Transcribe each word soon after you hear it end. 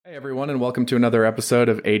Hey everyone, and welcome to another episode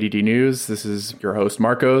of ADD News. This is your host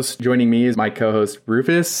Marcos. Joining me is my co-host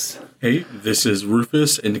Rufus. Hey, this is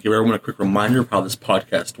Rufus, and to give everyone a quick reminder of how this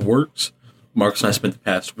podcast works, Marcos and I spent the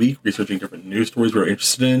past week researching different news stories we were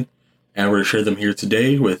interested in, and we're going to share them here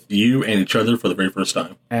today with you and each other for the very first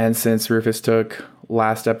time. And since Rufus took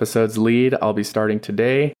last episode's lead, I'll be starting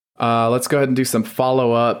today. Let's go ahead and do some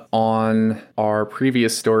follow-up on our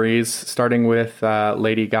previous stories, starting with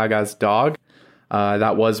Lady Gaga's dog.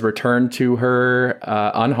 That was returned to her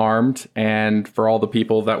unharmed, and for all the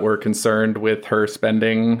people that were concerned with her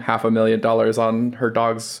spending $500,000 on her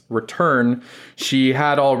dog's return, she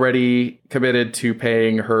had already committed to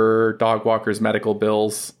paying her dog walker's medical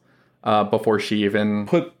bills before she even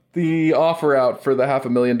put the offer out for the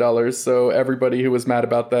 $500,000. So everybody who was mad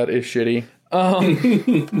about that is shitty.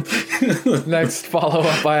 Next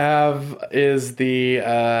follow-up I have is the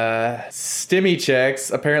STIMI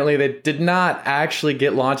checks. Apparently they did not actually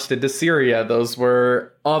get launched into Syria. Those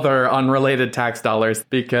were other unrelated tax dollars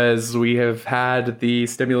because we have had the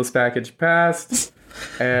stimulus package passed.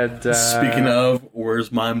 And speaking of,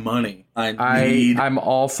 where's my money? I'm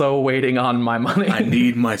also waiting on my money. I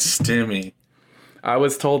need my STIMI. I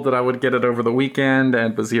was told that I would get it over the weekend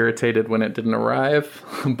and was irritated when it didn't arrive,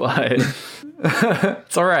 but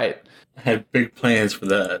it's all right. I had big plans for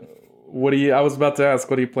that. I was about to ask,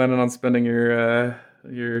 what are you planning on spending your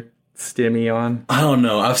STIMI on? I don't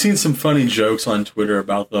know. I've seen some funny jokes on Twitter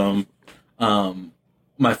about them.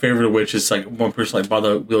 My favorite of which is like one person like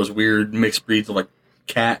bought those weird mixed breeds of like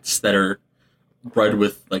cats that are bred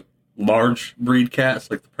with like large breed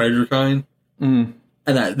cats, like the predator kind. Mm.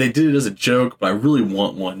 And they did it as a joke, but I really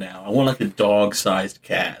want one now. I want like a dog-sized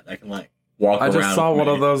cat that can like walk around. I just saw one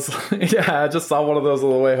of those. Yeah, I just saw one of those on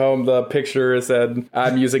the way home. The picture said,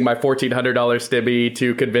 "I'm using my $1,400 STIMI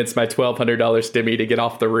to convince my $1,200 STIMI to get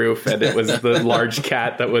off the roof," and it was the large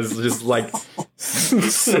cat that was just like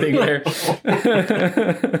sitting there.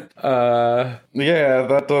 Yeah,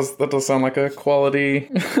 that does sound like a quality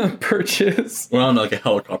purchase. Well, I don't know, like a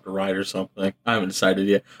helicopter ride or something. I haven't decided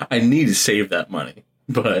yet. I need to save that money.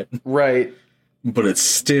 But right, but it's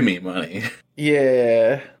STIMI money.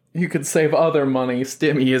 Yeah, you could save other money.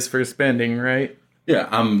 STIMI is for spending, right? Yeah,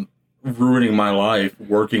 I'm ruining my life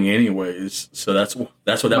working anyways, so that's what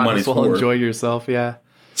that money's for. Enjoy yourself, yeah.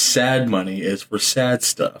 Sad money is for sad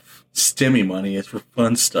stuff. STIMI money is for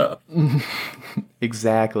fun stuff.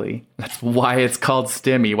 Exactly. That's why it's called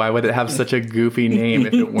STIMI. Why would it have such a goofy name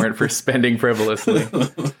if it weren't for spending frivolously?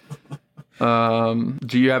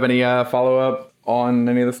 Do you have any follow-up on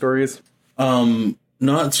any of the stories?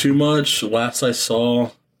 Not too much. Last I saw,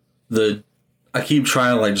 I keep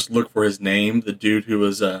trying to like just look for his name. The dude who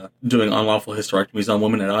was doing unlawful hysterectomies on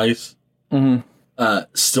women at ICE. Mm-hmm.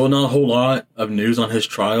 Still not a whole lot of news on his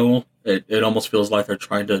trial. It almost feels like they're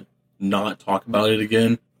trying to not talk about it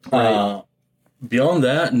again. Right. Beyond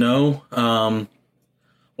that, no. I'll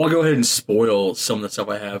go ahead and spoil some of the stuff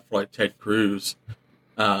I have for like Ted Cruz.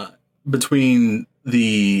 Between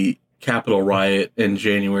the Capitol riot in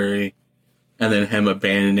January and then him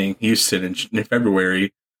abandoning Houston in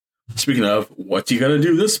February. Speaking of, what's he going to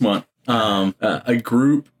do this month? A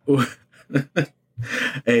group,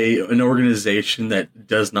 an organization that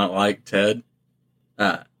does not like Ted,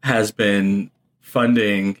 has been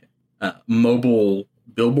funding mobile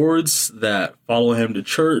billboards that follow him to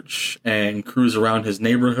church and cruise around his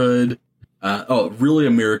neighborhood. Really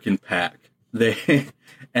American PAC.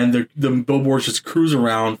 And the billboards just cruise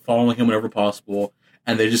around, following him whenever possible,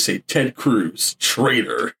 and they just say, "Ted Cruz,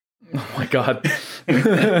 traitor." Oh my God.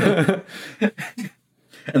 And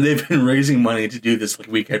they've been raising money to do this like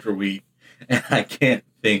week after week, and I can't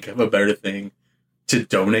think of a better thing to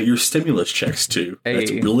donate your stimulus checks to. Hey.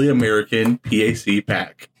 That's really American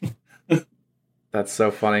PAC. That's so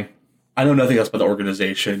funny. I know nothing else about the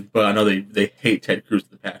organization, but I know they hate Ted Cruz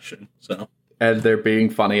with a passion, so... And they're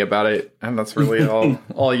being funny about it, and that's really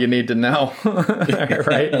all you need to know,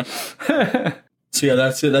 right? So yeah,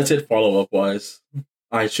 that's it. Follow-up wise,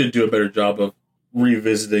 I should do a better job of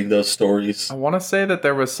revisiting those stories. I want to say that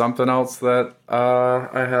there was something else that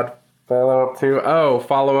I had follow-up to. Oh,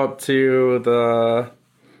 follow-up to the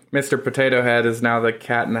Mr. Potato Head is now the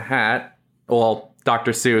Cat in the Hat. Well,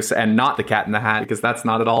 Dr. Seuss, and not the Cat in the Hat, because that's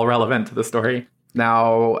not at all relevant to the story.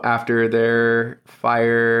 Now, after their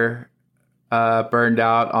fire... burned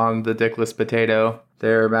out on the Dickless Potato.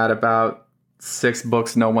 They're mad about 6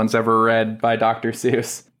 books no one's ever read by Dr.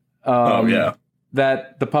 Seuss.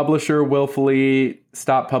 That the publisher willfully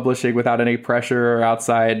stopped publishing without any pressure or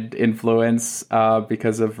outside influence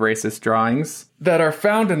because of racist drawings that are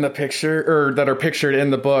found in the picture, or that are pictured in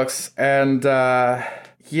the books. And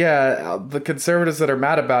Yeah, the conservatives that are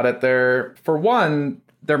mad about it, they're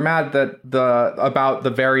mad that about the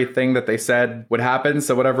very thing that they said would happen.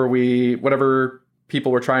 So whatever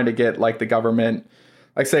people were trying to get, like the government,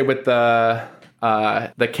 like say with the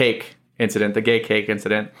cake incident, the gay cake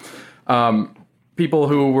incident, people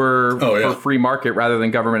who were for free market rather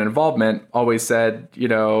than government involvement always said, we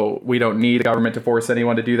don't need the government to force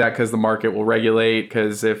anyone to do that because the market will regulate.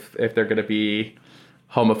 Because if they're going to be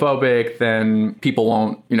homophobic, then people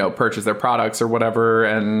won't, purchase their products or whatever,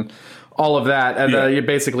 and all of that. And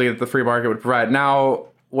basically the free market would provide. Now,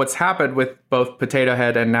 what's happened with both Potato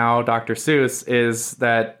Head and now Dr. Seuss is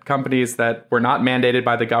that companies that were not mandated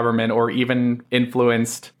by the government or even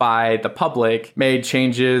influenced by the public made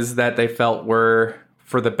changes that they felt were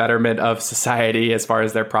for the betterment of society as far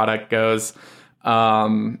as their product goes.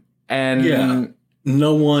 No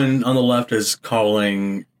one on the left is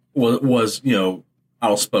was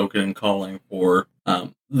outspoken and calling for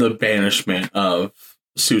the banishment of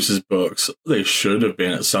Seuss's books. They should have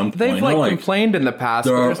been at some point. They've complained in the past,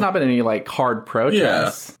 but there's not been any hard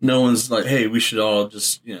protests. Yeah, no one's like, hey, we should all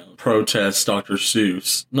just protest Dr.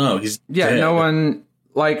 Seuss. No, he's dead. No one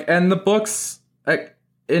and the books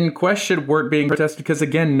in question weren't being protested because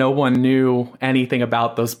again, no one knew anything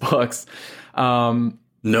about those books. No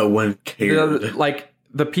one cared.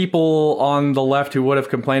 The people on the left who would have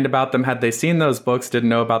complained about them had they seen those books didn't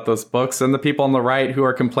know about those books. And the people on the right who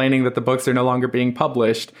are complaining that the books are no longer being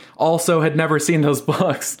published also had never seen those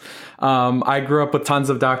books. I grew up with tons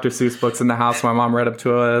of Dr. Seuss books in the house. My mom read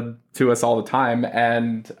them to us all the time.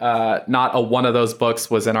 And not a one of those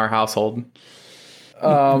books was in our household.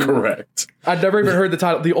 Correct. I'd never even heard the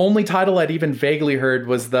title. The only title I'd even vaguely heard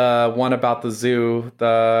was the one about the zoo,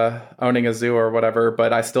 the owning a zoo or whatever,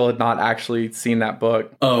 but I still had not actually seen that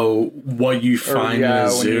book. Oh, What You Find in a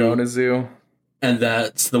Zoo. When you own a zoo. And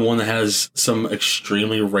that's the one that has some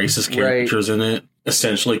extremely racist characters in it,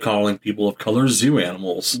 essentially calling people of color zoo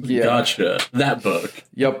animals. Yeah. Gotcha. That book.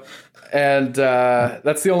 Yep. And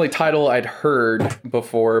that's the only title I'd heard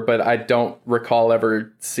before, but I don't recall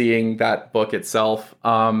ever seeing that book itself.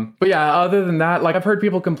 But yeah, other than that, I've heard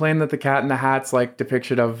people complain that the Cat in the Hat's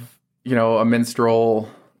depiction of, a minstrel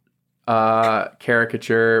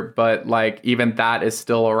caricature, but even that is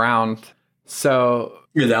still around. So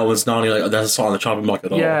yeah, that was not that's a song on the chopping block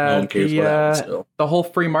at all. Yeah, no one cares what happens still. The whole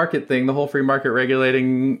free market thing, the whole free market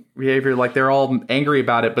regulating behavior, they're all angry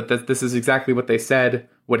about it, but this is exactly what they said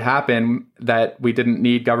would happen, that we didn't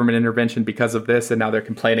need government intervention because of this, and now they're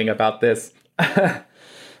complaining about this. I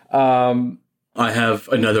have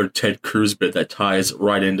another Ted Cruz bit that ties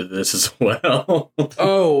right into this as well.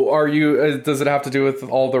 Oh, does it have to do with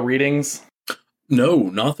all the readings? No,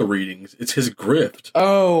 not the readings. It's his grift.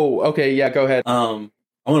 Oh, okay, yeah, go ahead. I'm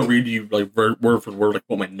going to read you word for word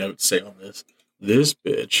what my notes say on this. This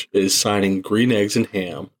bitch is signing Green Eggs and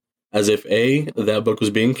Ham as if A, that book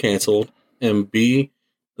was being canceled, and B,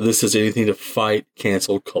 this is anything to fight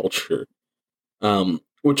cancel culture.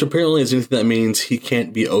 Which apparently is anything that means he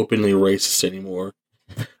can't be openly racist anymore.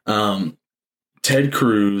 Ted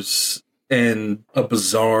Cruz, and a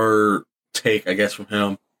bizarre take, I guess, from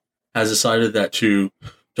him, has decided that to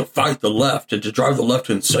fight the left and to drive the left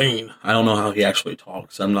insane. I don't know how he actually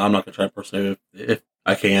talks. I'm not going to try to impersonate if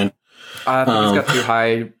I can. I think he's got too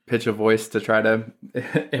high pitch of voice to try to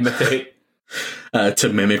imitate. To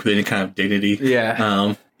mimic with any kind of dignity.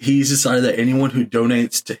 Yeah. He's decided that anyone who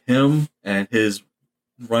donates to him and his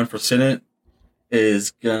run for Senate is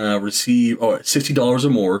going to receive $60 or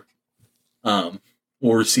more.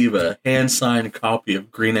 Will receive a hand-signed copy of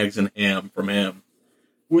Green Eggs and Ham from him.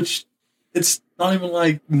 Which, it's not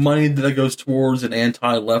even money that goes towards an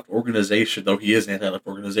anti-left organization, though he is an anti-left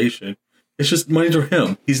organization. It's just money to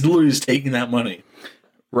him. He's literally just taking that money.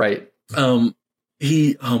 Right. Oh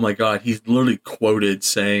my God, he's literally quoted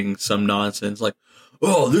saying some nonsense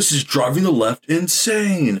this is driving the left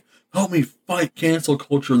insane. Help me fight cancel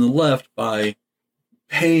culture in the left by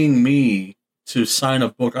paying me to sign a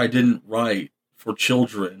book I didn't write for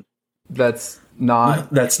children. That's not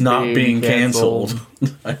being canceled.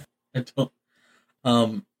 I don't.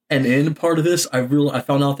 And in part of this, I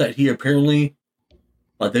found out that he apparently,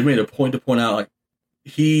 they made a point to point out,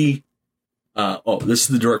 he. This is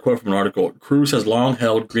the direct quote from an article. Cruz has long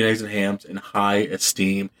held Green Eggs and Hams in high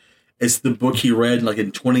esteem. It's the book he read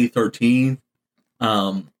in 2013,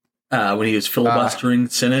 when he was filibustering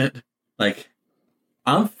Senate.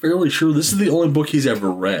 I'm fairly sure this is the only book he's ever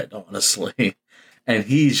read, honestly. And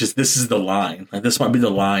he's just, this is the line. This might be the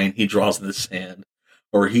line he draws in the sand,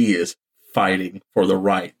 or he is fighting for the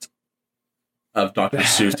right of Dr.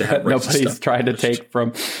 Seuss to have nobody's trying to take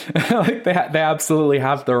from. They absolutely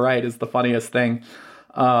have the right is the funniest thing.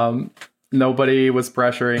 Nobody was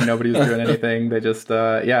pressuring. Nobody was doing anything. They just,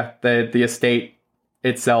 the estate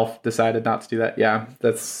itself decided not to do that. Yeah,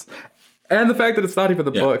 and the fact that it's not even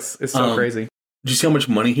the books is so crazy. Did you see how much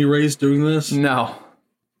money he raised doing this? No.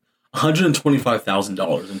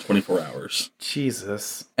 $125,000 in 24 hours.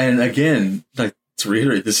 Jesus. And again, like to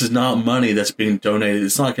reiterate, this is not money that's being donated.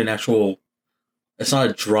 It's not like it's not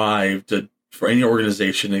a drive for any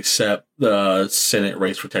organization except the Senate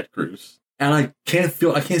race for Ted Cruz. And I can't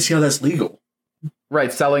see how that's legal.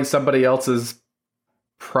 Right, selling somebody else's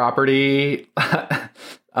property.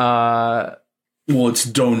 Well, it's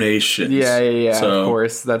donations. Yeah. So, of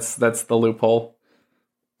course, that's the loophole.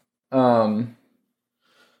 That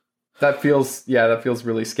feels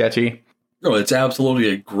really sketchy. No, it's absolutely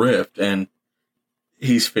a grift, and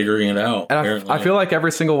he's figuring it out. And I feel like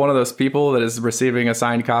every single one of those people that is receiving a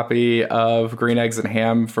signed copy of Green Eggs and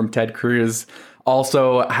Ham from Ted Cruz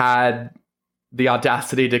also had the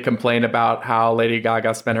audacity to complain about how Lady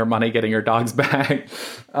Gaga spent her money getting her dogs back.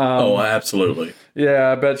 Absolutely.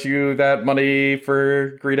 Yeah, I bet you that money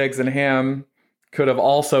for Green Eggs and Ham could have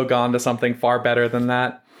also gone to something far better than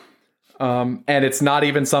that. And it's not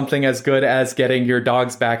even something as good as getting your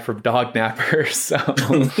dogs back from dog nappers. So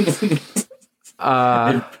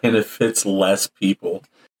it benefits less people.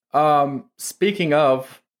 Speaking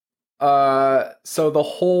of, so the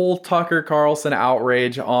whole Tucker Carlson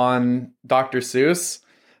outrage on Dr. Seuss,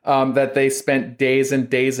 that they spent days and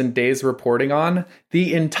days and days reporting on,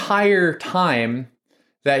 the entire time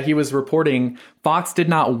that he was reporting, Fox did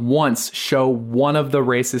not once show one of the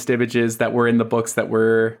racist images that were in the books that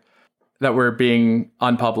were being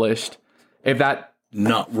unpublished.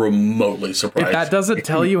 Not remotely surprised. If that doesn't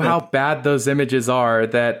tell you how bad those images are,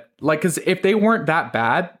 because if they weren't that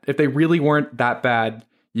bad, if they really weren't that bad,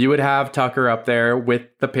 you would have Tucker up there with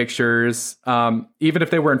the pictures, even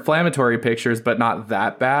if they were inflammatory pictures, but not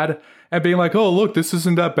that bad, and being like, oh, look, this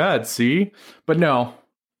isn't that bad, see? But no.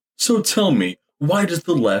 So tell me, why does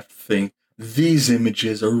the left think these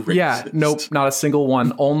images are racist? Yeah, nope, not a single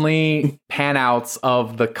one. Only pan-outs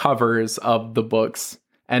of the covers of the books,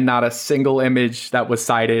 and not a single image that was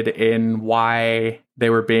cited in why they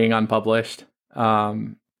were being unpublished.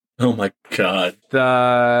 Oh my God.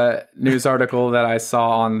 The news article that I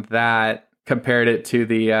saw on that compared it to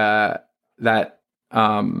the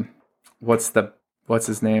what's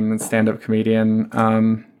his name? The stand-up comedian,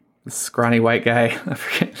 the scrawny white guy. I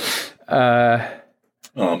forget.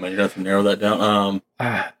 Oh man, you have to narrow that down.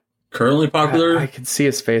 Currently popular? I can see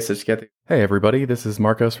his face. I just get Hey everybody, this is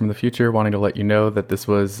Marcos from the future, wanting to let you know that this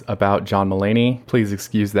was about John Mulaney. Please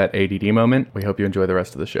excuse that ADD moment. We hope you enjoy the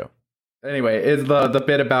rest of the show. Anyway, is the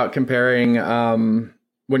bit about comparing,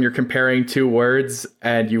 when you're comparing two words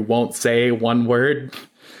and you won't say one word,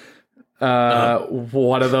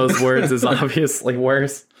 one of those words is obviously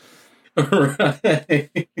worse.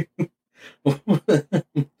 Right.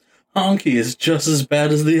 Honky is just as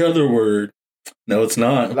bad as the other word. No, it's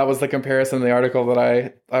not. That was the comparison in the article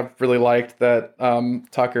that I really liked, that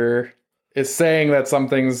Tucker is saying that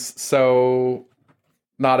something's so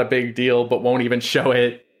not a big deal, but won't even show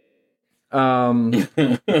it. That's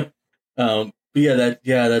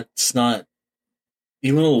not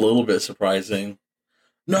even a little bit surprising.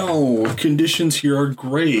 No, conditions here are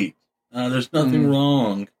great. There's nothing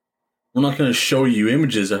wrong. We're not going to show you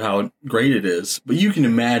images of how great it is, but you can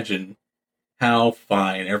imagine how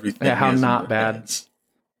fine everything is. Yeah, how not bad. Heads.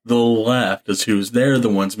 The left is they're the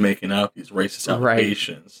ones making up these racist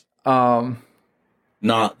allegations. Right.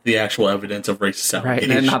 Not the actual evidence of racist allegations.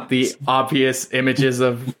 Right, and not the obvious images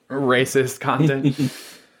of racist content.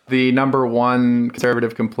 The number one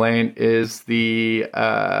conservative complaint is the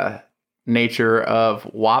nature of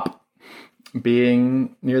WAP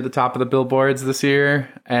being near the top of the billboards this year.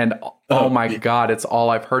 And oh my God, it's all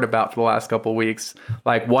I've heard about for the last couple of weeks.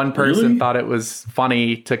 Like, one person thought it was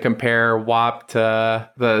funny to compare WAP to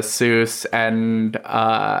the Seuss, and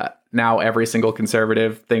now every single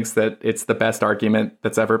conservative thinks that it's the best argument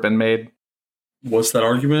that's ever been made. What's that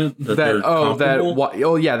argument? That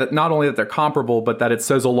not only that they're comparable, but that it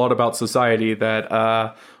says a lot about society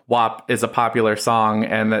that WAP is a popular song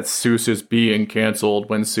and that Seuss is being canceled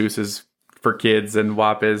when Seuss is for kids and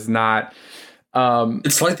WAP is not.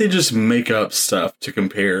 It's like they just make up stuff to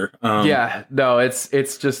compare.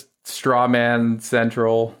 It's just straw man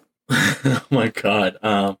central. Oh my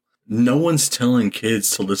God. No one's telling kids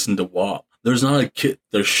to listen to WAP. There's not a kid.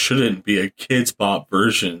 There shouldn't be a Kids Bop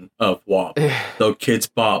version of WAP. Though Kids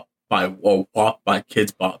Bop WAP by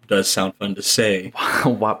Kids Bop does sound fun to say.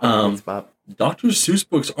 WAP by Kids Bop. Dr. Seuss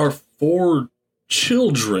books are for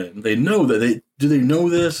children. They know that. Do they know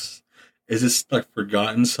this? Is this like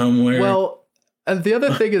forgotten somewhere? Well, And the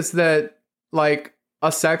other thing is that, like,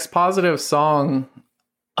 a sex positive song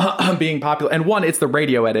being popular, and one, it's the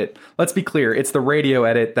radio edit. Let's be clear, it's the radio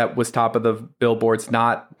edit that was top of the billboards,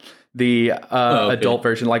 not the adult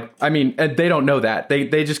version. Like, I mean, and they don't know that.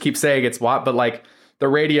 They just keep saying it's WAP, but like the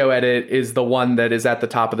radio edit is the one that is at the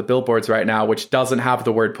top of the billboards right now, which doesn't have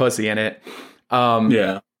the word pussy in it.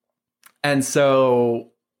 Yeah. And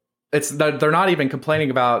so they're not even complaining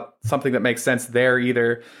about something that makes sense there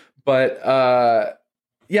either. But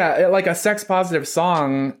yeah, like a sex positive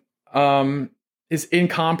song is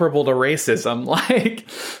incomparable to racism. Like,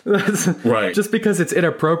 right. Just because it's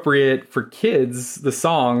inappropriate for kids, the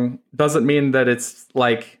song doesn't mean that it's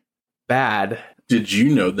like bad. Did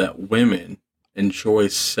you know that women enjoy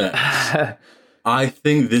sex? I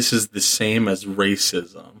think this is the same as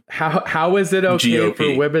racism. How is it okay GOP.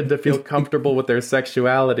 for women to feel comfortable with their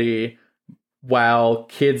sexuality while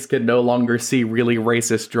kids can no longer see really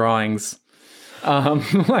racist drawings?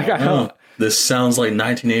 Like, I don't. This sounds like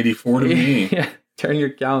 1984 to me. Yeah, turn your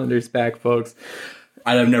calendars back, folks.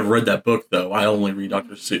 I've never read that book, though. I only read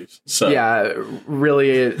Dr. Seuss. So yeah,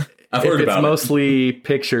 really. I've heard about it. It's mostly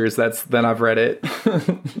pictures. Then I've read it.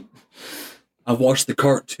 I've watched the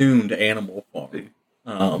cartoon to Animal Farm.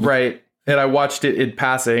 Right. And I watched it in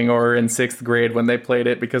passing or in 6th grade when they played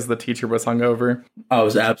it because the teacher was hungover. I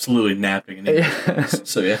was absolutely napping.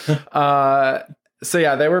 So yeah. So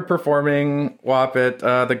yeah, they were performing WAP at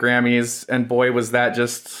the Grammys, and boy, was that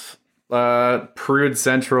just prude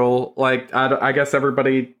central. Like, I guess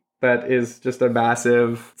everybody that is just a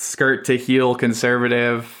massive skirt to heel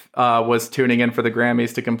conservative was tuning in for the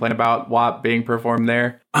Grammys to complain about WAP being performed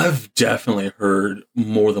there. I've definitely heard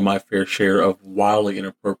more than my fair share of wildly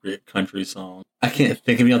inappropriate country songs. I can't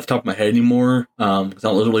think of any off the top of my head anymore, because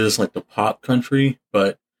I literally just like the pop country,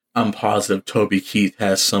 but I'm positive Toby Keith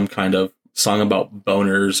has some kind of song about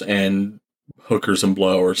boners and hookers and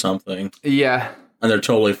blow or something. Yeah. And they're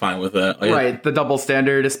totally fine with that. Right, the double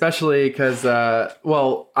standard, especially because,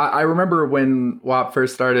 I remember when WAP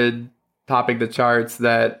first started topping the charts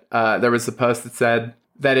that there was a post that said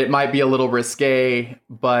that it might be a little risque,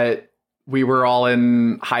 but we were all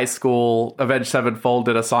in high school. Avenged Sevenfold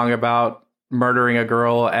did a song about murdering a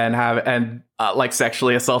girl and like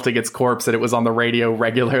sexually assaulting its corpse, and it was on the radio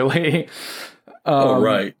regularly.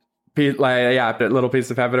 Right. That Little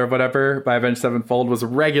Piece of Heaven or whatever by Avenged Sevenfold was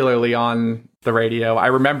regularly on the radio. I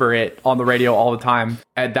remember it on the radio all the time,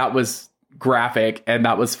 and that was graphic, and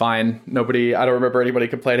that was fine. I don't remember anybody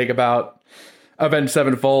complaining about Avenged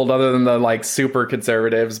Sevenfold other than the like super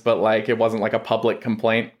conservatives, but like it wasn't like a public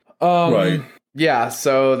complaint. Right. Yeah,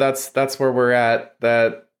 so that's where we're at,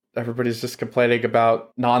 that everybody's just complaining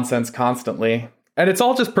about nonsense constantly. And it's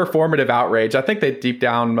all just performative outrage. I think that deep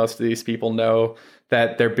down most of these people know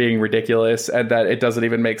that they're being ridiculous and that it doesn't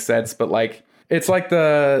even make sense, but like it's like what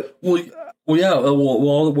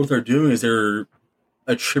they're doing is they're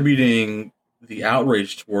attributing the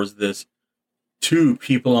outrage towards this to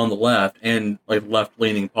people on the left and like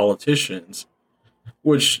left-leaning politicians,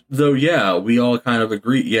 which, though, yeah, we all kind of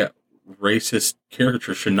agree, racist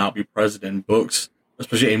caricatures should not be present in books,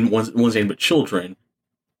 especially in ones aimed at children,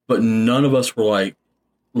 but none of us were like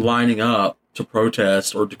lining up to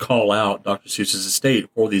protest or to call out Dr. Seuss's estate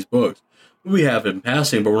for these books. We have in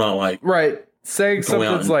passing, but we're not like right. Saying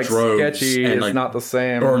something's like sketchy is like not the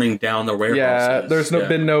same. Burning down the warehouses. Yeah, there's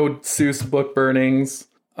been no Seuss book burnings.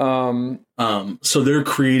 So they're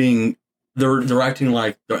acting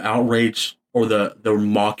like the outrage or the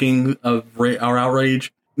mocking of our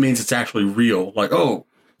outrage means it's actually real. Like, oh,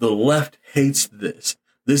 the left hates this.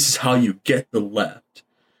 This is how you get the left.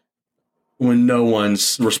 When no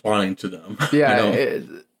one's responding to them. Yeah.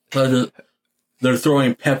 They're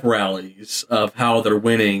throwing pep rallies of how they're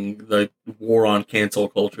winning the war on cancel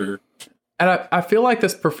culture. And I feel like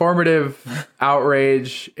this performative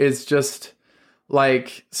outrage is just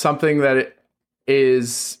like something that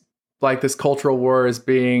is like this cultural war is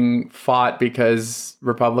being fought because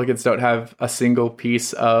Republicans don't have a single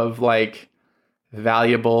piece of like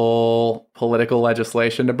valuable political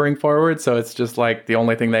legislation to bring forward. So it's just like the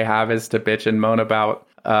only thing they have is to bitch and moan about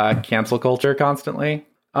cancel culture constantly.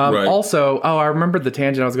 Right. Also, I remember the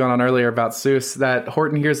tangent I was going on earlier about Seuss, that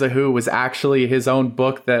Horton Hears a Who was actually his own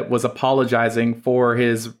book that was apologizing for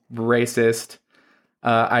his racist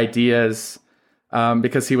ideas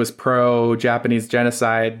because he was pro-Japanese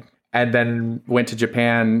genocide and then went to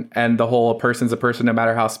Japan, and the whole "a person's a person no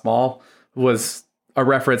matter how small" was a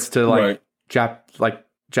reference to like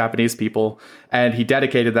Japanese people, and he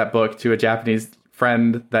dedicated that book to a Japanese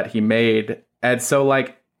friend that he made. And so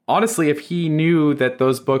like honestly, if he knew that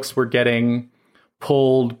those books were getting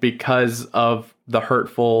pulled because of the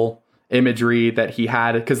hurtful imagery that he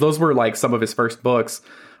had, because those were like some of his first books.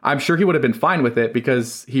 I'm sure he would have been fine with it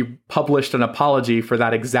because he published an apology for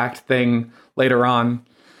that exact thing later on.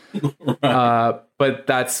 Right. But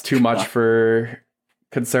that's too much for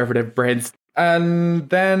conservative brains. And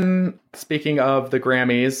then, speaking of the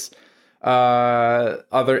Grammys,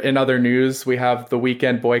 in other news, we have The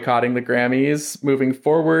Weeknd boycotting the Grammys moving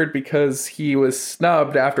forward because he was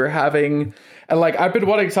snubbed after having, and like I've been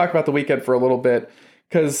wanting to talk about The Weeknd for a little bit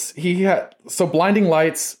because so Blinding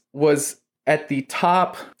Lights was at the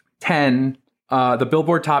top 10, the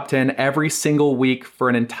Billboard top 10 every single week for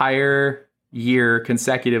an entire year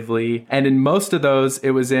consecutively, and in most of those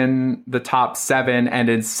it was in the top 7, and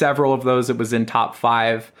in several of those it was in top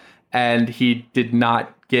 5, and he did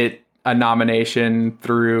not get a nomination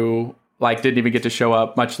through, like, didn't even get to show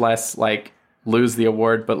up, much less like lose the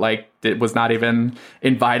award, but like it was not even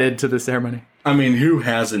invited to the ceremony. I mean, who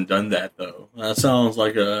hasn't done that though? That sounds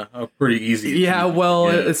like a pretty easy. Yeah, well,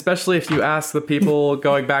 especially if you ask the people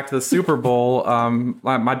going back to the Super Bowl,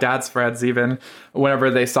 my dad's friends, even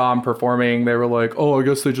whenever they saw him performing, they were like, "Oh, I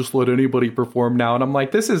guess they just let anybody perform now." And I'm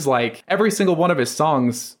like, this is like every single one of his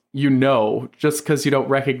songs, just because you don't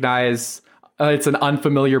recognize it's an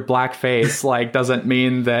unfamiliar black face, like doesn't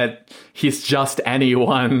mean that he's just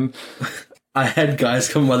anyone. I had guys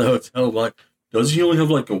come by the hotel like, does he only have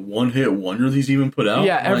like a one-hit wonder he's even put out?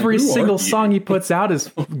 Yeah, every single song he puts out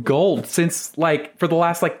is gold since like for the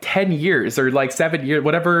last like 10 years or like 7 years,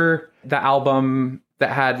 whatever the album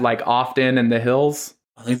that had like Often and The Hills.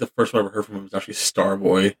 I think the first one I ever heard from him was actually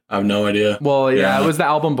Starboy. I have no idea. Well, yeah, it was the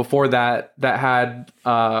album before that had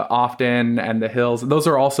Often and The Hills. Those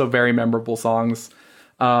are also very memorable songs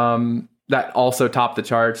that also topped the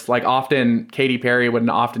charts. Like Often, Katy Perry, when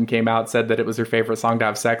Often came out, said that it was her favorite song to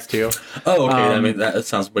have sex to. Oh, okay. I mean, that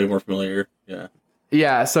sounds way more familiar. Yeah.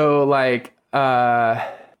 Yeah, so like,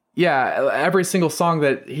 every single song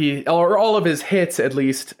that or all of his hits at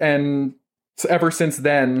least, and ever since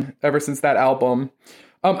that album,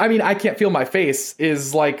 I mean, I Can't Feel My Face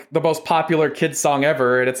is like the most popular kids song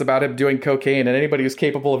ever, and it's about him doing cocaine, and anybody who's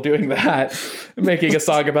capable of doing that, making a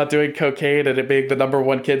song about doing cocaine and it being the number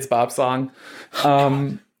one kids bop song.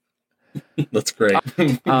 That's great.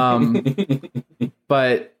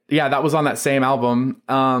 But yeah, that was on that same album.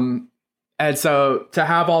 And so to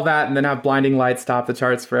have all that and then have Blinding Lights top the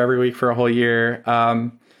charts for every week for a whole year.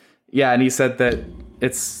 And he said that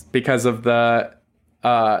it's because of the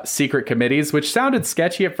secret committees, which sounded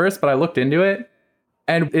sketchy at first, but I looked into it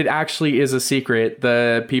and it actually is a secret.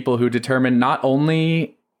 The people who determine not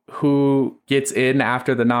only who gets in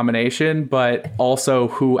after the nomination, but also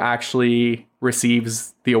who actually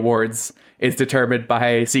receives the awards is determined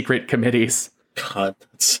by secret committees. God,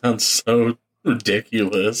 that sounds so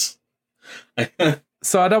ridiculous.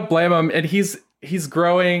 So I don't blame him. And he's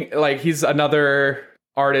growing, like he's another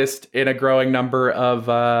artist in a growing number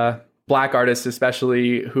of black artists,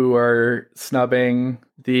 especially, who are snubbing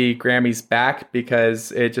the Grammys back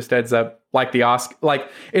because it just ends up like the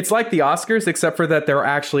it's like the Oscars, except for that there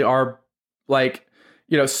actually are like,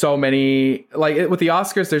 so many, like with the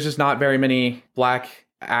Oscars, there's just not very many black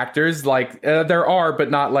actors. Like there are,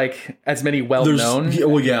 but not like as many well-known.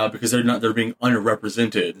 Well, yeah, because they're being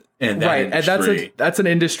underrepresented in that industry. And that's an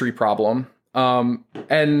industry problem.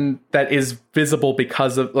 And that is visible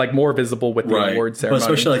because of like more visible with the award ceremony.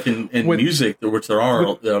 But especially like in music, which there are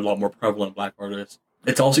a lot more prevalent black artists.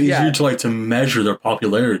 It's also easier to measure their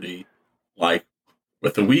popularity, like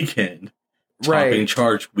with The Weeknd, topping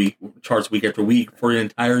charts week after week for an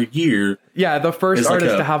entire year. Yeah, the first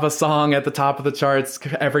artist to have a song at the top of the charts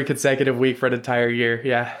every consecutive week for an entire year.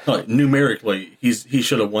 Yeah, like, numerically, he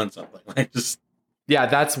should have won something.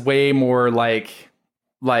 That's way more like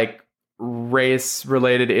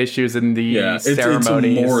race-related issues in the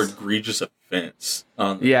ceremonies. It's a more egregious offense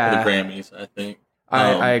on the Grammys, I think.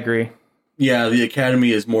 I agree. Yeah, the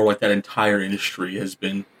Academy is more like that entire industry has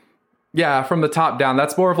been. Yeah, from the top down.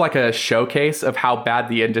 That's more of like a showcase of how bad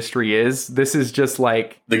the industry is. This is just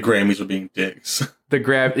like... The Grammys are being dicks.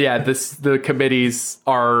 The committees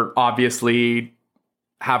are obviously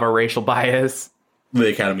have a racial bias. The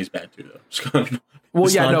Academy's bad too, though.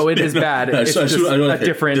 It is bad. It's just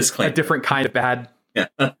a different kind of bad. Yeah.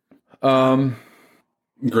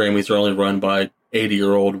 Grammys are only run by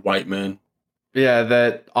 80-year-old white men. Yeah,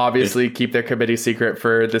 that obviously keep their committee secret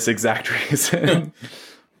for this exact reason.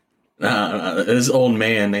 This old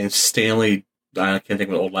man named Stanley, I can't think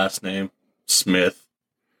of the old last name, Smith.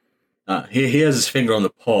 He has his finger on the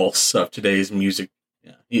pulse of today's music.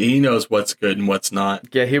 Yeah, he knows what's good and what's not.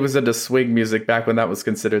 Yeah, he was into swing music back when that was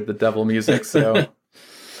considered the devil music. So,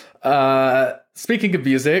 Speaking of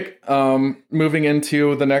music, moving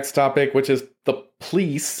into the next topic, which is the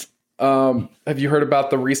police. Have you heard about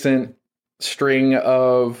the recent string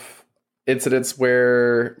of incidents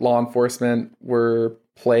where law enforcement were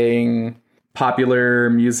playing popular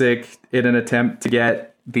music in an attempt to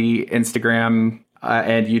get the Instagram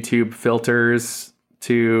and YouTube filters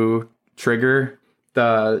to trigger,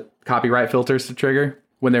 the copyright filters to trigger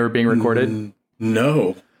when they were being recorded?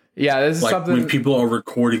 No. Yeah, this is like something when people are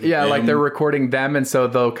recording. Yeah, them. like they're recording them, and so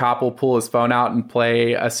the cop will pull his phone out and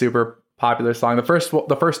play a super popular song.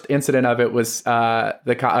 The first incident of it was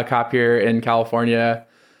a cop here in California,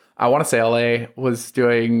 I want to say LA, was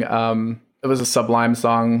doing it was a Sublime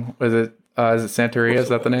song. Was it is it Santeria? Is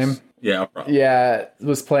that the name? Yeah, probably. Yeah, it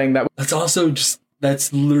was playing that.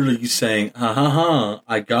 That's literally you saying,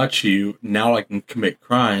 I got you. Now I can commit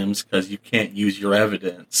crimes because you can't use your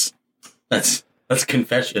evidence. That's a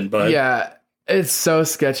confession, but yeah, it's so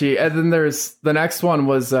sketchy. And then there's the next one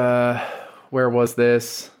was where was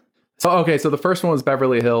this? So the first one was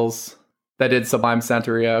Beverly Hills that did Sublime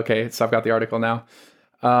Santeria. Okay, so I've got the article now.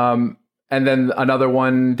 And then another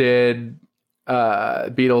one did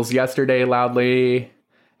Beatles Yesterday loudly.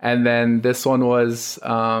 And then this one was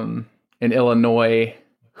in Illinois,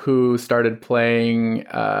 who started playing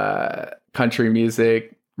country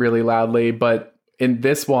music really loudly. But in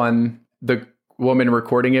this one, the woman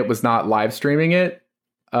recording it was not live streaming it.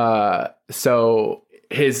 So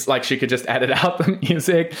she could just edit out the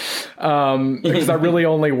music, because that really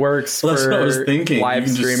only works for live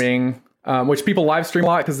streaming, which people live stream a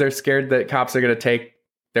lot because they're scared that cops are going to take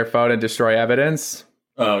their phone and destroy evidence.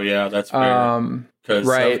 Oh yeah, that's fair.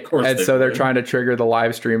 Right. And so they're trying to trigger the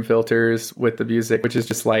live stream filters with the music, which is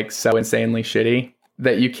just like so insanely shitty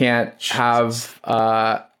that you can't have,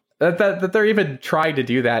 that they're even trying to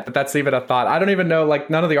do that. But that's even a thought. I don't even know, like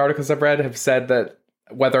none of the articles I've read have said that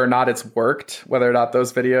whether or not it's worked, whether or not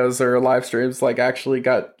those videos or live streams like actually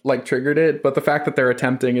got like triggered it. But the fact that they're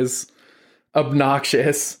attempting is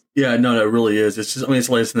obnoxious. Yeah, no, it really is. It's just, it's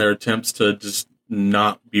latest in their attempts to just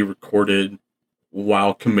not be recorded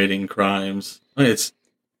while committing crimes. I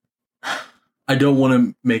don't want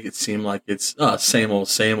to make it seem like it's same old,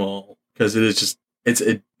 because it is just,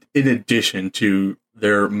 in addition to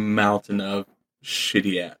their mountain of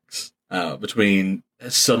shitty acts, between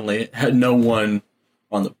suddenly no one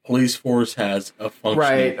on the police force has a functioning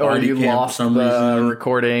right, or you lost for some reason,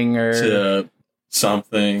 recording or to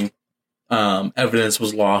something. Evidence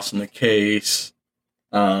was lost in the case.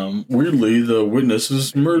 Weirdly, the witness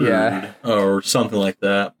is murdered, or something like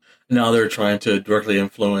that. Now they're trying to directly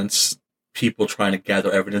influence people trying to gather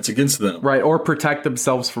evidence against them. Right, or protect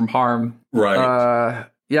themselves from harm. Right.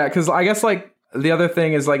 Yeah, because I guess, like, the other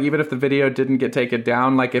thing is, like, even if the video didn't get taken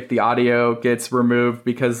down, like, if the audio gets removed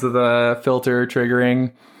because of the filter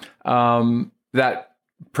triggering, that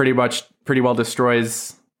pretty well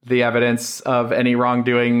destroys the evidence of any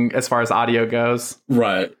wrongdoing as far as audio goes.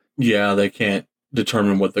 Right. Yeah, they can't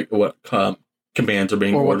determine what commands are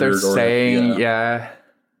being ordered. Or what they're saying,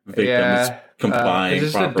 Victims complying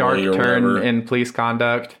it's just properly, a dark turn whatever. in police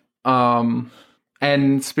conduct.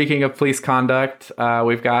 And speaking of police conduct,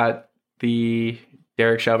 we've got the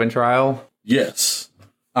Derek Chauvin trial. Yes.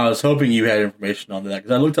 I was hoping you had information on that,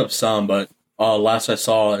 because I looked up some, but last I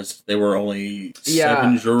saw is they were only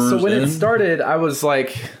 7 jurors. So when it started, I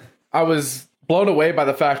was blown away by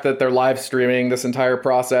the fact that they're live streaming this entire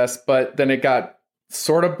process, but then it got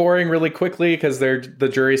sort of boring really quickly because the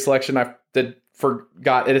jury selection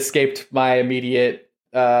forgot. It escaped my immediate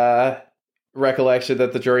recollection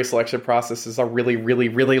that the jury selection process is a really, really,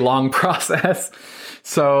 really long process.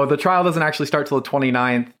 So the trial doesn't actually start till the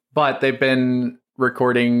 29th, but they've been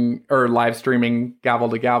recording or live streaming gavel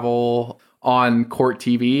to gavel on Court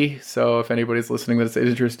TV. So if anybody's listening that's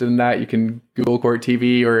interested in that, you can Google Court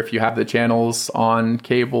TV, or if you have the channels on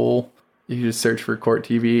cable, you just search for Court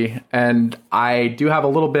TV. And I do have a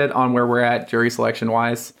little bit on where we're at jury selection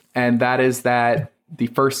wise. And that is that the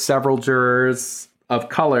first several jurors of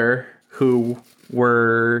color who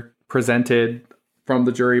were presented from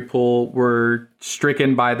the jury pool were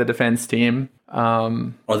stricken by the defense team.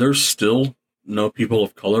 Are there still no people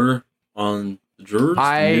of color on the jurors?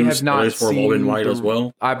 I have not seen white as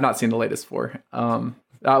well. I've not seen the latest 4.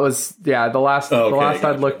 That was the last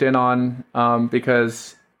I'd looked in on,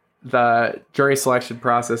 because the jury selection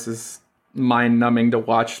process is mind-numbing to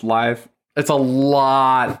watch live. It's a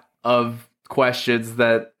lot of questions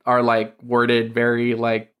that are like worded very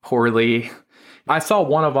like poorly. I saw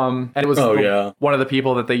one of them, and it was one of the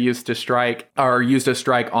people that they used to strike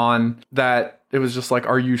on, that it was just like,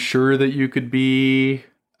 are you sure that you could be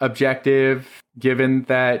objective given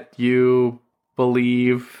that you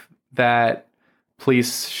believe that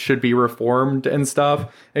police should be reformed and stuff.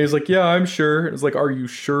 And he was like, yeah, I'm sure. It was like, are you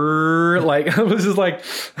sure? Like, I was just like,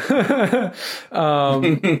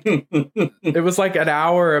 it was like an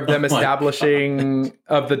hour of them establishing,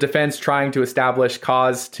 of the defense trying to establish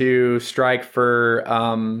cause to strike for,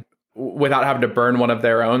 without having to burn one of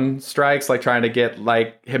their own strikes, like trying to get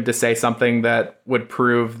like him to say something that would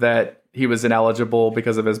prove that he was ineligible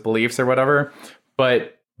because of his beliefs or whatever.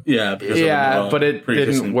 But but it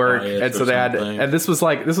didn't work. And so they had, and this was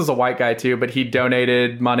a white guy too, but he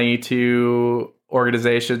donated money to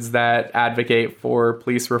organizations that advocate for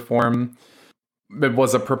police reform. It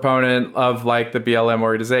was a proponent of like the BLM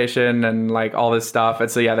organization and like all this stuff. And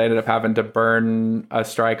so, yeah, they ended up having to burn a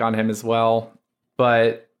strike on him as well.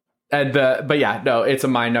 But it's a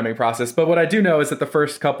mind numbing process. But what I do know is that the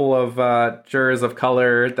first couple of jurors of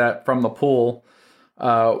color that from the pool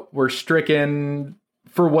were stricken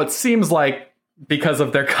for what seems like because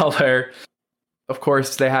of their color. Of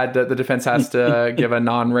course, the defense has to give a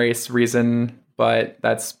non-race reason, but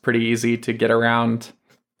that's pretty easy to get around.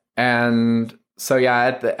 And so,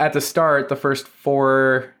 yeah, at the start, the first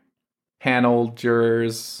 4 panel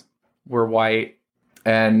jurors were white,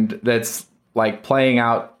 and that's like playing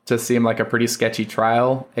out to seem like a pretty sketchy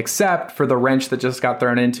trial, except for the wrench that just got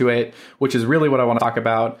thrown into it, which is really what I want to talk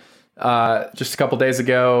about. Just a couple days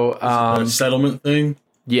ago, the settlement thing.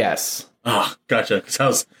 Yes. Oh, gotcha.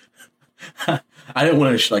 Because I didn't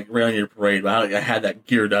want to like rain on your parade, but I had that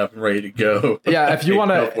geared up and ready to go. Yeah, if you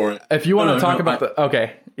want to talk about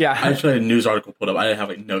okay, yeah. I actually had a news article pulled up. I didn't have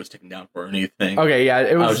like notes taken down for anything. Okay, yeah,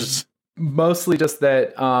 it was just mostly just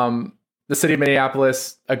that the city of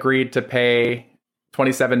Minneapolis agreed to pay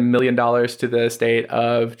 $27 million to the estate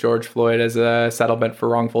of George Floyd as a settlement for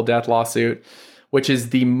wrongful death lawsuit, which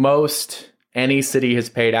is the most any city has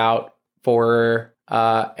paid out for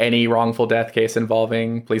any wrongful death case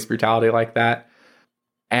involving police brutality like that.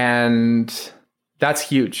 And that's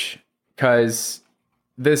huge because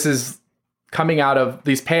this is coming out of,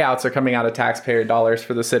 these payouts are coming out of taxpayer dollars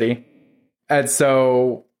for the city. And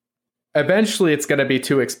so eventually it's going to be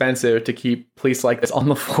too expensive to keep police like this on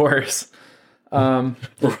the force. Right.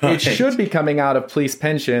 It should be coming out of police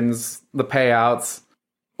pensions, the payouts.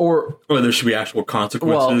 Or there should be actual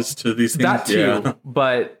consequences to these things. That too,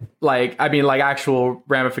 but actual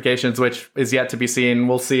ramifications, which is yet to be seen.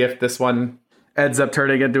 We'll see if this one ends up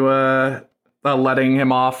turning into a letting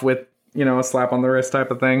him off with, a slap on the wrist type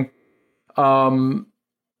of thing. But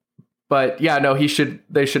yeah, no,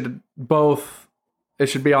 they should both, it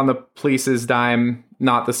should be on the police's dime,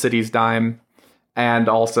 not the city's dime. And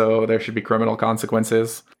also there should be criminal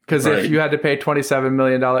consequences. Because if you had to pay $27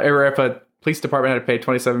 million, or if a police department had to pay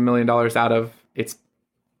 $27 million out of its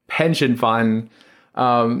pension fund,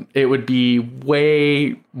 it would be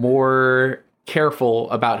way more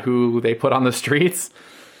careful about who they put on the streets.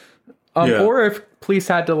 Or if police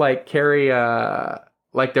had to carry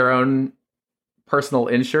their own personal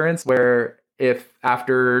insurance, where if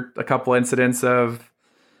after a couple incidents of,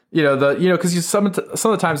 because some of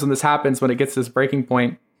the times when this happens, when it gets to this breaking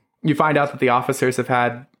point, you find out that the officers have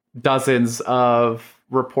had dozens of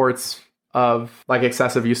reports of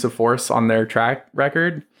excessive use of force on their track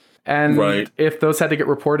record. And if those had to get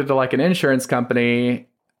reported to an insurance company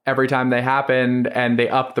every time they happened and they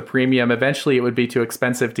upped the premium, eventually it would be too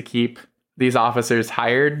expensive to keep these officers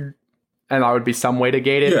hired. And that would be some way to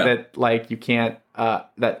gate it that you can't,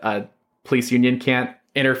 that a police union can't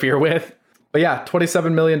interfere with. But yeah,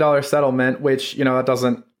 $27 million settlement, which, that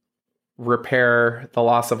doesn't repair the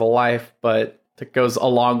loss of a life, but it goes a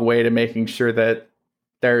long way to making sure that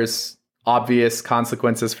there's obvious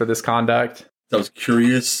consequences for this conduct. I was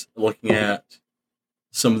curious looking at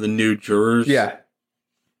some of the new jurors. Yeah.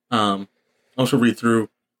 I'll also read through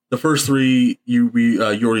the first 3. You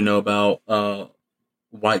already know about.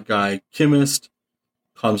 White guy chemist,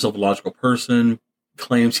 calls himself a logical person,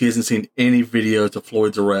 claims he hasn't seen any videos of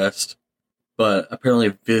Floyd's arrest, but apparently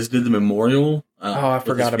visited the memorial. I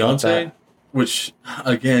forgot about that. Which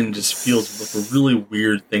again just feels like a really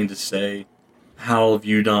weird thing to say. How have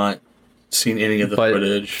you not seen any of the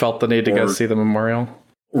footage? Felt the need to go see the memorial.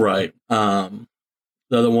 Right. The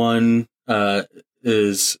other one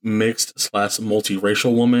is mixed /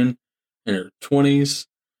 multiracial woman in her 20s.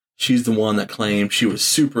 She's the one that claimed she was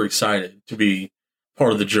super excited to be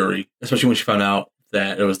part of the jury, especially when she found out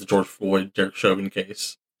that it was the George Floyd, Derek Chauvin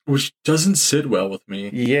case, which doesn't sit well with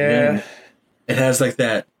me. Yeah. And it has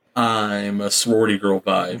that I'm a sorority girl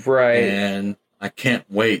vibe. Right. And I can't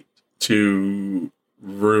wait to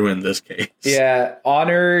ruin this case. Yeah,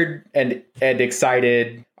 honored and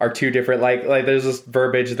excited are two different, there's this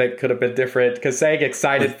verbiage that could have been different, because saying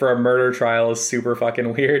excited for a murder trial is super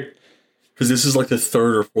fucking weird. because this is like the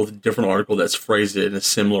third or fourth different article that's phrased it in a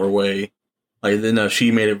similar way. Like, then she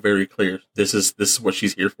made it very clear. This is what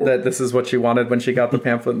she's here for. That this is what she wanted when she got the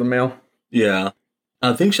pamphlet in the mail. Yeah.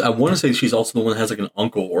 I think I want to say she's also the one that has like an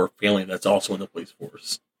uncle or family that's also in the police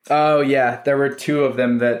force. Oh yeah, there were two of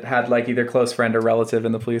them that had like either close friend or relative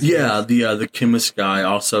in the police force. Yeah, the chemist guy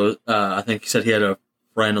also. I think he said he had a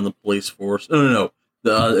friend on the police force. No.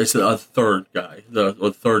 It's a third guy,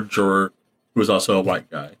 the third juror who was also a white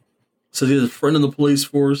guy. So he has a friend in the police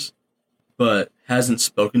force, but hasn't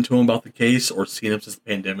spoken to him about the case or seen him since the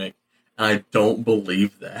pandemic. And I don't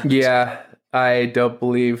believe that. Yeah, I don't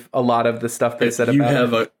believe a lot of the stuff they said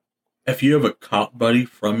about it. If you have a cop buddy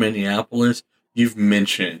from Minneapolis, you've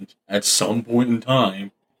mentioned at some point in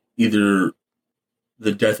time either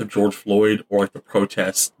the death of George Floyd or like the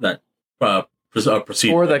protests that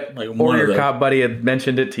proceeded. Or your cop buddy had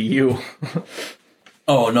mentioned it to you.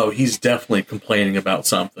 Oh no, he's definitely complaining about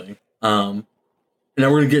something. Now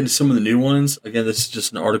we're going to get into some of the new ones. Again, this is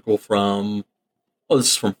just an article from... Oh, this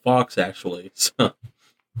is from Fox, actually. So,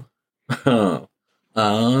 they all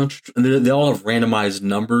have randomized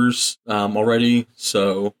numbers already.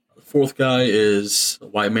 So, the fourth guy is a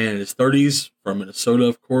white man in his 30s from Minnesota,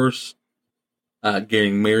 of course.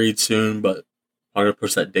 Getting married soon, but I'm going to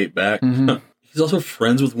push that date back. Mm-hmm. He's also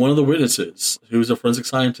friends with one of the witnesses, who's a forensic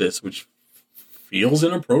scientist, which feels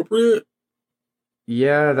inappropriate.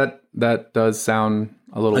 Yeah, that does sound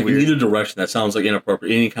a little weird. In either direction, that sounds like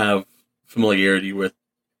inappropriate. Any kind of familiarity with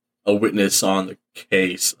a witness on the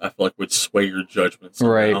case, I feel like would sway your judgment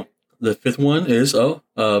somehow. Right. The fifth one is a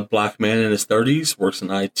black man in his 30s, works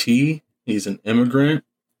in IT. He's an immigrant.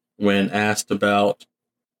 When asked about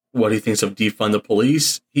what he thinks of defund the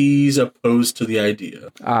police, he's opposed to the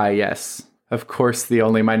idea. Yes. Of course, the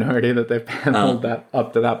only minority that they've paneled that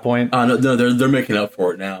up to that point. No, they're making up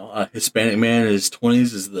for it now. Hispanic man in his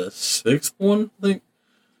 20s is the sixth one, I think.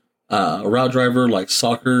 A route driver, like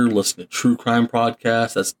soccer, listen to true crime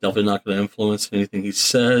podcasts. That's definitely not going to influence anything he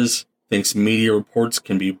says. Thinks media reports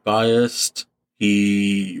can be biased.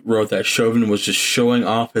 He wrote that Chauvin was just showing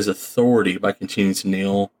off his authority by continuing to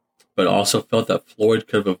kneel, but also felt that Floyd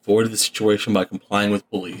could have avoided the situation by complying with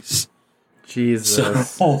police.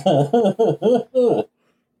 Jesus. So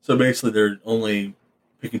basically, they're only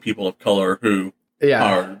picking people of color who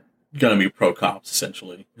are going to be pro cops.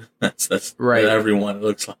 Essentially, that's right. Everyone, it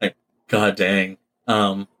looks like. God dang.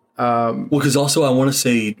 Well, because also I want to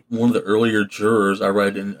say one of the earlier jurors I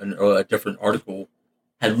read in a different article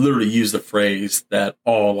had literally used the phrase that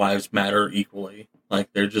all lives matter equally.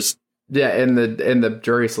 Like they're just in the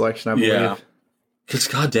jury selection, I believe. Yeah. Because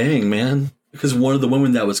god dang, man. Because one of the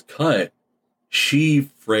women that was cut, she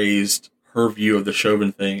phrased her view of the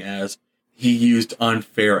Chauvin thing as he used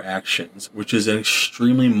unfair actions, which is an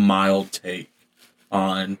extremely mild take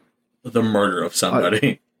on the murder of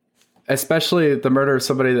somebody. Especially the murder of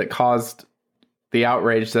somebody that caused the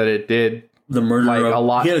outrage that it did. The murder of a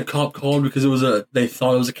lot. He had a cop called because they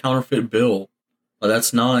thought it was a counterfeit bill. But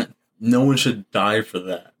that's not. No one should die for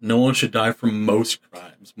that. No one should die for most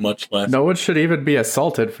crimes, much less. No one should even be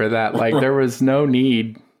assaulted for that. Like there was no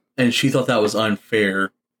need. And she thought that was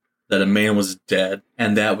unfair that a man was dead,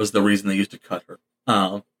 and that was the reason they used to cut her.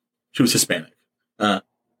 She was Hispanic. But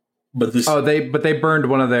this. Oh, they burned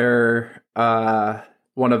one of their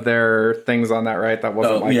things on that, right? That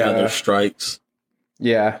wasn't their strikes.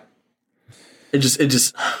 Yeah. It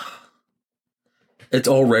just it's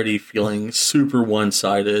already feeling super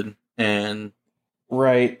one-sided and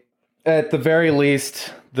right. At the very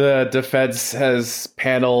least, the defense has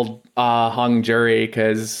paneled hung jury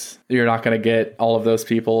because you're not going to get all of those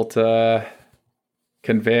people to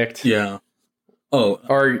convict. Yeah.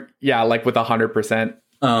 Like with 100%.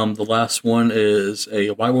 The last one is a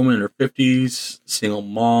white woman in her 50s, single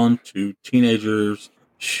mom, 2 teenagers.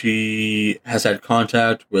 She has had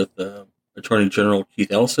contact with Attorney General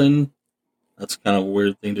Keith Ellison. That's kind of a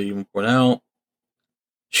weird thing to even point out.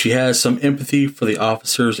 She has some empathy for the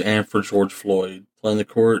officers and for George Floyd. Telling the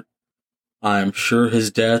court, I'm sure his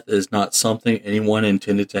death is not something anyone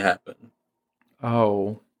intended to happen.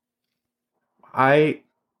 Oh. How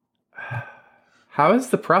is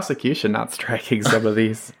the prosecution not striking some of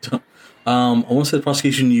these? I want to say the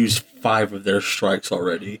prosecution used 5 of their strikes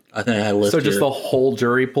already. I think I had listed. So just the whole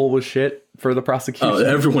jury pool was shit for the prosecution? Oh,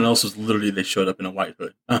 everyone else was literally, they showed up in a white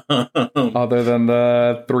hood. Other than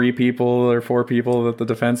the 3 people or 4 people that the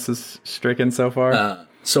defense has stricken so far?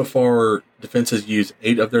 So far, defense has used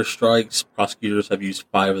 8 of their strikes. Prosecutors have used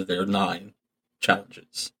 5 of their 9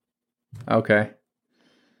 challenges. Okay.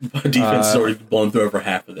 But defense has already blown through over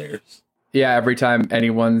half of theirs. Yeah, every time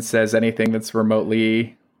anyone says anything that's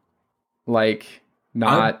remotely, like,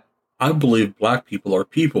 not... I believe black people are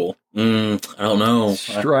people. I don't know.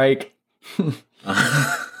 Strike.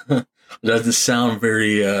 Doesn't sound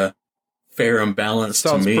very fair and balanced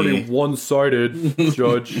Sounds to me. pretty one-sided,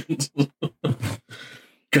 Judge.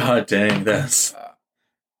 God dang,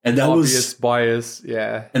 and that obvious bias,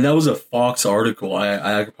 yeah. And that was a Fox article.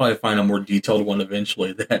 I could probably find a more detailed one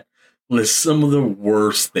eventually that lists some of the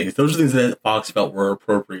worst things. Those are things that Fox felt were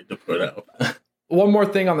appropriate to put out. One more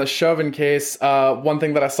thing on the Chauvin case. One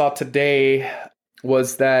thing that I saw today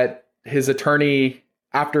was that his attorney,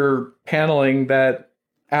 after paneling that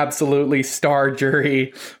absolutely star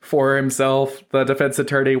jury for himself, the defense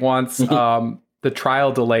attorney wants the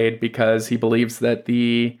trial delayed because he believes that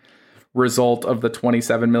the result of the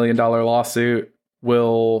 $27 million lawsuit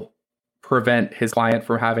will prevent his client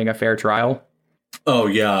from having a fair trial. Oh,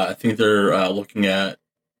 yeah. I think they're looking at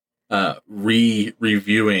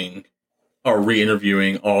reviewing or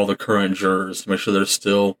re-interviewing all the current jurors to make sure they're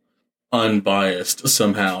still unbiased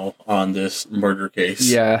somehow on this murder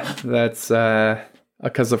case. Yeah, that's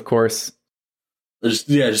because, of course...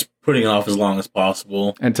 just putting it off as long as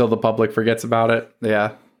possible. Until the public forgets about it.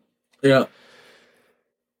 Yeah. Yeah.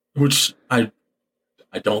 Which I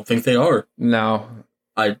don't think they are. No.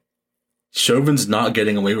 Chauvin's not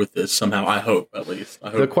getting away with this somehow, I hope, at least.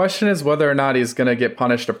 The question is whether or not he's going to get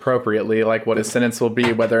punished appropriately, like what his sentence will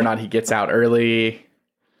be, whether or not he gets out early,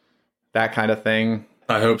 that kind of thing.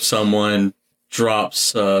 I hope someone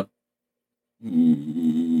drops Bounce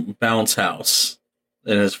House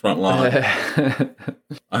in his front lawn.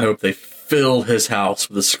 I hope they fill his house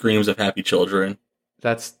with the screams of happy children.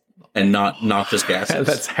 And not just gases.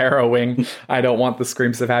 That's harrowing. I don't want the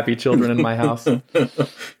screams of happy children in my house.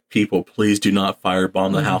 People, please do not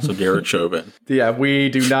firebomb the house of Derek Chauvin. Yeah, we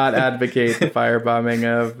do not advocate the firebombing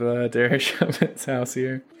of Derek Chauvin's house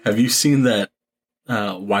here. Have you seen that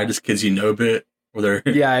Whitest Kids You Know bit? Where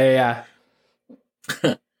they're Yeah.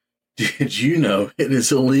 Did you know it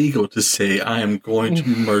is illegal to say, I am going to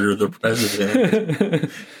murder the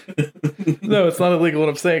president? No, it's not illegal what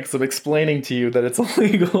I'm saying, because I'm explaining to you that it's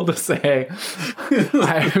illegal to say.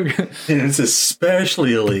 And it's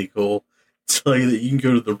especially illegal to tell you that you can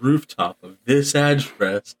go to the rooftop of this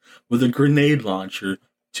address with a grenade launcher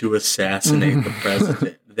to assassinate the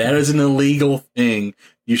president. That is an illegal thing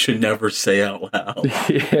you should never say out loud.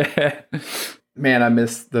 Yeah. Man, I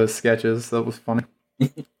missed those sketches. That was funny.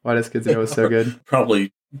 Whitest Kids You Know was so good.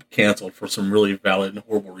 Probably canceled for some really valid and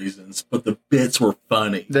horrible reasons, but the bits were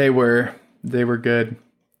funny. They were good,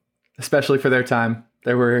 especially for their time.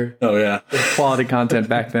 They were quality content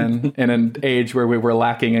back then in an age where we were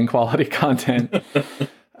lacking in quality content.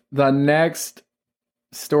 The next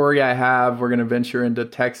story I have, we're going to venture into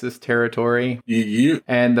Texas territory.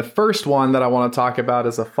 And the first one that I want to talk about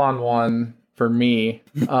is a fun one for me,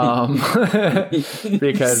 because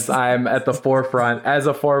I'm at the forefront as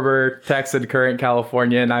a former Texan, current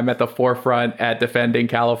Californian. I'm at the forefront at defending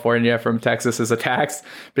California from Texas's attacks,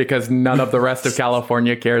 because none of the rest of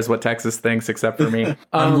California cares what Texas thinks except for me.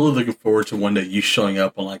 I'm really looking forward to one day you showing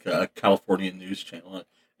up on like a California news channel.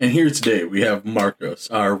 And here today we have Marcos,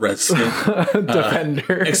 our resident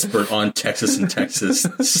defender, expert on Texas and Texas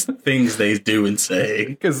things they do and say.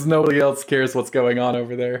 Because nobody else cares what's going on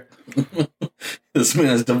over there. This man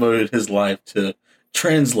has devoted his life to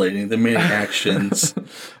translating the many actions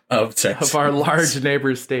of Texas, of our large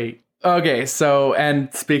neighbor state. Okay, so,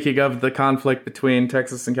 and speaking of the conflict between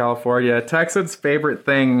Texas and California, Texans' favorite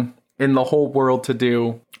thing in the whole world to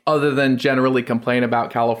do, other than generally complain about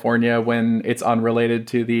California when it's unrelated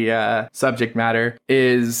to the subject matter,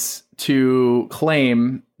 is to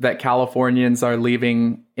claim that Californians are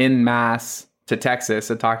leaving en masse to Texas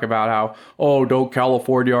and talk about how, oh, don't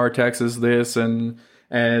California our Texas this, and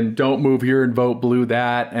don't move here and vote blue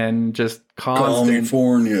that, and just constant,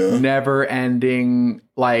 California, never-ending,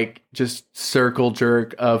 like, just circle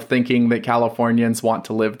jerk of thinking that Californians want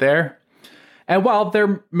to live there. And while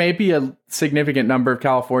there may be a significant number of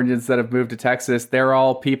Californians that have moved to Texas, they're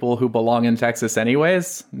all people who belong in Texas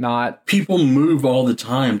anyways, not... People move all the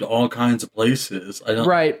time to all kinds of places.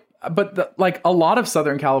 Right. But like a lot of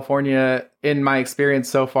Southern California, in my experience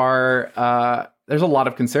so far, there's a lot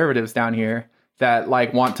of conservatives down here that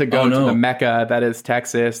like want to go to the Mecca that is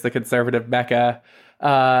Texas, the conservative Mecca.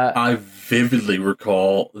 I vividly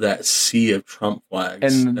recall that sea of Trump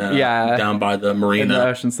flags down by the marina. In the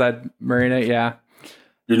Oceanside Marina, yeah.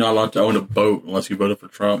 You're not allowed to own a boat unless you voted for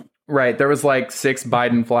Trump. Right. There was like 6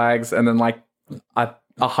 Biden flags and then like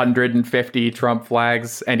 150 Trump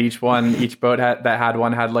flags, and each boat that had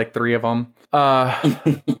one had like 3 of them.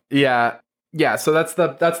 Yeah. Yeah, so that's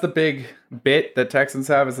the big bit that Texans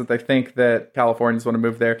have, is that they think that Californians want to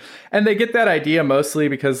move there. And they get that idea mostly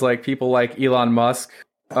because like people like Elon Musk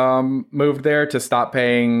moved there to stop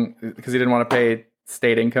paying, because he didn't want to pay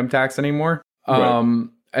state income tax anymore. Right.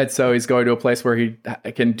 And so he's going to a place where he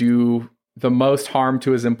can do the most harm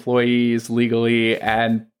to his employees legally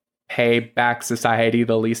and pay back society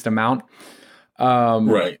the least amount.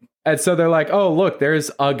 Right. And so they're like, oh, look,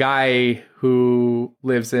 there's a guy who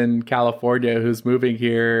lives in California who's moving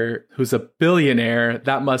here, who's a billionaire.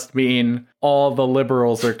 That must mean all the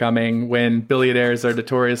liberals are coming, when billionaires are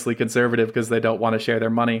notoriously conservative because they don't want to share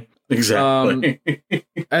their money. Exactly.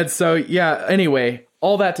 And so, yeah, anyway,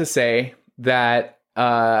 all that to say that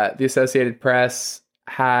the Associated Press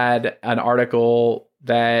had an article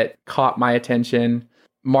that caught my attention.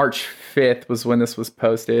 March 5th was when this was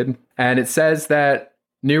posted. And it says that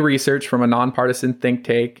new research from a nonpartisan think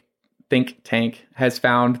tank has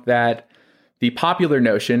found that the popular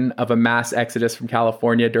notion of a mass exodus from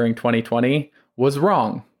California during 2020 was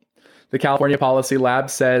wrong. The California Policy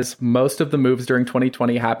Lab says most of the moves during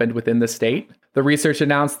 2020 happened within the state. The research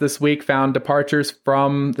announced this week found departures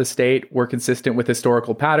from the state were consistent with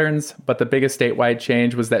historical patterns, but the biggest statewide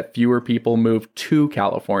change was that fewer people moved to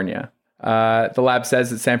California. The lab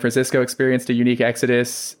says that San Francisco experienced a unique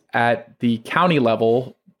exodus at the county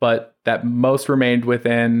level, but that most remained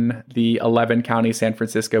within the 11 county San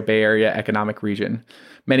Francisco Bay Area economic region.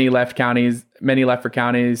 Many left for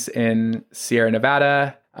counties in Sierra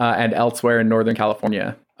Nevada and elsewhere in Northern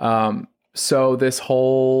California. So this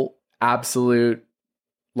whole absolute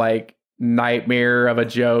like nightmare of a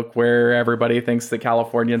joke where everybody thinks that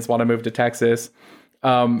Californians want to move to Texas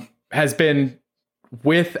has been,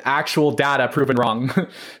 with actual data, proven wrong.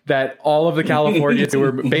 That all of the Californians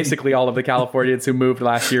basically all of the Californians who moved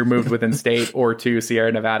last year moved within state or to Sierra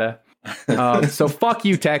Nevada. So fuck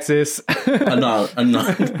you, Texas. I'm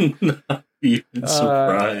not even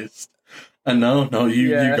surprised. No,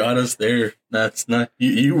 you got us there. That's not,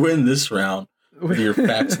 you win this round with your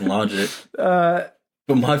facts and logic. But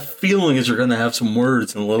my feeling is you're going to have some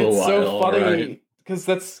words in a little while. It's so funny because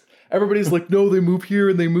that's, everybody's like, no, they move here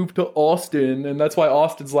and they move to Austin, and that's why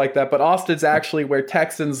Austin's like that. But Austin's actually where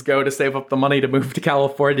Texans go to save up the money to move to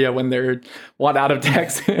California when they're want out of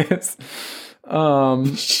Texas. Or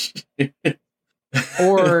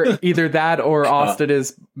either that, or Austin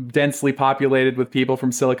is densely populated with people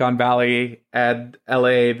from Silicon Valley and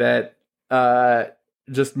LA that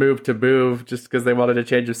just moved to move just because they wanted a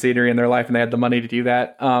change of scenery in their life and they had the money to do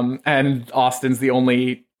that. And Austin's the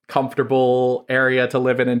only comfortable area to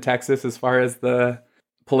live in Texas as far as the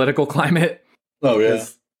political climate. Oh yeah,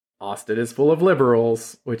 Austin is full of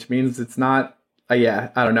liberals, which means it's not. I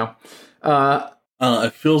don't know.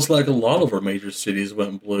 It feels like a lot of our major cities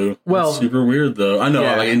went blue. Well, it's super weird though. I know,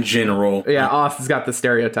 like in general. Yeah, Austin's got the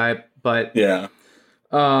stereotype, but yeah.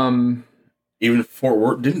 Even Fort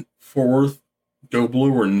Worth go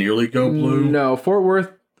blue or nearly go blue? No, Fort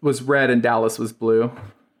Worth was red and Dallas was blue.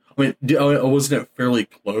 I mean, wasn't it fairly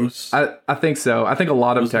close? I think so. I think a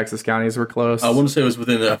lot of Texas counties were close. I want to say it was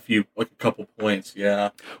within a couple points, yeah.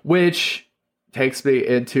 Which takes me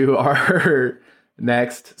into our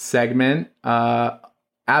next segment.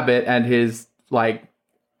 Abbott and his,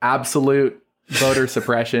 absolute voter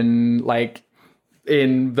suppression,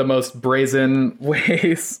 in the most brazen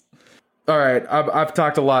ways. All right, I've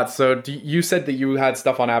talked a lot. So you said that you had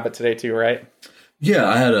stuff on Abbott today too, right? Yeah,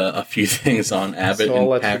 I had a few things on Abbott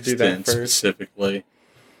and Paxton specifically.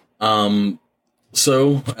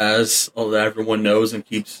 So, as everyone knows and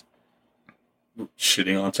keeps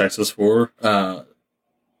shitting on Texas for,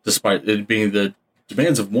 despite it being the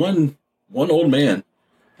demands of one old man,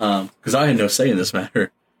 because I had no say in this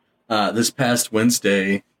matter. This past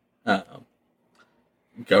Wednesday,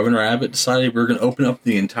 Governor Abbott decided we were going to open up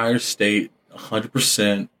the entire state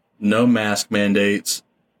 100%, no mask mandates.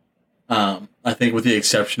 I think with the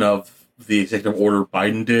exception of the executive order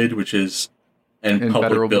Biden did, which is in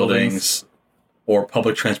public buildings or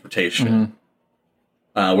public transportation,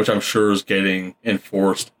 which I'm sure is getting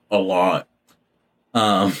enforced a lot.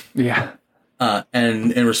 Yeah.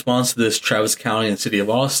 And in response to this, Travis County and the city of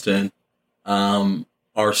Austin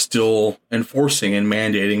are still enforcing and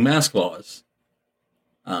mandating mask laws,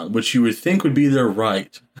 which you would think would be their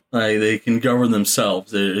right. They can govern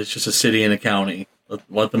themselves. It's just a city and a county.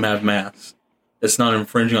 Let them have masks. It's not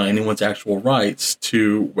infringing on anyone's actual rights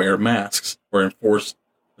to wear masks or enforce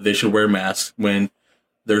that they should wear masks when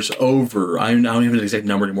there's over, I don't even have the exact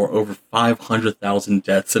number anymore, over 500,000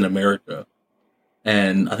 deaths in America.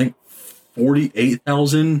 And I think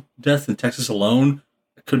 48,000 deaths in Texas alone.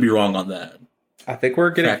 I could be wrong on that. I think we're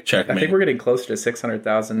getting Fact check me. I think we're getting closer to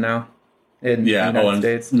 600,000 now. in the United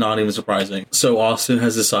States. Not even surprising. So Austin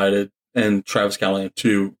has decided, and Travis County,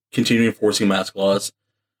 to continue enforcing mask laws.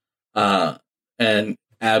 And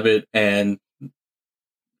Abbott and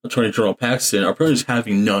Attorney General Paxton are probably just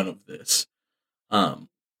having none of this.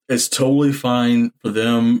 It's totally fine for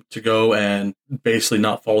them to go and basically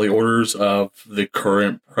not follow the orders of the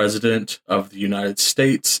current president of the United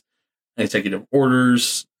States. Executive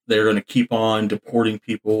orders. They're going to keep on deporting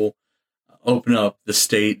people, open up the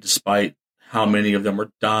state despite how many of them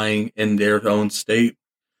are dying in their own state.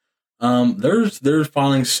 They're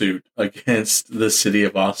filing suit against the city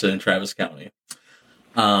of Austin and Travis County.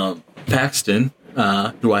 Paxton,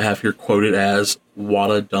 who I have here quoted as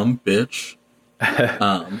 "What a dumb bitch,"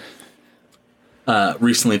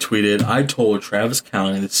 recently tweeted, "I told Travis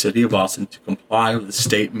County and the city of Austin to comply with the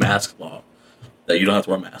state mask law. That you don't have to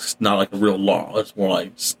wear masks. Not like a real law. It's more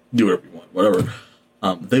like just do whatever you want, whatever."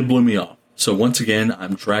 They blew me off. So once again,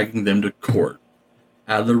 I'm dragging them to court.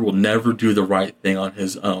 Adler will never do the right thing on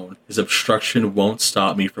his own. His obstruction won't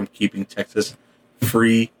stop me from keeping Texas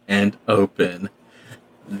free and open.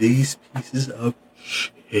 These pieces of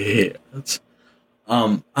shit.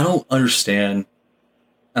 I don't understand.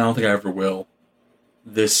 I don't think I ever will.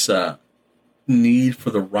 This need for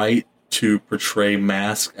the right to portray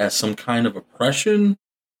masks as some kind of oppression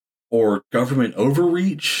or government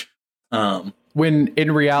overreach. When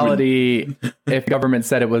in reality, if government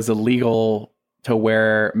said it was illegal to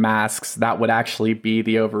wear masks, that would actually be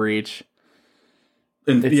the overreach.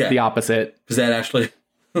 It's the opposite. Because that actually,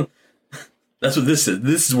 that's what this is.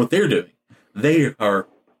 This is what they're doing. They are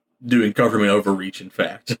doing government overreach, in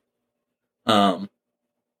fact. Last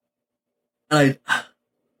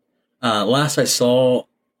I saw,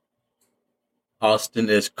 Austin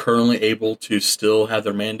is currently able to still have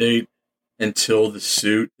their mandate until the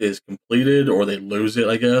suit is completed or they lose it,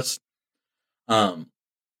 I guess.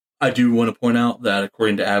 I do want to point out that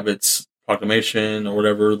according to Abbott's proclamation or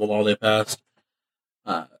whatever, the law they passed,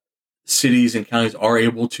 cities and counties are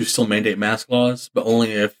able to still mandate mask laws, but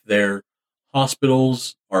only if their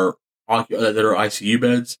hospitals that are ICU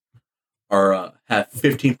beds have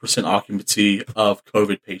 15% occupancy of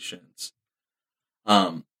COVID patients.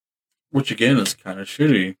 Which again is kind of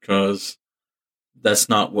shitty because that's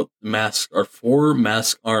not what masks are for.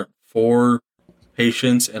 Masks aren't for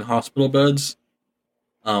patients in hospital beds.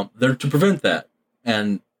 They're to prevent that.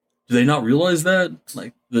 And do they not realize that?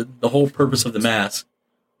 Like the whole purpose of the mask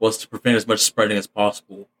was to prevent as much spreading as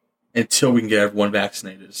possible until we can get everyone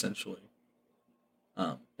vaccinated, essentially.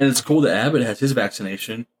 And it's cool that Abbott has his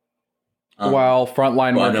vaccination. While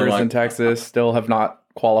frontline workers in Texas still have not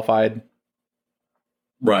qualified.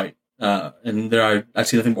 Right. And I've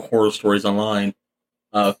seen nothing but horror stories online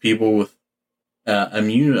of people with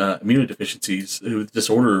immunodeficiencies, with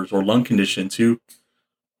disorders or lung conditions who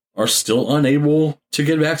are still unable to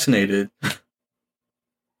get vaccinated.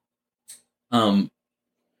 And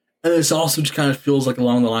this also just kind of feels like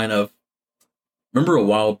along the line of, remember a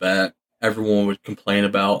while back, everyone would complain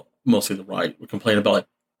about, mostly the right, would complain about, like,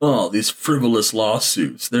 oh, these frivolous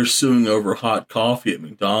lawsuits. They're suing over hot coffee at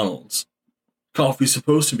McDonald's. Coffee's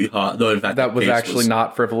supposed to be hot, though in fact that was actually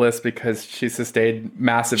not frivolous because she sustained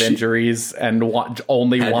massive injuries and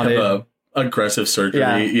only wanted have aggressive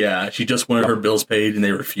surgery. Yeah, she just wanted her bills paid and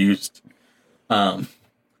they refused. So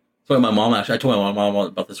my mom I told my mom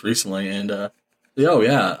about this recently, and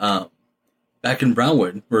back in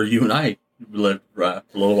Brownwood where you and I lived for a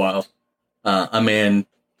little while, a man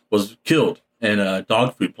was killed in a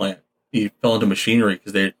dog food plant. He fell into machinery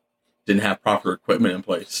because they didn't have proper equipment in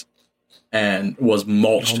place, and was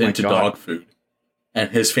mulched into dog food.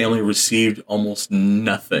 And his family received almost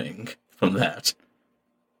nothing from that.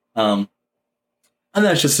 And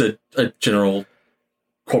that's just a general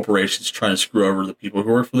corporations trying to screw over the people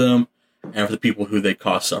who work for them and for the people who they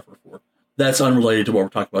cause suffer for. That's unrelated to what we're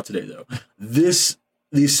talking about today, though. These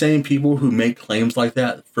same people who make claims like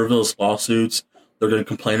that, frivolous lawsuits, they're going to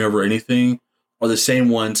complain over anything, are the same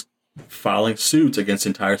ones filing suits against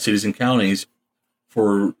entire cities and counties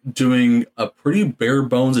for doing a pretty bare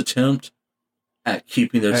bones attempt at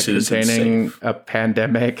keeping their citizens safe. A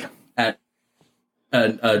pandemic. At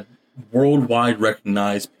a worldwide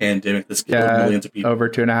recognized pandemic that's killed millions of people. Over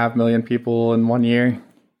 2.5 million people in 1 year.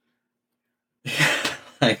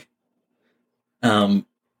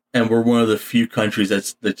 And we're one of the few countries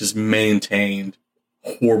that just maintained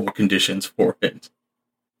horrible conditions for it.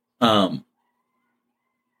 I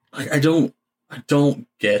don't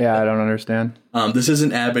get it. I don't understand. This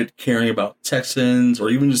isn't Abbott caring about Texans or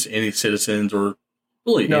even just any citizens or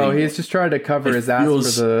really. No, anyone. he's just trying to cover his ass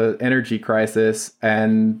for the energy crisis,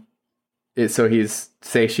 and so he's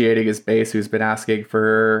satiating his base who's been asking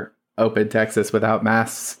for opened Texas without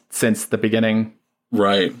masks since the beginning.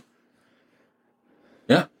 Right.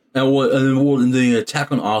 Yeah. And the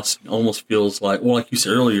attack on Austin almost feels like, well, like you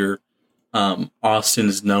said earlier, Austin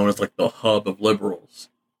is known as like the hub of liberals.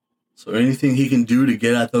 So anything he can do to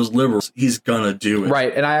get at those liberals, he's gonna do it.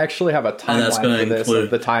 Right, and I actually have a timeline for this of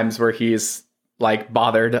the times where he's like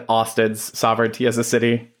bothered Austin's sovereignty as a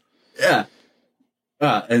city. Yeah.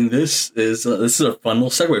 And this is a fun little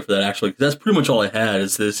segue for that, actually, because that's pretty much all I had.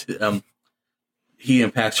 Is this he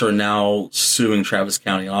and Pax are now suing Travis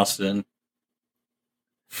County, Austin,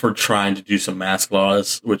 for trying to do some mask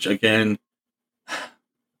laws, which again,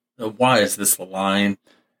 why is this the line?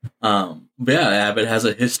 But yeah, Abbott has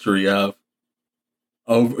a history of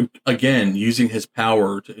using his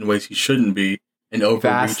power in ways he shouldn't be and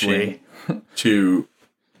overreaching to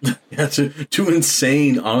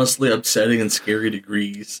insane, honestly upsetting and scary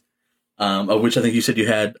degrees, of which I think you said you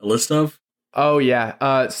had a list of. Oh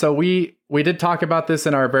yeah. So we did talk about this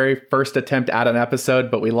in our very first attempt at an episode,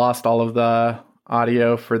 but we lost all of the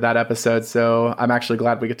audio for that episode. So I'm actually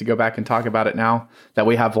glad we get to go back and talk about it now that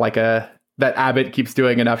we have that Abbott keeps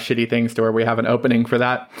doing enough shitty things to where we have an opening for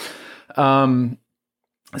that. So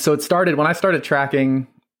it started when I started tracking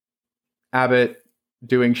Abbott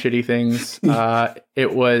doing shitty things.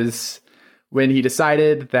 It was when he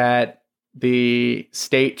decided that the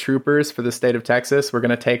state troopers for the state of Texas were going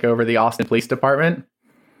to take over the Austin Police Department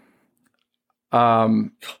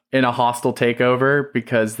in a hostile takeover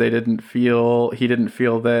because he didn't feel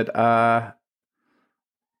that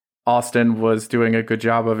Austin was doing a good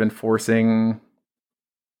job of enforcing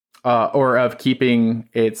or of keeping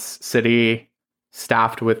its city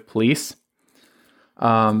staffed with police.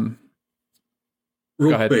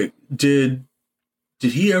 Real quick, did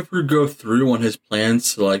he ever go through on his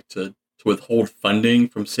plans to withhold funding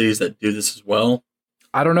from cities that do this as well?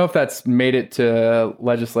 I don't know if that's made it to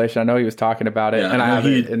legislation. I know he was talking about it, and I have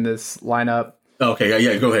it in this lineup. Okay,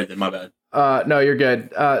 yeah, go ahead then. My bad. No, you're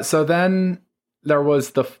good. So then there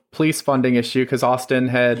was the police funding issue because Austin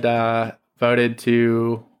had voted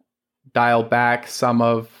to dial back some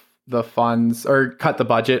of the funds or cut the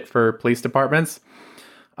budget for police departments.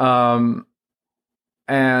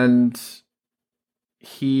 And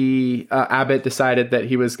Abbott decided that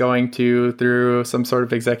he was going to, through some sort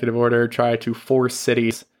of executive order, try to force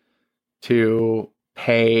cities to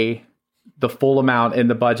pay the full amount in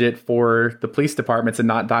the budget for the police departments and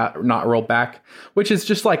not roll back, which is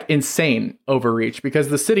just like insane overreach because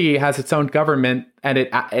the city has its own government and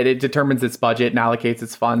it determines its budget and allocates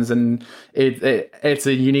its funds, and it's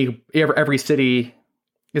a unique. Every city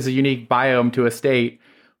is a unique biome to a state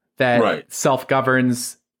that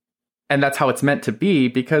self-governs. And that's how it's meant to be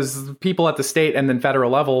because people at the state and then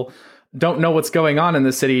federal level don't know what's going on in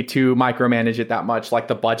the city to micromanage it that much. Like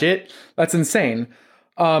the budget, that's insane.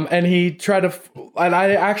 And he tried to, and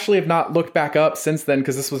I actually have not looked back up since then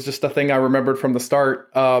because this was just a thing I remembered from the start.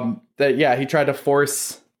 He tried to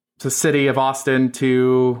force the city of Austin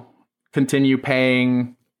to continue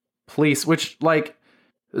paying police, which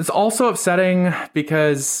is also upsetting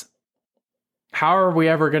because how are we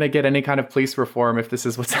ever going to get any kind of police reform if this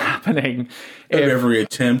is what's happening? If every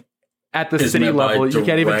attempt at the city level, you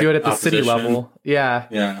can't even do it at the city level. Yeah.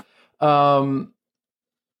 Yeah.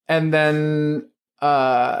 And then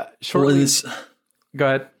shortly. Go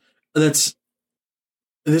ahead. This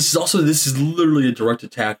is literally a direct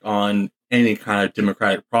attack on any kind of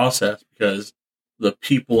democratic process because the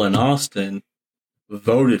people in Austin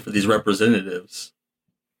voted for these representatives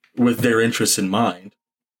with their interests in mind.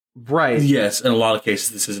 Right. Yes, in a lot of cases,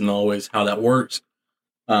 this isn't always how that works.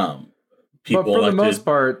 But for the most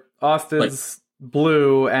part, Austin's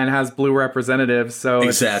blue and has blue representatives. So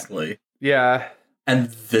exactly. Yeah. And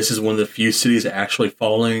this is one of the few cities actually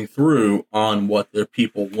following through on what their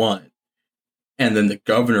people want. And then the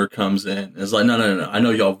governor comes in and is like, no. I know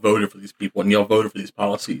y'all voted for these people and y'all voted for these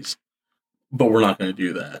policies, but we're not going to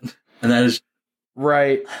do that. And that is...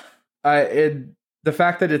 Right. The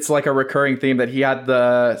fact that it's like a recurring theme that he had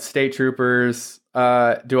the state troopers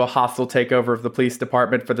do a hostile takeover of the police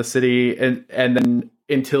department for the city and then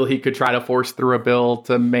until he could try to force through a bill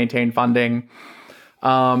to maintain funding.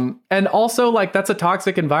 And also that's a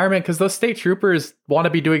toxic environment because those state troopers want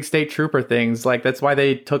to be doing state trooper things. That's why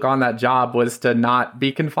they took on that job, was to not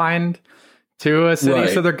be confined to a city. Right.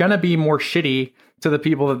 So they're going to be more shitty to the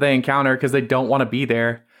people that they encounter because they don't want to be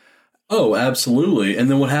there. Oh, absolutely.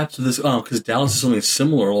 And then what happens to this? Because Dallas is something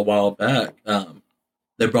similar a while back.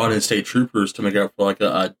 They brought in state troopers to make up for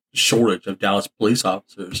a shortage of Dallas police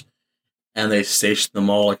officers. And they stationed them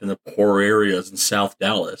all in the poor areas in South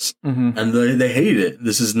Dallas. Mm-hmm. And they hate it.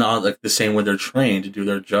 This is not the same way they're trained to do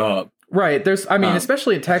their job. Right.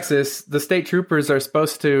 Especially in Texas, the state troopers are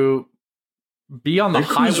supposed to be on the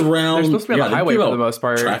highway. They're supposed to be on the highway for the most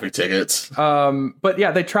part. Traffic tickets. But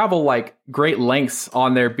yeah, they travel like great lengths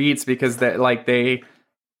on their beats because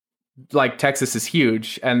Texas is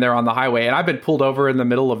huge and they're on the highway. And I've been pulled over in the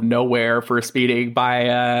middle of nowhere for speeding by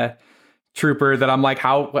a trooper that I'm like,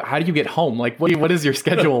 how do you get home? Like, what is your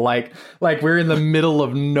schedule like? Like, we're in the middle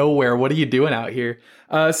of nowhere. What are you doing out here?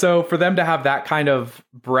 So for them to have that kind of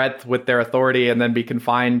breadth with their authority and then be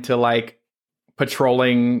confined to like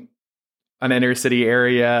patrolling an inner city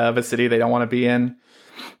area of a city they don't want to be in.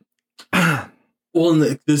 Well,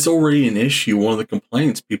 and there's already an issue. One of the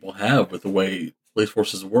complaints people have with the way police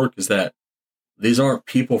forces work is that these aren't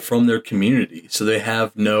people from their community. So they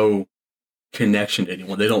have no connection to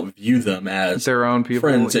anyone. They don't view them as their own people,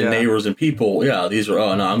 friends and neighbors and people. Yeah, these are,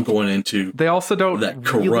 oh no, I'm going into they also don't that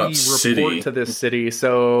corrupt really city. Report to this city,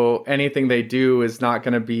 so anything they do is not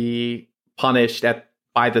going to be punished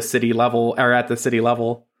by the city level or at the city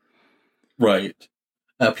level. Right.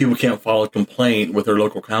 People can't file a complaint with their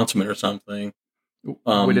local councilman or something.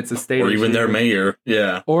 When it's a state or even issue. Their mayor.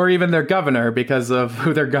 Yeah. Or even their governor because of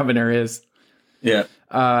who their governor is. Yeah.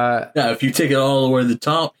 If you take it all the way to the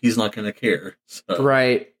top, he's not going to care. So.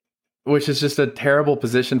 Right. Which is just a terrible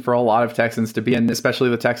position for a lot of Texans to be in, especially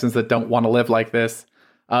the Texans that don't want to live like this,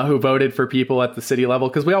 who voted for people at the city level.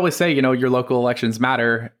 Because we always say, your local elections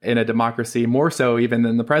matter in a democracy, more so even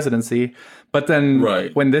than the presidency. But then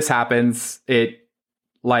when this happens, it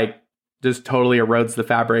just totally erodes the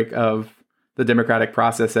fabric of the democratic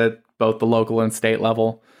process at both the local and state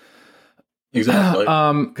level. Exactly.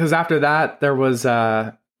 Because after that, there was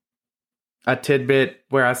a tidbit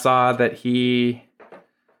where I saw that he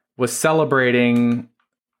was celebrating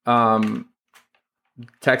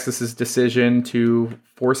Texas's decision to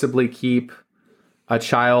forcibly keep a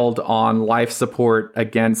child on life support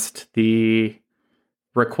against the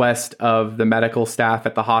request of the medical staff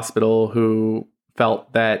at the hospital, who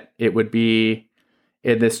felt that it would be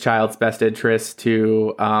in this child's best interest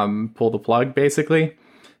to pull the plug, basically.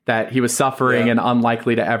 That he was suffering and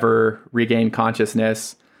unlikely to ever regain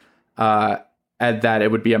consciousness, and that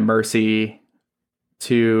it would be a mercy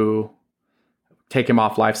to take him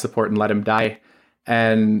off life support and let him die.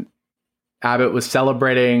 And Abbott was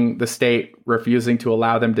celebrating the state refusing to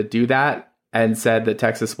allow them to do that and said that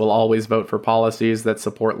Texas will always vote for policies that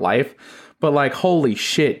support life. But holy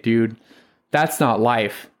shit, dude, that's not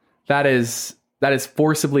life. That is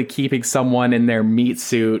forcibly keeping someone in their meat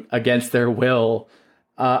suit against their will.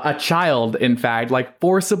 A child, in fact,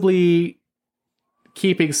 forcibly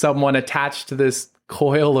keeping someone attached to this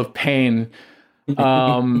coil of pain,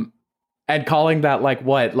 and calling that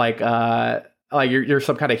you're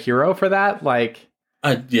some kind of hero for that.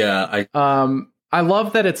 I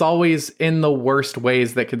love that it's always in the worst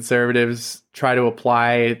ways that conservatives try to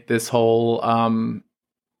apply this whole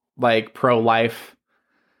pro-life.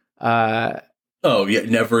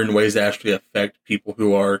 Never in ways that actually affect people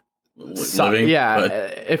who are living.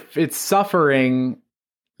 If it's suffering,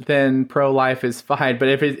 then pro-life is fine. But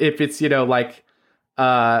if it's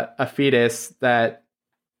a fetus, that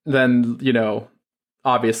then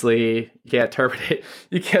obviously you can't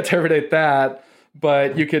terminate that.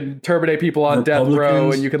 But you can terminate people on death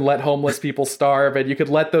row, and you can let homeless people starve, and you could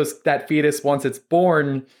let that fetus, once it's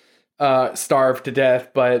born, starve to death.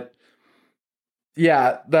 But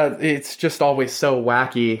yeah, it's just always so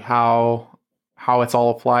wacky how it's all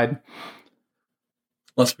applied.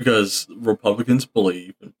 That's because Republicans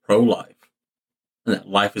believe in pro-life, and that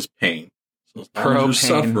life is pain. So as long as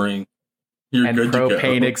you're suffering, you're good to go.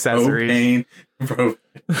 Pro-pain accessories. Pro-pain.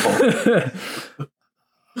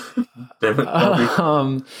 Damn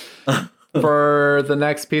it, for the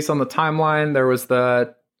next piece on the timeline, there was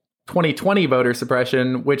the 2020 voter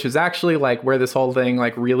suppression, which is actually where this whole thing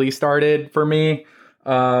really started for me.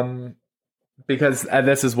 Because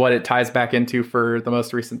this is what it ties back into for the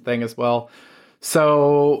most recent thing as well.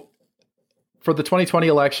 So for the 2020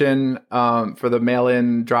 election, for the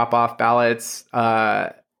mail-in drop-off ballots,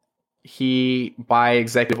 he, by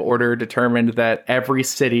executive order, determined that every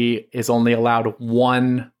city is only allowed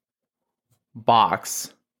one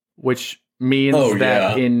box, which means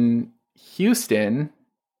that in Houston,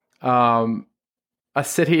 a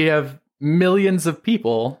city of millions of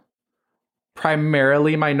people,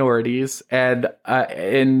 primarily minorities, and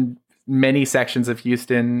in many sections of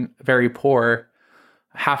Houston, very poor,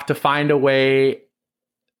 have to find a way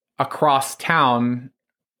across town,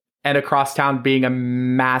 and across town being a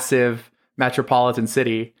massive metropolitan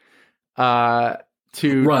city, in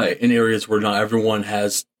areas where not everyone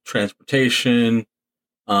has transportation,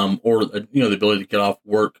 or the ability to get off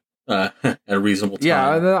work at a reasonable time.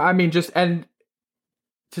 Yeah, I mean, just and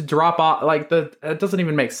to drop off it doesn't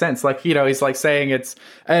even make sense. Like, he's like saying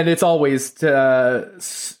it's always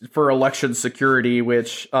for election security,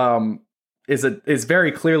 which is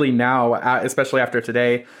very clearly now, especially after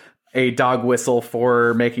today, a dog whistle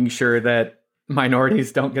for making sure that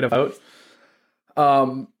minorities don't get a vote.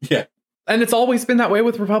 Yeah. And it's always been that way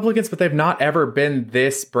with Republicans, but they've not ever been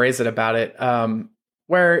this brazen about it.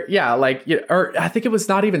 Where, yeah, or I think it was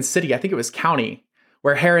not even city. I think it was county,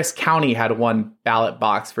 where Harris County had one ballot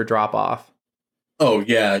box for drop off. Oh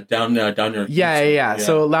yeah, down near. Yeah.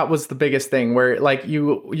 So that was the biggest thing, where like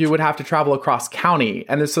you would have to travel across county,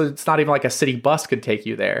 and so it's not even like a city bus could take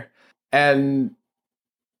you there. And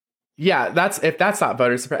yeah, if that's not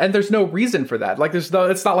voter suppression, and there's no reason for that. Like, it's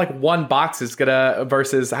not like one box is gonna,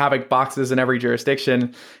 versus having boxes in every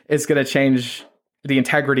jurisdiction is gonna change the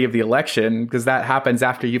integrity of the election, because that happens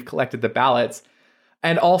after you've collected the ballots.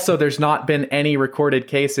 And also, there's not been any recorded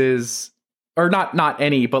cases, or not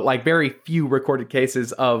any, but like very few recorded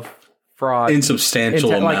cases of fraud in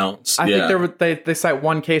substantial amounts. I think they cite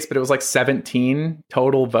one case, but it was like 17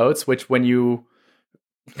 total votes, which when you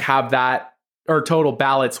have that, or total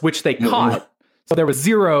ballots, which they caught. So there was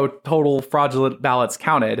 0 total fraudulent ballots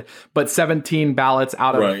counted, but 17 ballots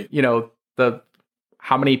out of, the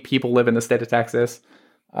how many people live in the state of Texas?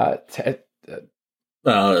 Something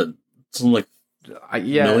like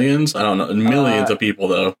millions? I don't know. Millions of people,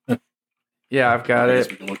 though. Yeah, I've got it.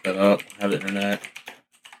 We can look that up. I have the internet.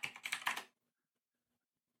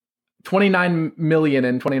 29 million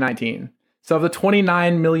in 2019. So of the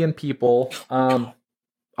 29 million people,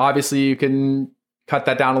 obviously you can cut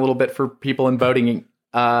that down a little bit for people in voting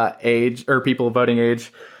age, or people of voting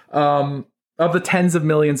age. Of the tens of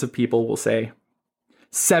millions of people, we'll say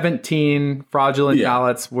 17 fraudulent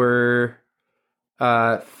ballots were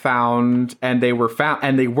found, and they were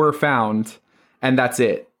found, and that's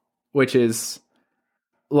it, which is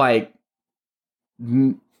like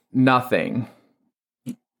nothing.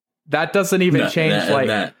 That doesn't even change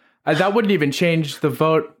that wouldn't even change the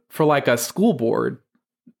vote for like a school board,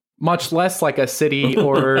 much less like a city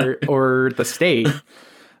or the state.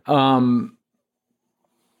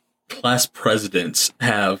 Class presidents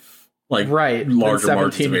have larger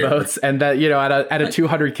 17 votes, and that at a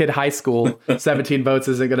 200 kid high school, 17 votes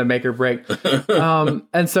isn't going to make or break.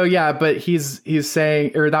 And so but he's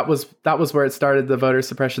saying, or that was where it started, the voter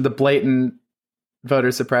suppression, the blatant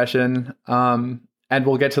voter suppression. And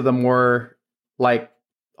we'll get to the more like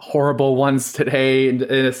horrible ones today in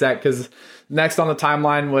a sec, because next on the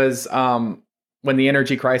timeline was when the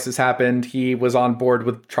energy crisis happened. He was on board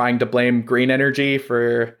with trying to blame green energy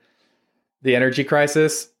for the energy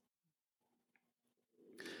crisis.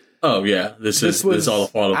 Oh yeah, this is all the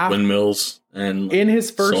fault of windmills and in his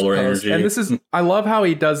first solar post, energy. And this is, I love how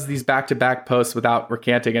he does these back-to-back posts without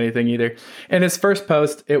recanting anything either. In his first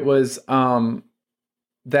post, it was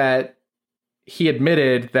that he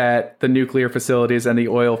admitted that the nuclear facilities and the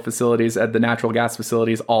oil facilities and the natural gas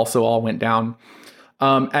facilities also all went down.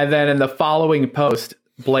 And then in the following post,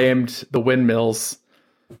 blamed the windmills.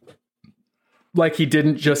 Like, he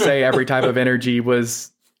didn't just say every type of energy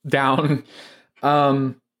was down.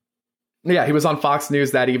 He was on Fox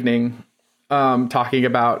News that evening talking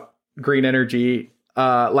about green energy.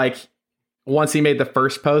 Once he made the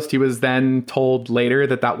first post, he was then told later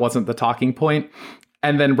that wasn't the talking point.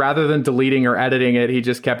 And then rather than deleting or editing it, he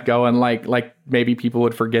just kept going, like maybe people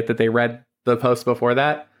would forget that they read the post before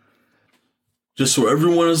that. Just so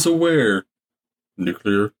everyone is aware,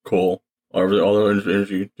 nuclear, coal, all the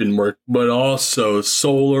energy didn't work, but also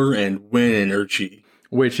solar and wind energy,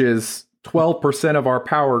 which is 12% of our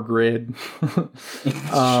power grid.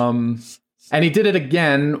 And he did it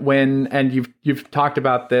again and you've talked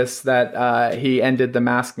about this, that he ended the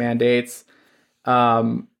mask mandates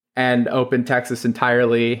and opened Texas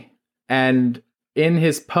entirely. And in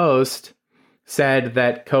his post said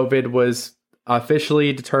that COVID was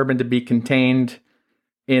officially determined to be contained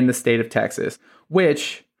in the state of Texas,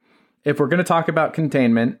 which, if we're going to talk about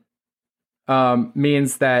containment,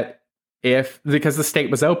 means that because the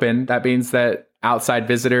state was open, that means that outside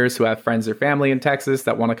visitors who have friends or family in Texas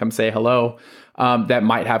that want to come say hello, that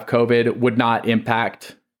might have COVID, would not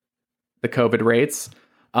impact the COVID rates,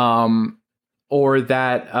 or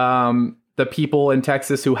that the people in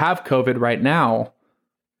Texas who have COVID right now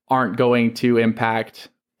aren't going to impact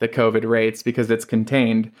the COVID rates because it's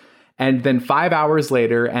contained. And then 5 hours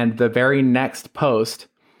later, and the very next post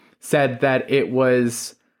said that it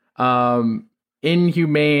was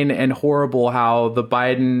inhumane and horrible how the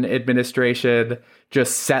Biden administration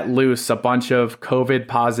just set loose a bunch of COVID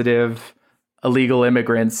positive illegal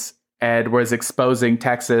immigrants and was exposing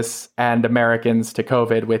Texas and Americans to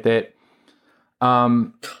COVID with it.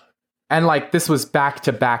 And like this was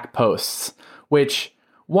back-to-back posts, which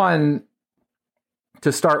one,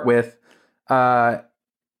 to start with,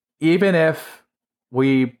 even if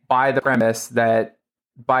we buy the premise that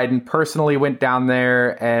Biden personally went down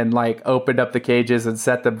there and like opened up the cages and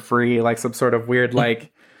set them free, like some sort of weird,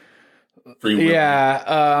 like,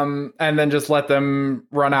 and then just let them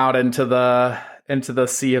run out into the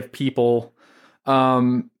sea of people.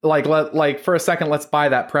 Like for a second, let's buy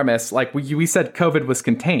that premise. Like we said COVID was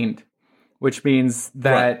contained, which means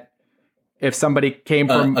that if somebody came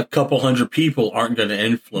from a couple hundred people aren't going to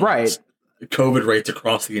influence COVID rates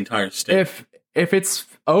across the entire state. If it's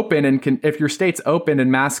open and if your state's open and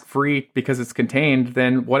mask free because it's contained,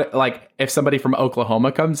 then what? Like if somebody from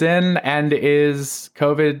Oklahoma comes in and is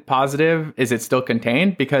COVID positive, is it still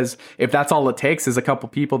contained? Because if that's all it takes is a couple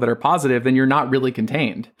people that are positive, then you're not really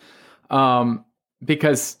contained.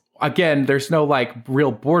 Because again, there's no like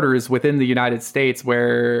real borders within the United States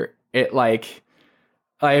where it like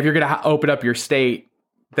if you're gonna open up your state,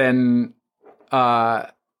 then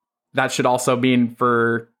that should also mean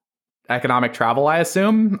for economic travel, I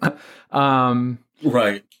assume.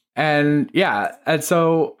 Right. And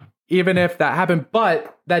so even if that happened,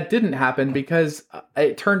 but that didn't happen because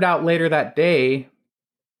it turned out later that day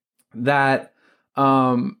that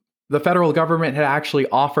the federal government had actually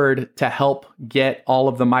offered to help get all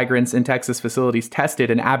of the migrants in Texas facilities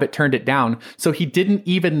tested, and Abbott turned it down. So he didn't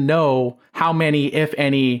even know how many, if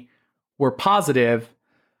any, were positive.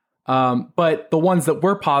 But the ones that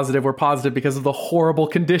were positive because of the horrible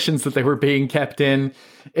conditions that they were being kept in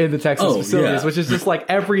the Texas facilities, which is just like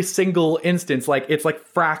every single instance, like it's like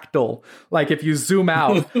fractal. Like if you zoom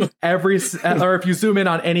out or if you zoom in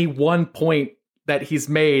on any one point that he's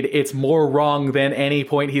made, it's more wrong than any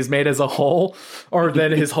point he's made as a whole, or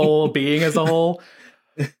than his whole being as a whole.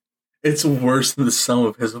 It's worse than the sum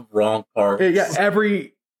of his wrong parts. Yeah,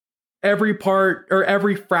 every part or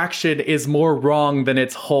every fraction is more wrong than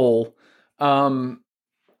its whole. And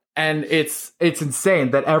it's insane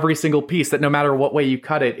that every single piece, that no matter what way you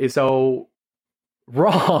cut it, is so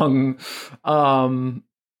wrong.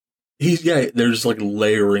 They're just like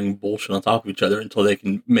layering bullshit on top of each other until they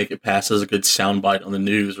can make it pass as a good soundbite on the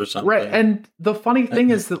news or something. Right. And the funny thing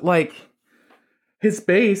is that like his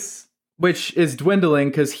base, which is dwindling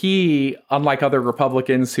because he, unlike other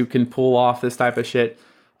Republicans who can pull off this type of shit,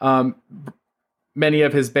 many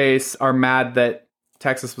of his base are mad that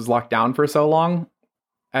Texas was locked down for so long.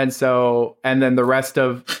 And then the rest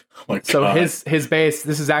of, his base,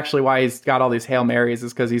 this is actually why he's got all these Hail Marys,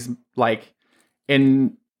 is because he's like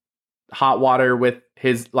in hot water with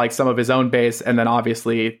his, like some of his own base. And then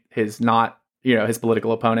obviously his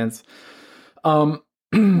political opponents.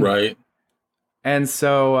 Right. And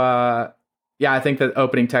so, I think that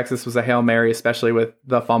opening Texas was a Hail Mary, especially with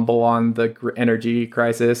the fumble on the energy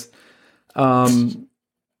crisis.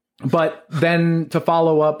 But then to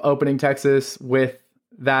follow up opening Texas with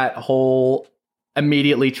that whole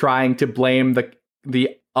immediately trying to blame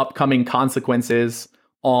the upcoming consequences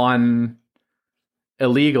on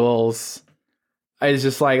illegals is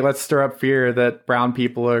just like, let's stir up fear that brown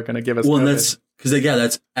people are going to give us COVID.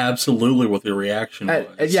 That's absolutely what the reaction was.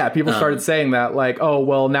 People started saying that, like, oh,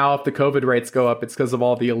 well, now if the COVID rates go up, it's because of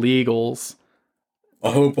all the illegals.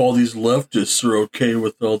 I hope all these leftists are okay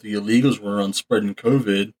with all the illegals were on spreading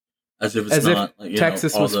COVID, as if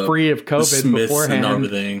Texas was free of COVID beforehand. And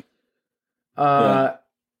everything.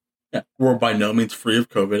 We're by no means free of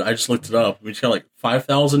COVID. I just looked it up. We just got like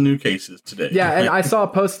 5,000 new cases today. Yeah, and I saw a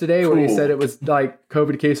post today where he said it was like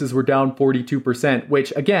COVID cases were down 42%,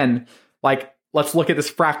 which again, like, let's look at this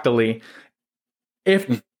fractally.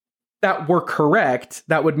 If that were correct,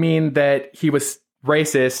 that would mean that he was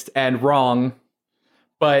racist and wrong,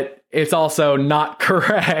 but it's also not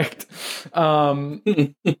correct. There's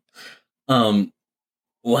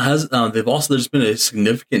been a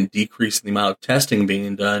significant decrease in the amount of testing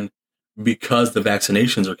being done because the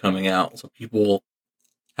vaccinations are coming out. So people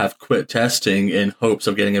have quit testing in hopes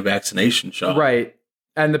of getting a vaccination shot. Right.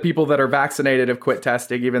 And the people that are vaccinated have quit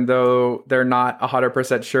testing, even though they're not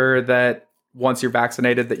 100% sure that once you're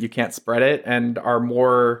vaccinated that you can't spread it, and are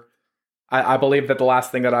more, I believe that the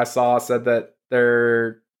last thing that I saw said that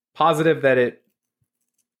they're positive that it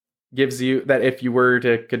gives you, that if you were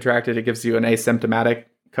to contract it, it gives you an asymptomatic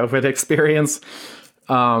COVID experience.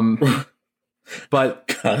 But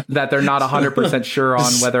that they're not 100% sure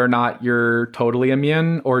on whether or not you're totally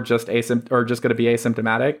immune or just going to be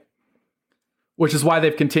asymptomatic. Which is why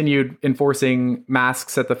they've continued enforcing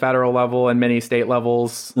masks at the federal level and many state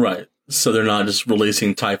levels. Right. So they're not just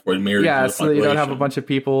releasing typhoid Mary. Yeah, so that you don't have a bunch of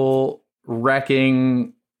people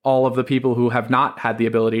wrecking all of the people who have not had the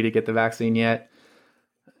ability to get the vaccine yet.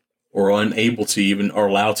 Or unable to even, or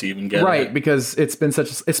allowed to even get it. Right, because it's been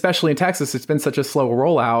especially in Texas, it's been such a slow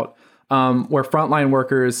rollout where frontline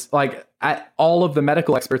workers, like all of the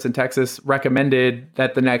medical experts in Texas recommended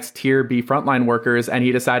that the next tier be frontline workers, and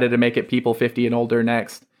he decided to make it people 50 and older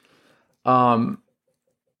next,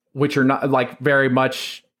 which are not like very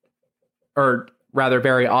much, or rather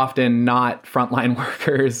very often not frontline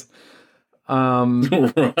workers.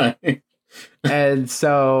 Right. And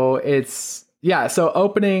so so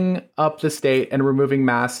opening up the state and removing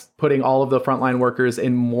masks, putting all of the frontline workers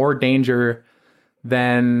in more danger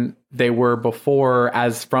than they were before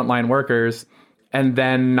as frontline workers, and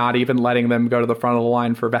then not even letting them go to the front of the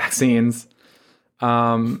line for vaccines.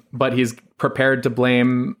 But he's prepared to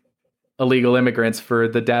blame illegal immigrants for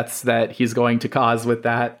the deaths that he's going to cause with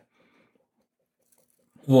that.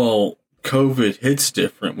 Well, COVID hits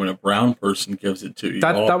different when a brown person gives it to you.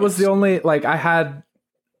 That was the only, like, I had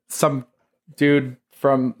some dude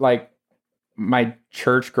from like my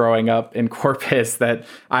church growing up in Corpus that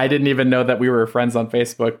I didn't even know that we were friends on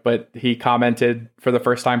Facebook, but he commented for the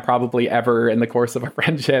first time probably ever in the course of our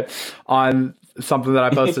friendship on something that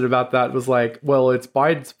I posted about that was like, well, it's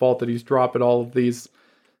Biden's fault that he's dropping all of these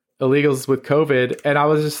illegals with COVID. And I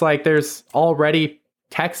was just like, there's already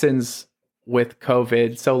Texans with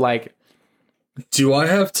COVID. So like, do I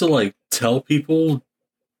have to like tell people,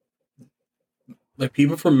 like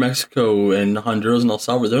people from Mexico and Honduras and El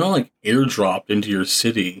Salvador, they're not like airdropped into your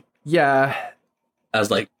city? Yeah.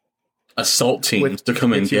 As like assault teams to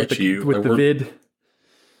come and get you. With the vid.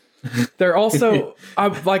 They're also, I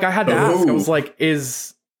had to ask, I was like,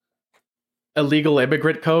 is illegal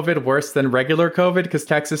immigrant COVID worse than regular COVID? Because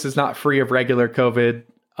Texas is not free of regular COVID.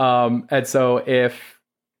 And so if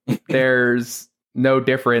there's no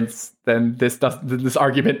difference, then this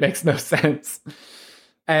argument makes no sense.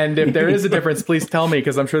 And if there is a difference, please tell me,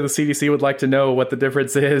 because I'm sure the CDC would like to know what the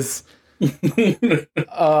difference is.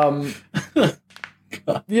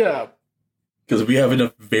 Yeah. Because we have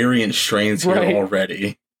enough variant strains here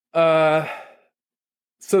already. So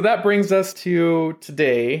that brings us to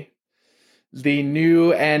today, the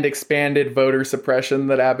new and expanded voter suppression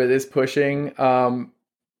that Abbott is pushing,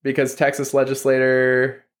 because Texas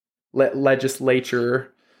legislature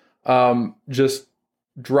just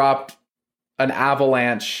dropped an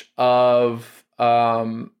avalanche of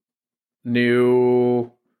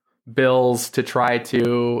new bills to try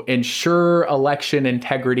to ensure election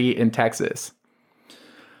integrity in Texas.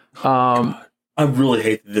 I really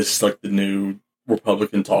hate that this is like the new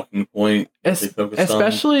Republican talking point.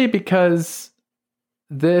 Especially because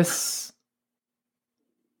there's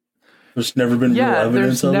never been real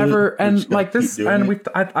evidence of it. And like this, and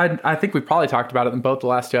I think we probably talked about it in both the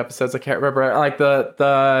last two episodes. I can't remember, like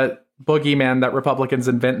the boogeyman that Republicans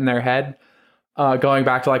invent in their head, going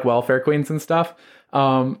back to like welfare queens and stuff,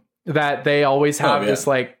 that they always have this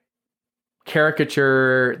like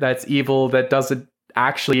caricature that's evil that doesn't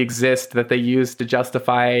actually exist, that they use to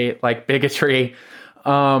justify like bigotry.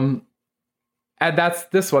 And that's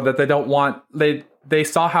this one that they don't want. They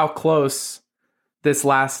saw how close this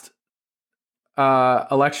last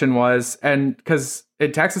election was, and because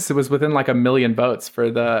in Texas it was within like 1 million votes for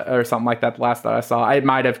or something like that. The last that I saw, it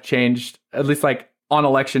might have changed, at least like on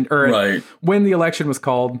election or when the election was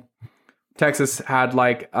called, Texas had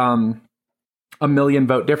like 1 million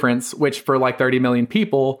vote difference, which for like 30 million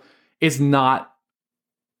people is not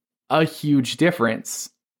a huge difference.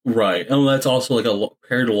 Right. And that's also like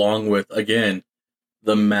paired along with, again,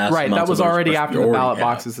 the mass. Right. That was already after the ballot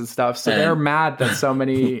boxes and stuff. So they're mad that so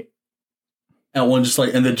many. And one just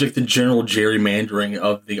like, and the general gerrymandering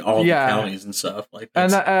of all the counties and stuff like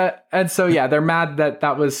that. And so, yeah, they're mad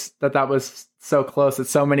that was so close, that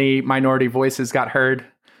so many minority voices got heard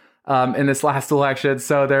in this last election.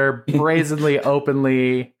 So they're brazenly,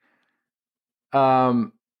 openly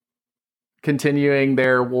continuing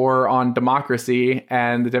their war on democracy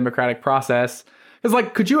and the democratic process. Because,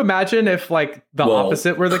 like, could you imagine if, like, the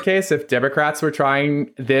opposite were the case? If Democrats were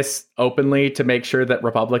trying this openly to make sure that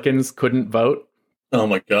Republicans couldn't vote? Oh,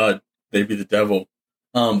 my God. They'd be the devil.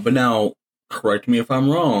 But now, correct me if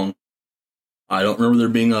I'm wrong. I don't remember there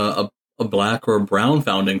being a black or a brown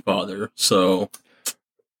founding father. So,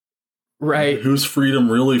 who's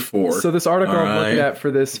freedom really for? So this article I'm looking at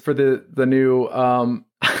for the new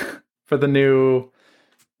for the new.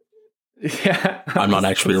 Yeah, I'm not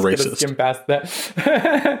actually a racist. Skim past that.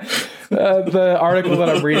 The article that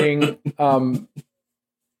I'm reading.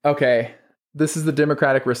 Okay, this is the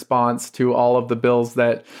Democratic response to all of the bills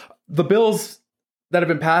that have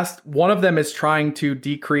been passed. One of them is trying to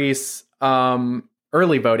decrease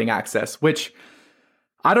early voting access, which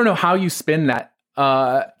I don't know how you spin that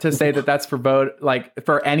to say that that's for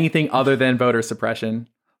for anything other than voter suppression.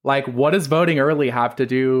 Like, what does voting early have to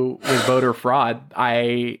do with voter fraud?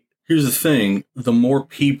 Here's the thing. The more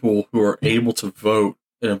people who are able to vote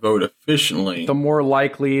and vote efficiently, the more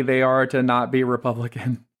likely they are to not be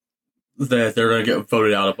Republican. That they're going to get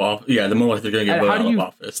voted out of office. Yeah, the more likely they're going to get voted out of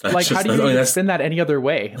office. How do you spin that any other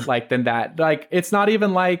way than that? Like, it's not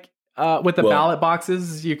even like with the ballot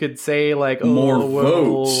boxes, you could say like, more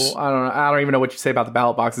votes. I don't know. I don't even know what you say about the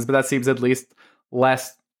ballot boxes, but that seems at least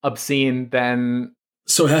less obscene than.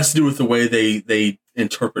 So it has to do with the way they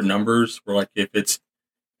interpret numbers. Where like if it's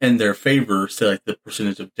in their favor, say like the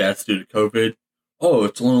percentage of deaths due to COVID. Oh,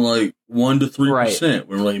 it's only like 1 to 3%,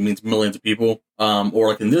 when really it means millions of people. Or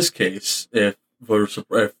like in this case, if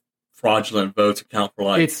fraudulent votes account for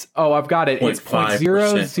like I've got it. It's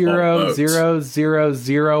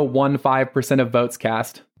 0.0000015% of votes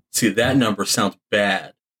cast. See, that number sounds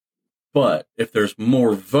bad. But if there's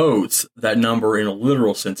more votes, that number in a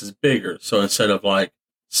literal sense is bigger. So instead of like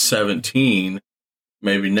 17,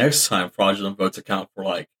 maybe next time fraudulent votes account for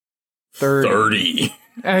like 30.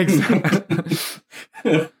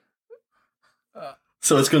 Exactly.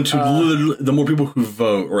 So it's going to literally, the more people who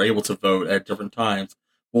vote or able to vote at different times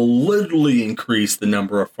will literally increase the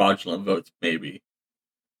number of fraudulent votes, maybe,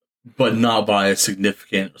 but not by a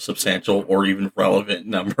significant, substantial, or even relevant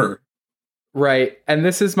number. Right, and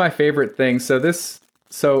this is my favorite thing. So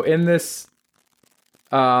in this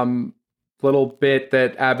little bit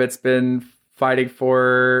that Abbott's been fighting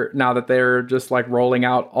for, now that they're just like rolling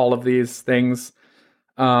out all of these things.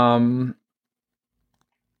 Let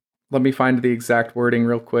me find the exact wording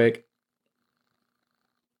real quick.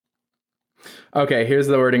 Okay, here's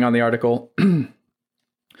the wording on the article.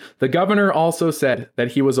 The governor also said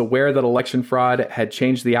that he was aware that election fraud had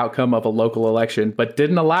changed the outcome of a local election, but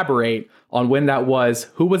didn't elaborate on when that was,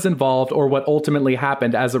 who was involved, or what ultimately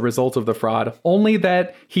happened as a result of the fraud. Only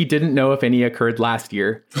that he didn't know if any occurred last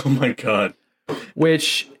year. Oh my God.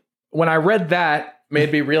 Which, when I read that,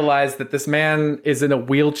 made me realize that this man is in a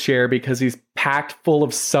wheelchair because he's packed full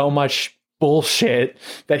of so much bullshit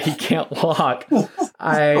that he can't walk.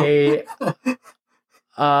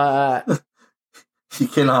 You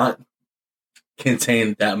cannot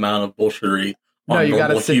contain that amount of bullshittery. No, you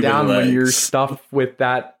gotta sit down legs. when you're stuffed with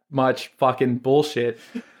that much fucking bullshit.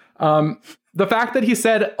 The fact that he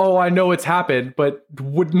said, "Oh, I know it's happened," but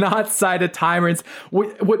would not cite a timer.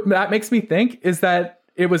 What that makes me think is that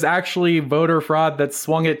it was actually voter fraud that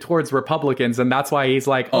swung it towards Republicans, and that's why he's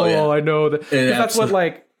like, I know that. That's what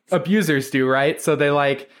like abusers do, right? So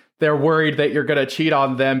they're worried that you're gonna cheat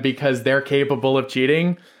on them because they're capable of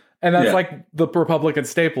cheating, and that's like the Republican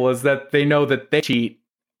staple is that they know that they cheat,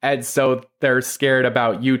 and so they're scared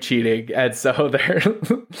about you cheating, and so they're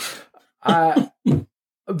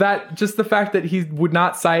that just the fact that he would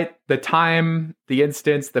not cite the time, the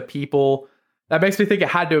instance, the people, that makes me think it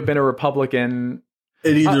had to have been a Republican.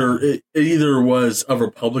 It either was a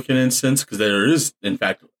Republican instance, because there is, in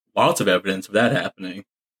fact, lots of evidence of that happening,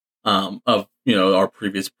 of our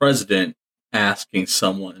previous president asking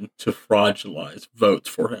someone to fraudulentize votes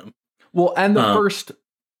for him. Well, and the first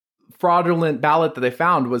fraudulent ballot that they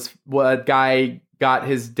found was a guy got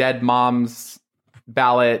his dead mom's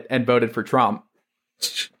ballot and voted for Trump.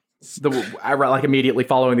 Immediately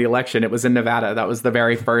following the election, it was in Nevada. That was the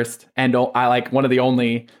very first, and one of the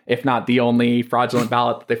only, if not the only, fraudulent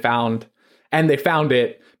ballot that they found, and they found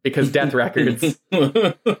it because death records.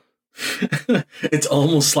 It's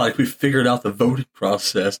almost like we figured out the voting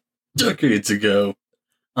process decades ago,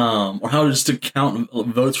 or how just to count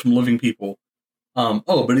votes from living people. But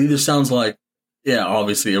it either sounds like,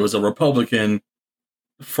 obviously it was a Republican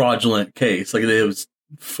fraudulent case, like it was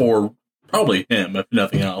for probably him, if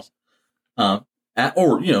nothing else. Abbott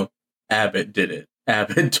did it.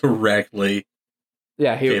 Abbott directly.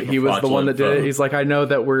 Yeah, he was the one that did it. He's like, I know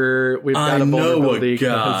that we've got a vulnerability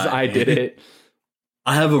because I did it.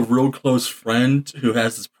 I have a real close friend who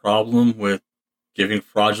has this problem with giving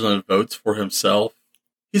fraudulent votes for himself.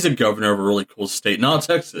 He's a governor of a really cool state, not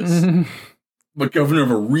Texas, but governor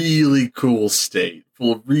of a really cool state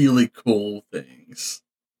full of really cool things,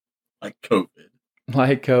 like COVID.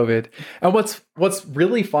 And what's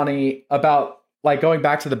really funny about going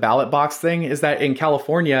back to the ballot box thing is that in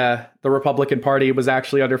California, the Republican Party was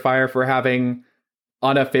actually under fire for having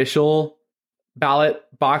unofficial ballot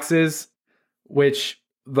boxes, which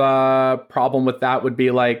the problem with that would be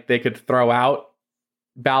they could throw out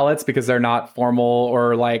ballots because they're not formal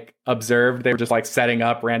or observed. They were just setting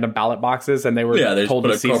up random ballot boxes, and they were told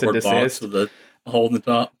to cease and desist. hole in the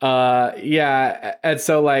top. Yeah, and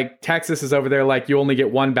so like Texas is over there like you only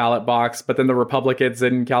get one ballot box, but then the Republicans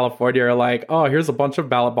in California are like, oh, here's a bunch of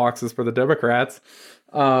ballot boxes for the Democrats.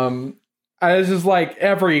 And it's just like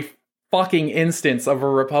every fucking instance of a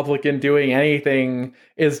Republican doing anything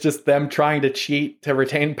is just them trying to cheat to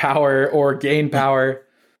retain power or gain power.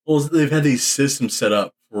 Well, they've had these systems set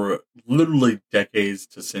up for literally decades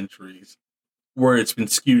to centuries where it's been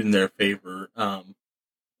skewed in their favor.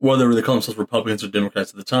 Whether they call themselves Republicans or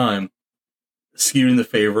Democrats at the time, skewed in the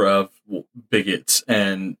favor of bigots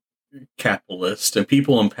and capitalists and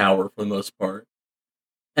people in power for the most part.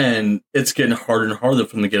 And it's getting harder and harder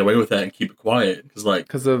for them to get away with that and keep it quiet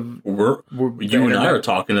because of you and I are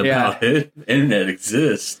talking about it. The internet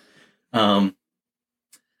exists.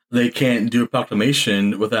 They can't do a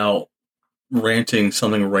proclamation without ranting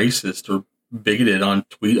something racist or bigoted on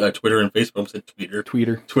Twitter and Facebook. I said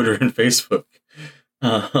Twitter and Facebook.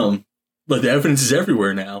 But the evidence is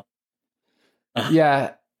everywhere now.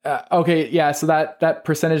 Okay, yeah, so that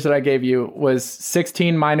percentage that I gave you was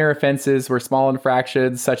 16 minor offenses were small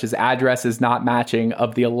infractions, such as addresses not matching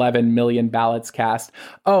of the 11 million ballots cast.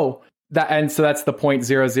 So that's the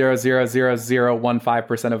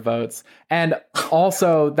 0.000015% of votes. And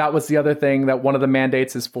also, that was the other thing that one of the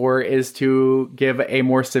mandates is to give a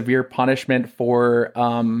more severe punishment for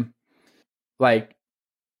like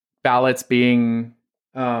ballots being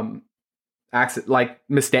ballot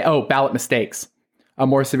mistakes. A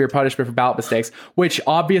more severe punishment for ballot mistakes, which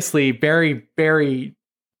obviously very, very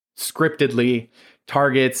scriptedly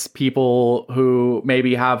targets people who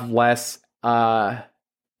maybe have less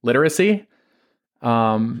literacy.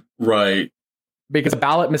 Right. Because a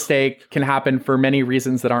ballot mistake can happen for many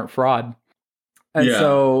reasons that aren't fraud. And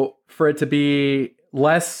so for it to be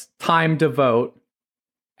less time to vote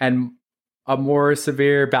and a more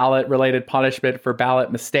severe ballot related punishment for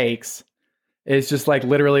ballot mistakes is just like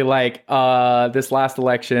literally like this last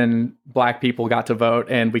election, black people got to vote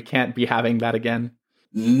and we can't be having that again.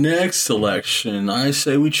 Next election, I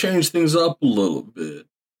say we change things up a little bit.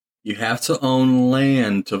 You have to own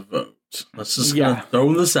land to vote. Let's just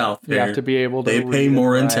throw this out there. You have to be able to. They pay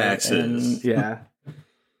more in taxes.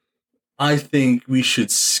 I think we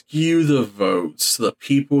should skew the votes so the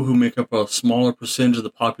people who make up a smaller percentage of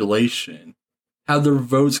the population have their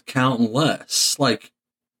votes count less. Like,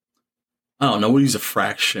 I don't know, we'll use a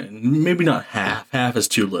fraction. Maybe not half. Half is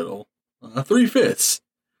too little. 3/5.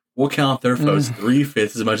 We'll count their votes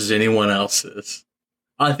 3/5 as much as anyone else's.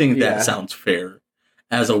 I think that sounds fair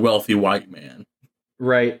as a wealthy white man.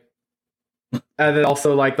 Right. And then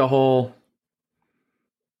also like the whole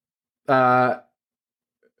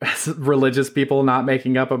religious people not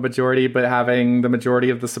making up a majority but having the majority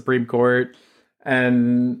of the Supreme Court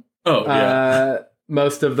and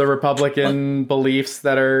most of the Republican beliefs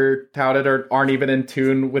that are touted aren't even in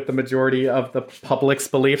tune with the majority of the public's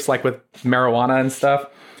beliefs, like with marijuana and stuff.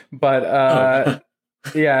 But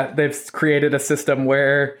they've created a system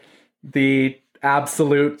where the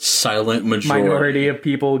absolute silent minority of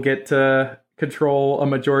people get to control a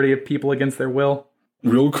majority of people against their will.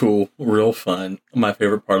 Real cool, real fun. My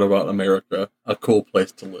favorite part about America, a cool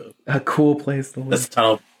place to live. A cool place to live. That's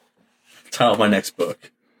the title of my next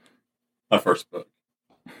book. My first book.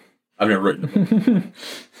 I've never written a book.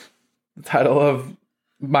 The title of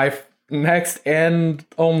my next and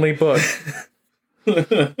only book.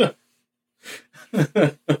 God.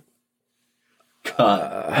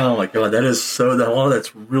 Oh my God. That is a lot of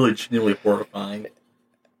that's really genuinely horrifying.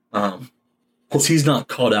 Because he's not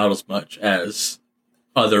called out as much as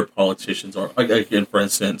other politicians are. Again, for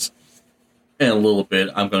instance, in a little bit,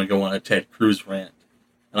 I'm going to go on a Ted Cruz rant.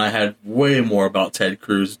 And I had way more about Ted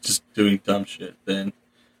Cruz just doing dumb shit than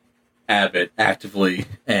Abbott actively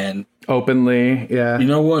and openly, you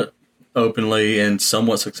know what? Openly and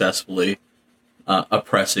somewhat successfully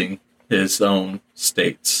oppressing his own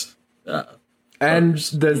states. And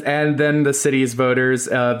then the city's voters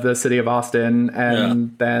of the city of Austin,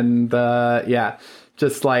 and then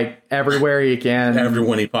just like everywhere he can,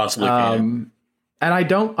 everyone he possibly can. And I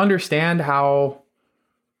don't understand how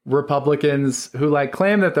Republicans who like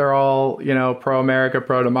claim that they're all, pro-America,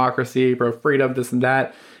 pro-democracy, pro-freedom, this and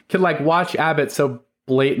that, can like watch Abbott so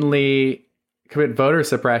blatantly commit voter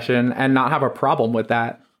suppression and not have a problem with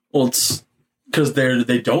that. Well, it's because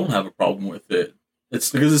they don't have a problem with it.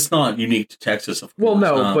 It's because it's not unique to Texas, of course. Well,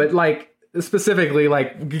 no, but like specifically,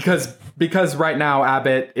 like because right now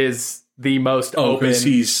Abbott is the most open. Because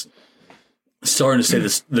he's starting to say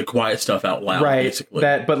the quiet stuff out loud, right? Basically,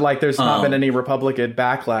 but like there's not been any Republican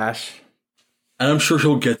backlash, and I'm sure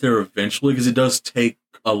he'll get there eventually because it does take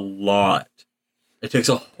a lot. It takes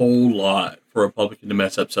a whole lot for a Republican to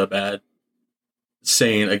mess up so bad.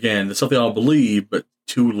 saying, again, the stuff they all believe, but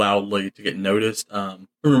too loudly to get noticed. I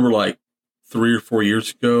remember like 3 or 4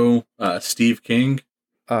 years ago, Steve King.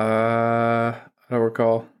 I don't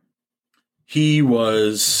recall. He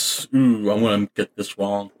was, I'm going to get this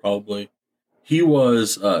wrong, probably. He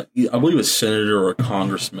was, I believe, a senator or a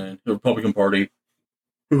congressman, the Republican Party,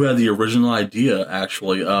 who had the original idea,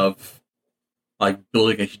 actually, of like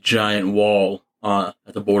building a giant wall at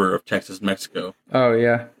the border of Texas and Mexico. Oh,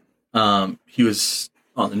 yeah. He was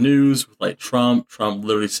on the news with like Trump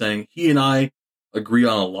literally saying, he and I agree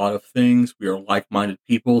on a lot of things. We are like-minded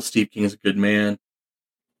people. Steve King is a good man.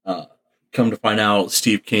 Come to find out,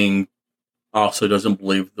 Steve King also doesn't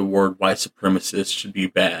believe the word white supremacist should be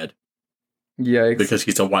bad. Yikes. Because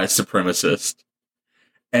he's a white supremacist.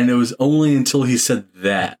 And it was only until he said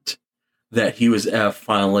that he was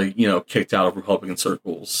finally, kicked out of Republican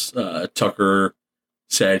circles. Tucker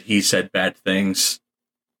said he said bad things.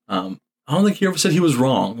 I don't think he ever said he was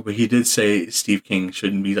wrong, but he did say Steve King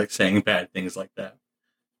shouldn't be like saying bad things like that.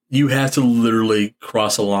 You have to literally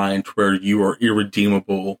cross a line to where you are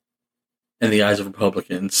irredeemable in the eyes of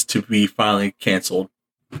Republicans to be finally canceled.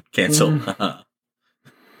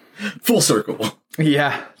 Full circle.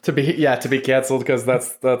 Yeah, to be canceled, because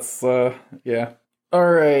that's yeah.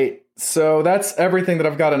 All right. So that's everything that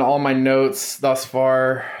I've got in all my notes thus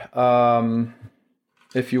far.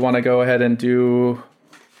 If you want to go ahead and do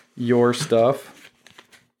your stuff.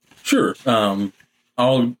 Sure.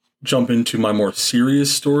 I'll jump into my more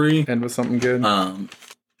serious story. End with something good.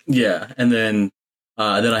 Yeah, and then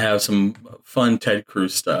I have some fun Ted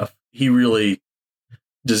Cruz stuff. He really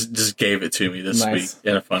just gave it to me this week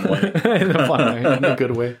in a fun way. In a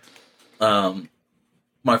good way.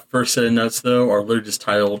 My first set of notes, though, are literally just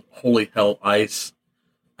titled "Holy Hell, ICE."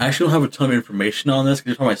 I actually don't have a ton of information on this,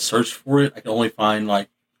 because every time I search for it, I can only find like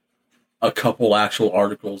a couple actual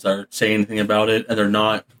articles that are saying anything about it, and they're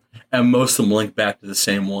not, and most of them link back to the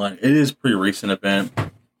same one. It is a pretty recent event.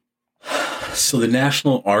 So the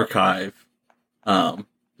National Archive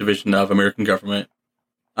Division of American Government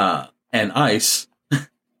and ICE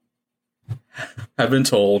have been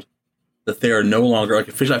told that they are no longer, like,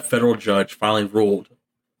 officially a federal judge finally ruled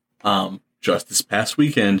just this past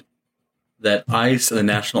weekend that ICE and the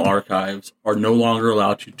National Archives are no longer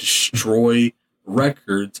allowed to destroy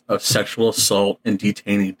records of sexual assault and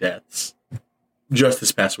detainee deaths. Just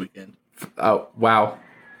this past weekend. Oh, wow.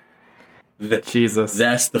 Jesus.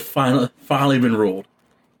 That's the finally been ruled.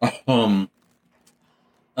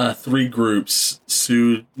 3 groups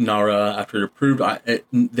sued NARA after it approved.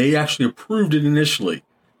 They actually approved it initially.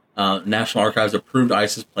 National Archives approved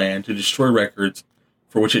ICE's plan to destroy records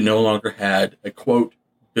for which it no longer had a, quote,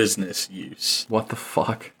 business use. What the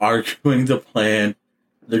fuck? Arguing the plan,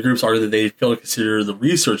 the groups argued that they failed to consider the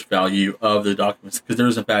research value of the documents, because there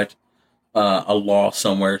is, in fact, a law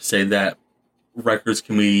somewhere saying that records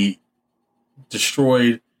can be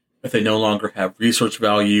destroyed if they no longer have research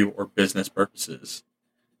value or business purposes,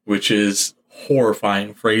 which is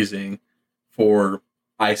horrifying phrasing for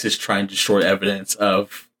ISIS trying to destroy evidence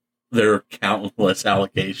of their countless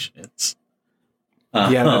allegations.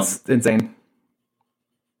 Yeah, that's insane.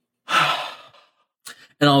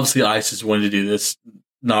 And obviously ISIS wanted to do this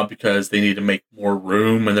not because they need to make more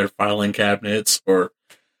room in their filing cabinets or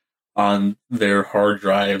on their hard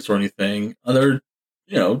drives or anything. They're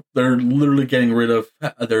literally getting rid of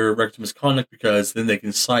their records of misconduct because then they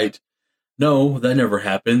can cite, no, that never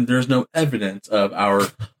happened. There's no evidence of our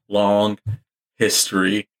long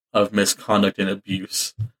history of misconduct and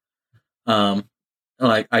abuse. I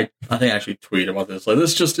think I actually tweeted about this. Like,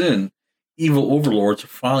 this just in. Evil overlords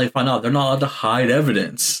finally find out they're not allowed to hide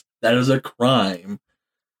evidence. That is a crime.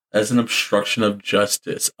 That's an obstruction of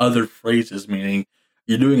justice. Other phrases meaning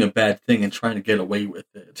you're doing a bad thing and trying to get away with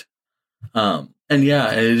it. And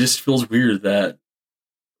it just feels weird that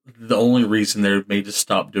the only reason they're made to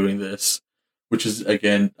stop doing this, which is,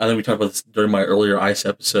 again, I think we talked about this during my earlier ICE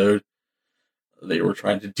episode, they were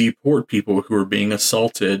trying to deport people who were being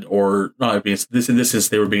assaulted, or not being, in this instance,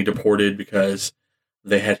 they were being deported because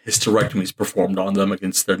they had hysterectomies performed on them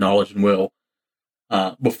against their knowledge and will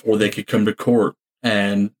before they could come to court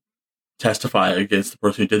and testify against the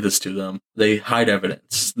person who did this to them. They hide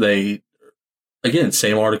evidence. They, again,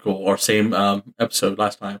 same article or same episode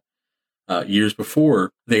last time, years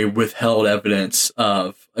before, they withheld evidence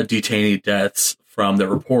of detainee deaths from their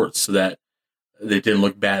reports so that they didn't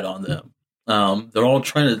look bad on them. They're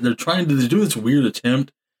trying to do this weird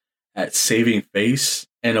attempt at saving face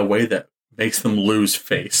in a way that makes them lose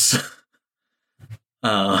face. We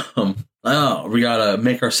gotta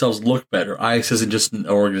make ourselves look better. ICE isn't just an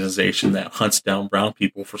organization that hunts down brown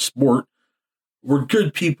people for sport. We're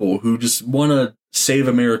good people who just want to save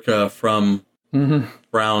America from Mm-hmm.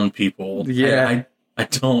 brown people. Yeah. I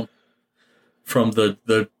don't, from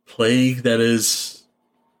the plague that is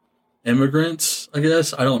immigrants, I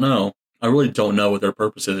guess. I don't know. I really don't know what their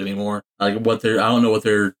purpose is anymore. Like I don't know what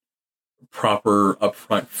their proper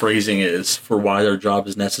upfront phrasing is for why their job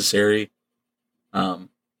is necessary. When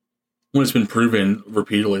it's been proven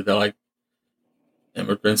repeatedly that like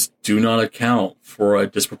immigrants do not account for a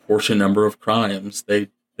disproportionate number of crimes. They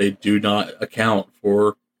do not account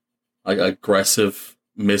for like aggressive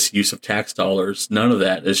misuse of tax dollars. None of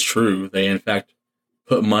that is true. They in fact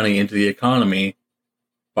put money into the economy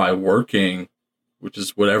by working, which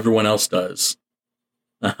is what everyone else does.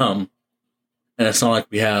 And it's not like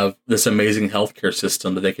we have this amazing healthcare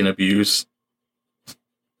system that they can abuse.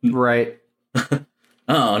 Right.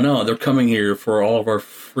 Oh, no, they're coming here for all of our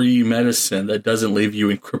free medicine that doesn't leave you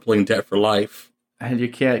in crippling debt for life. And you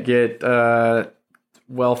can't get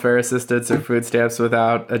welfare assistance or food stamps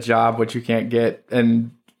without a job, which you can't get,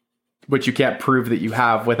 and which you can't prove that you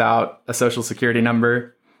have without a social security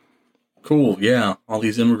number. Cool, yeah. All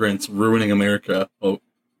these immigrants ruining America. Oh,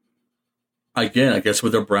 again, I guess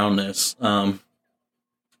with their brownness. I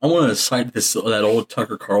want to cite that old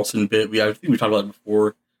Tucker Carlson bit. I think we talked about it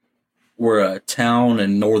before. Where a town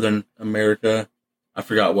in northern America, I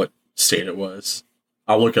forgot what state it was.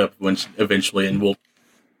 I'll look it up eventually, and we'll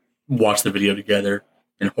watch the video together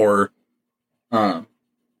in horror.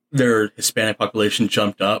 Their Hispanic population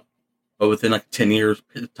jumped up, but within like a 10-year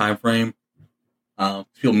time frame,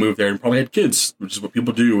 people moved there and probably had kids, which is what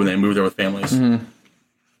people do when they move there with families. Mm-hmm.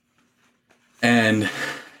 And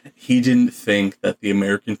he didn't think that the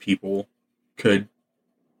American people could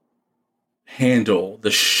handle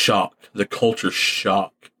the shock, the culture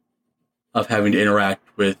shock of having to interact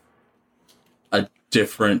with a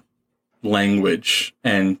different language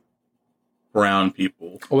and brown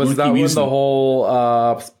people. Was that when the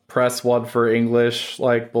whole press one for English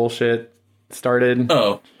like bullshit started?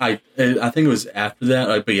 Oh, I think it was after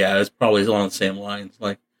that, but yeah, it's probably along the same lines.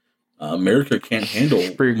 Like America can't handle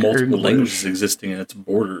multiple languages existing in its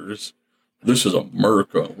borders. This is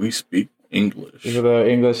America. We speak English. The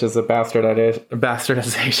English is a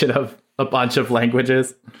bastardization of a bunch of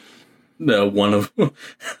languages. No, one of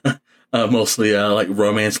mostly like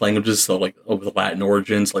Romance languages, so like with Latin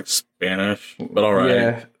origins, like Spanish. But all right,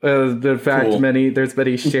 yeah. In fact, cool. there's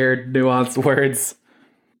many shared nuanced words.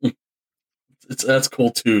 That's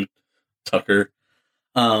cool too, Tucker.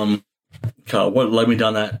 God, what led me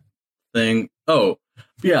down that thing? Oh,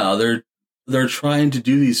 yeah, they're trying to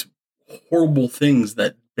do these horrible things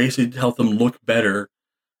that basically help them look better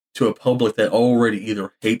to a public that already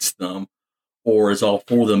either hates them or is all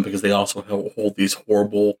for them because they also hold these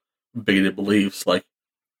horrible bigoted beliefs. Like,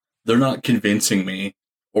 they're not convincing me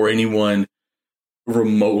or anyone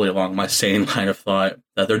remotely along my sane line of thought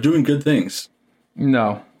that they're doing good things.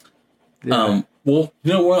 No. Yeah. Well,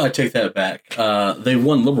 you know what? I take that back. They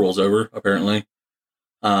won liberals over, apparently.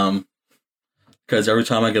 Because every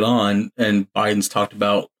time I get on and Biden's talked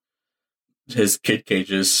about his kid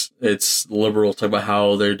cages, it's liberal talk about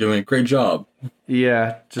how they're doing a great job.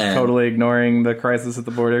 Yeah, just totally ignoring the crisis at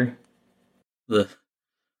the border. The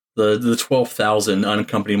 12,000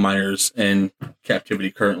 unaccompanied minors in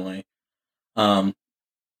captivity currently.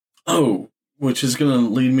 Which is going to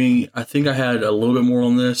lead me, I think I had a little bit more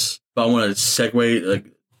on this, but I want to segue, like,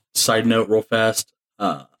 side note real fast,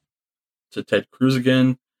 to Ted Cruz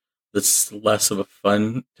again. That's less of a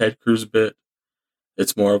fun Ted Cruz bit.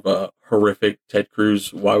 It's more of a horrific Ted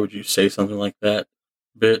Cruz, why would you say something like that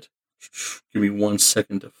bit. Give me 1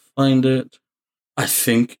 second to find it. I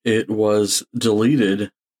think it was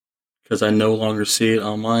deleted because I no longer see it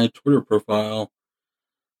on my Twitter profile.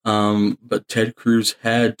 But Ted Cruz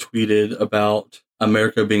had tweeted about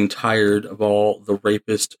America being tired of all the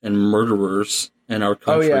rapists and murderers in our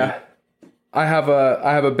country. Oh yeah, I have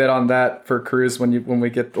a bit on that for Cruz when we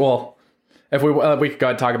get if we could go ahead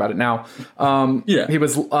and talk about it now. Yeah, he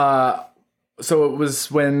was so it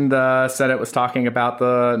was when the Senate was talking about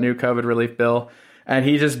the new COVID relief bill, and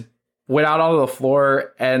he just went out onto the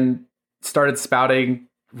floor and started spouting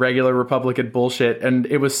regular Republican bullshit, and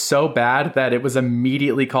it was so bad that it was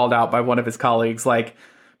immediately called out by one of his colleagues, like,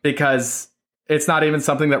 because it's not even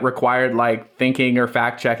something that required like thinking or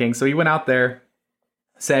fact checking. So he went out there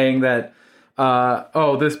saying that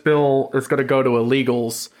this bill is going to go to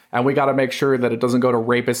illegals and we got to make sure that it doesn't go to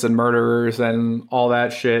rapists and murderers and all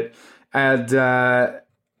that shit. And the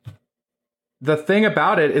thing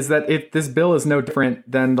about it is that this bill is no different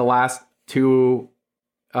than the last two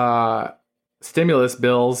stimulus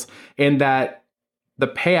bills, in that the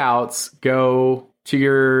payouts go to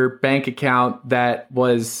your bank account that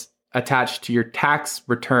was attached to your tax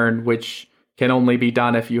return, which can only be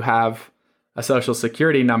done if you have a social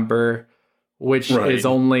security number, which is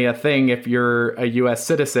only a thing if you're a U.S.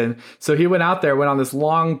 citizen. So he went on this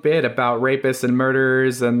long bit about rapists and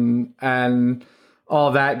murderers and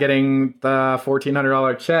all that, getting the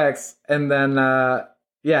 $1,400 checks. And then,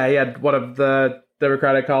 he had one of the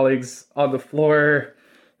Democratic colleagues on the floor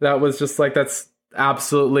that was just like, that's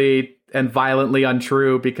absolutely and violently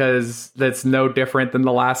untrue, because that's no different than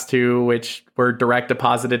the last two, which were direct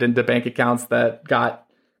deposited into bank accounts that got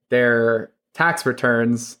their tax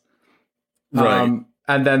returns. Right.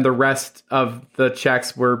 And then the rest of the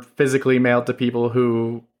checks were physically mailed to people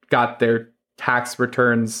who got their tax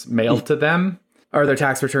returns mailed to them, or their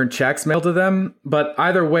tax return checks mailed to them. But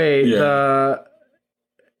either way,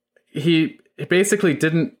 he basically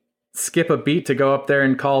didn't skip a beat to go up there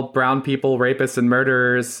and call brown people rapists and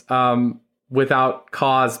murderers without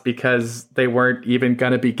cause, because they weren't even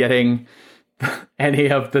going to be getting any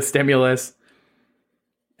of the stimulus.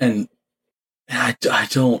 And I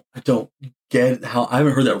don't get how, I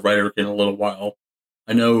haven't heard that rhetoric in a little while.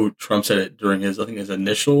 I know Trump said it during his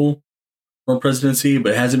initial presidency,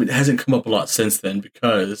 but it hasn't come up a lot since then,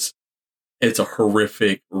 because it's a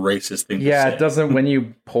horrific racist thing to say. Yeah, it doesn't win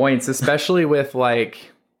you points, especially with that's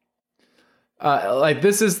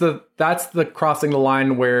the crossing the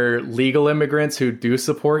line where legal immigrants who do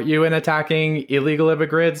support you in attacking illegal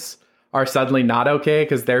immigrants are suddenly not okay,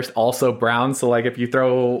 because they're also brown. So if you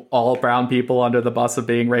throw all brown people under the bus of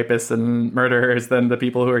being rapists and murderers, then the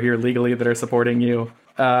people who are here legally that are supporting you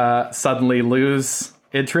suddenly lose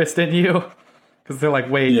interest in you, because they're like,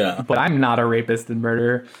 wait, but I'm not a rapist and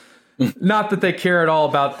murderer. Not that they care at all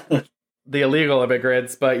about the illegal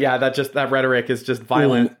immigrants, but that rhetoric is just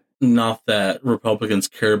violent. Well, not that Republicans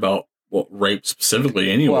care about rape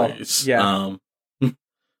specifically anyways. Well,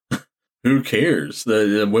 who cares?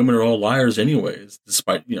 The women are all liars anyways,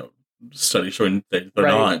 despite, studies showing they're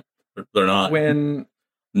not. They're not. When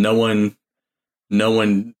no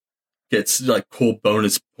one gets cool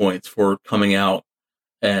bonus points for coming out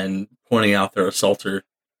and pointing out their assaulter.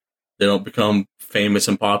 They don't become famous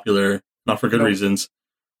and popular, not for good reasons.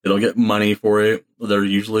 They don't get money for it. They're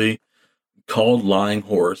usually called lying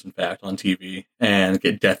whores, in fact, on TV, and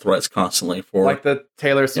get death threats constantly for the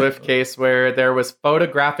Taylor Swift case, where there was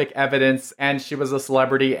photographic evidence and she was a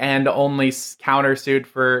celebrity and only countersued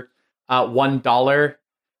for $1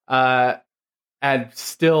 and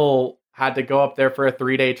still had to go up there for a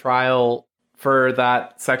 3-day trial for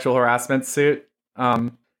that sexual harassment suit.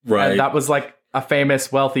 And that was a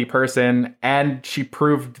famous wealthy person, and she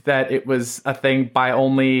proved that it was a thing by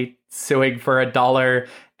only suing for $1,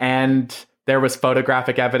 and there was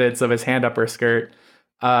photographic evidence of his hand up her skirt.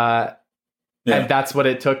 And that's what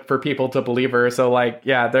it took for people to believe her. So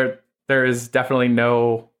there is definitely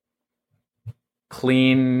no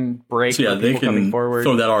clean break. So they can coming forward.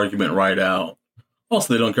 Throw that argument right out.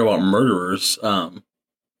 Also, they don't care about murderers,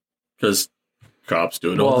 because cops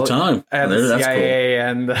do it all the time. And the CIA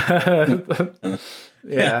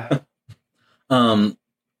cool.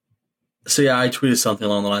 I tweeted something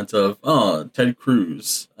along the lines of, Ted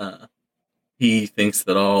Cruz, he thinks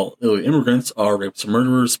that all illegal immigrants are rapists and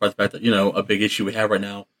murderers, despite the fact that, a big issue we have right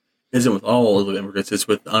now isn't with all illegal immigrants, it's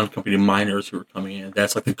with unaccompanied minors who are coming in.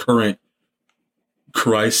 That's the current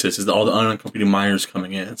crisis, is all the unaccompanied minors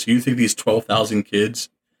coming in. So you think these 12,000 kids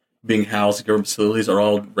being housed in government facilities are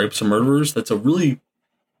all rapists and murderers? That's a really,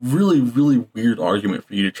 really, really weird argument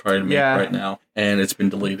for you to try to make right now, and it's been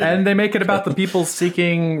deleted. And they make it about the people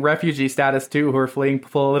seeking refugee status too, who are fleeing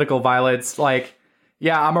political violence.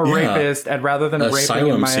 I'm a rapist, and rather than raping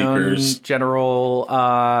in my own general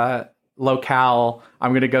locale,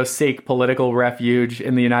 I'm going to go seek political refuge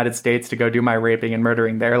in the United States to go do my raping and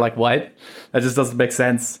murdering there. What? That just doesn't make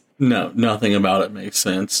sense. No, nothing about it makes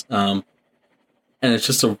sense. And it's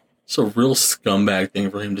just a real scumbag thing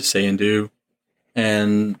for him to say and do.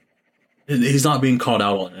 And he's not being called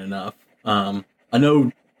out on it enough. I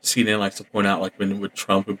know CNN likes to point out, when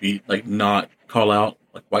Trump would be, not call out,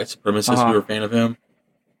 white supremacists who are a fan of him.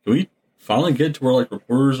 Can we finally get to where,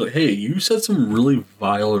 reporters hey, you said some really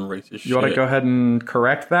vile and racist shit. You want to go ahead and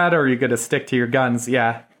correct that, or are you going to stick to your guns?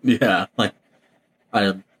 Yeah. Yeah.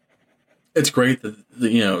 It's great that,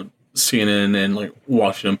 CNN and,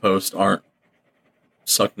 Washington Post aren't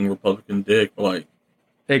sucking Republican dick, but,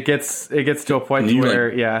 it gets to a point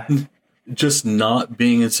where, just not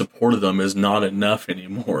being in support of them is not enough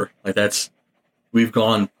anymore. We've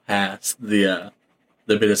gone past the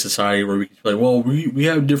bit of society where we can be we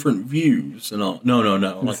have different views and all. No.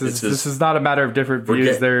 This is not a matter of different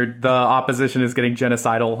views. The opposition is getting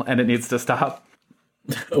genocidal, and it needs to stop.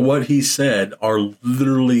 What he said are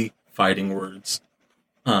literally fighting words.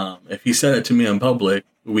 If he said it to me in public,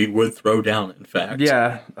 we would throw down, in fact.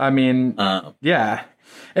 Yeah, I mean, yeah.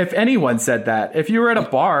 If anyone said that, if you were at a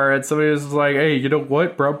bar and somebody was like, hey, you know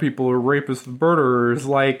what? Brown people are rapists and murderers.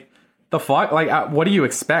 Like, the fuck? Like, what do you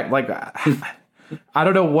expect? Like, I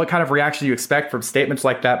don't know what kind of reaction you expect from statements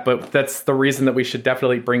like that, but that's the reason that we should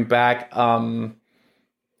definitely bring back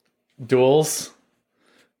duels.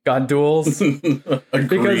 Gun duels.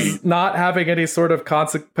 Because not having any sort of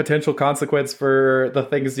potential consequence for the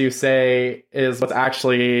things you say is what's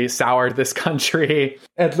actually soured this country.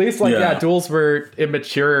 At least, like, yeah, duels were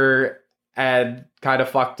immature and kind of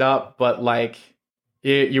fucked up, but, like,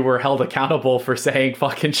 you were held accountable for saying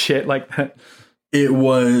fucking shit like that. It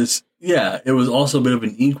was also a bit of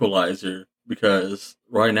an equalizer, because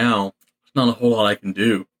right now, there's not a whole lot I can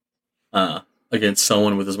do against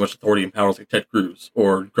someone with as much authority and powers like Ted Cruz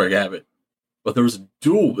or Greg Abbott. But there was a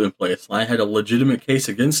duel in place, and I had a legitimate case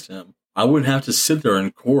against him. I wouldn't have to sit there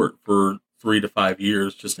in court for 3 to 5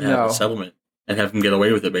 years just to have a settlement and have him get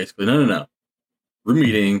away with it, basically. No. We're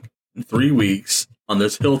meeting in 3 weeks on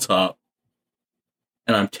this hilltop,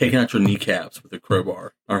 and I'm taking out your kneecaps with a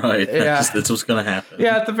crowbar. All right? Yeah. That's what's going to happen.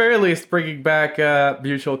 Yeah, at the very least, bringing back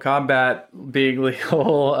mutual combat being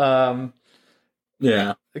legal.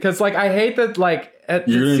 Yeah. Because, like, I hate that, like, it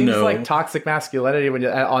seems like toxic masculinity when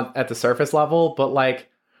you're at the surface level, but, like,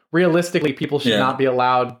 realistically, people should not be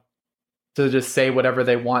allowed to just say whatever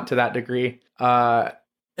they want to that degree. And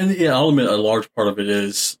I'll admit a large part of it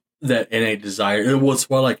is that innate desire. And what's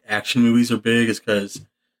why, like, action movies are big is because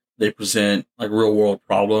they present, like, real world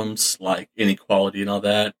problems, like inequality and all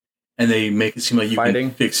that, and they make it seem like you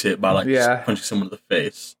can fix it by, like, just punching someone in the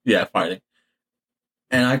face. Yeah, fighting.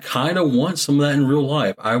 And I kind of want some of that in real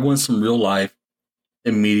life. I want some real life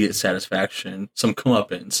immediate satisfaction, some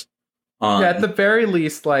comeuppance. At the very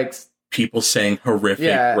least, like, people saying horrific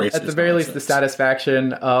racist at the very least, the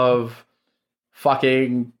satisfaction of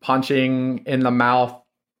fucking punching in the mouth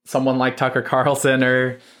someone like Tucker Carlson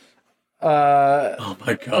or oh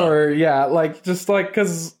my god, or like, just like,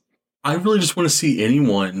 because I really just want to see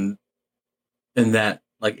anyone in that,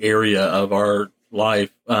 like, area of our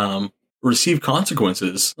life receive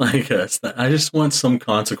consequences. Like, I just want some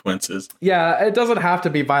consequences. Yeah, it doesn't have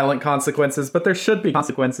to be violent consequences, but there should be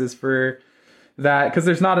consequences for that, because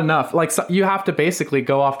there's not enough. Like, so you have to basically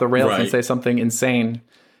go off the rails and say something insane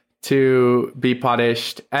to be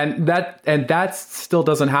punished, and that still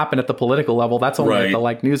doesn't happen at the political level. That's only at the,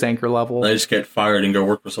 like, news anchor level. They just get fired and go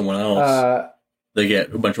work for someone else. They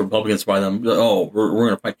get a bunch of Republicans by them. Oh, we're going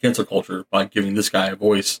to fight cancel culture by giving this guy a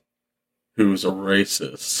voice who's a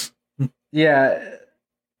racist. Yeah,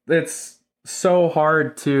 it's so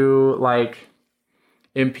hard to, like,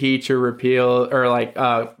 impeach or repeal or, like,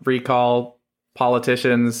 recall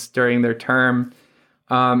politicians during their term.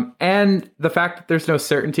 And the fact that there's no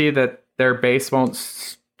certainty that their base won't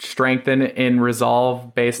strengthen in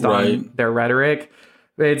resolve based on their rhetoric.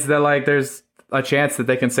 It's that, like, there's a chance that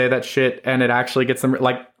they can say that shit and it actually gets them,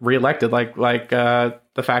 like, reelected. Like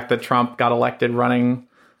the fact that Trump got elected running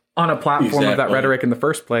on a platform of that rhetoric in the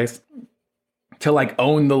first place. To, like,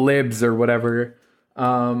 own the libs or whatever.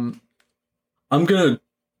 I'm gonna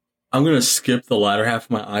skip the latter half of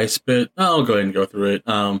my ICE bit. I'll go ahead and go through it.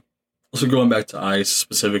 Also, going back to ICE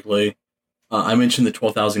specifically, I mentioned the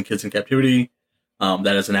 12,000 kids in captivity.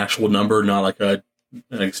 That is an actual number, not like an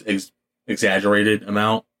exaggerated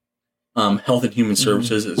amount. Health and Human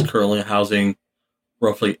Services is currently housing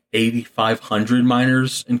roughly 8,500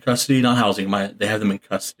 minors in custody. Not housing, they have them in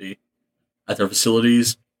custody at their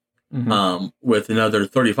facilities. With another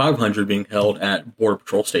 3,500 being held at Border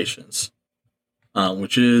Patrol stations,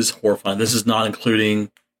 which is horrifying. This is not including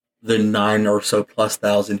the 9 or so plus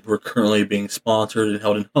thousand who are currently being sponsored and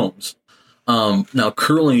held in homes. Now,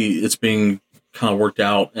 currently, it's being kind of worked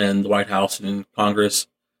out in the White House and in Congress.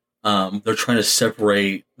 They're trying to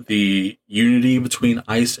separate the unity between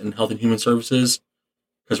ICE and Health and Human Services,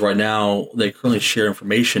 because right now they currently share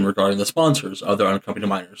information regarding the sponsors of their unaccompanied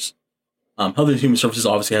minors. Health and Human Services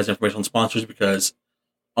obviously has information on sponsors because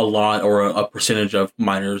a lot or a percentage of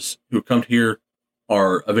minors who come here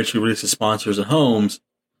are eventually released as sponsors in homes,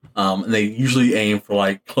 and they usually aim for,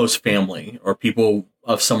 like, close family or people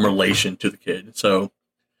of some relation to the kid. So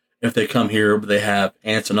if they come here but they have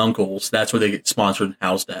aunts and uncles, that's where they get sponsored and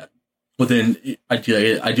housed at. Within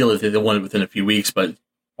ideally they want it within a few weeks, but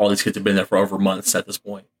all these kids have been there for over months at this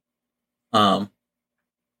point. But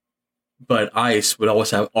ICE would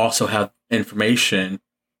also have information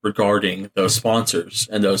regarding those sponsors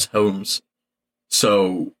and those homes.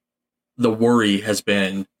 So the worry has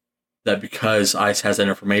been that because ICE has that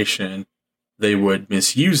information, they would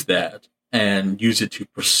misuse that and use it to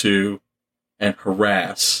pursue and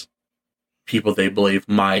harass people they believe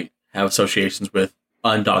might have associations with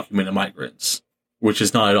undocumented migrants, which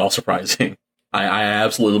is not at all surprising. I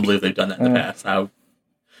absolutely believe they've done that in the past.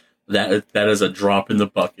 That is a drop in the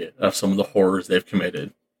bucket of some of the horrors they've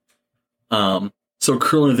committed. So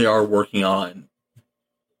currently they are working on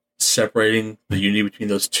separating the unity between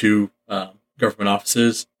those two government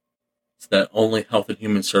offices, so that only Health and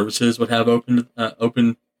Human Services would have will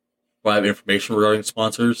have information regarding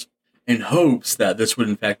sponsors, in hopes that this would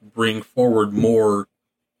in fact bring forward more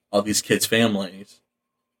of these kids' families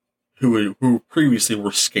who previously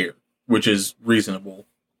were scared, which is reasonable,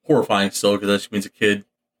 horrifying still, because that just means a kid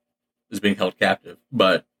is being held captive.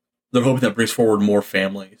 But they're hoping that brings forward more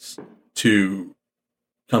families to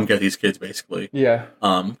come get these kids, basically. Yeah.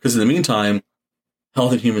 Because in the meantime,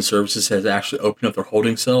 Health and Human Services has actually opened up their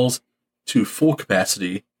holding cells to full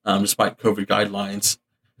capacity, despite COVID guidelines,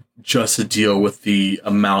 just to deal with the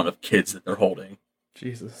amount of kids that they're holding.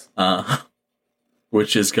 Jesus.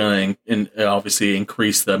 Which is going to obviously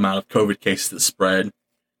increase the amount of COVID cases that spread.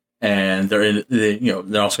 And they're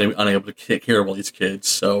also going to be unable to take care of all these kids.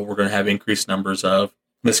 So we're going to have increased numbers of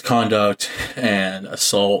misconduct and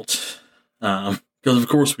assault. Because of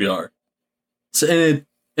course we are. So,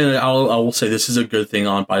 I will say this is a good thing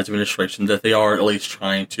on Biden's administration, that they are at least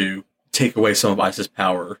trying to take away some of ICE's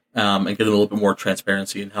power, and give them a little bit more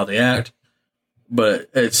transparency in how they act. But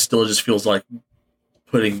it still just feels like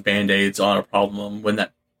putting Band-Aids on a problem when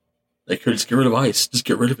that they could just get rid of ICE. Just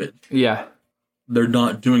get rid of it. Yeah. They're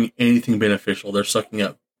not doing anything beneficial. They're sucking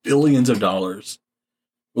up billions of dollars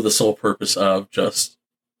with the sole purpose of just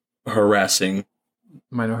harassing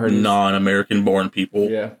minorities, non-American born people.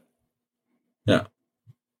 Yeah. Yeah.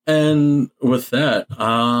 And with that,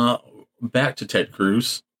 back to Ted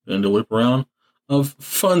Cruz and to loop around of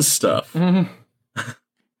fun stuff. Mm-hmm.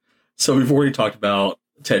 So we've already talked about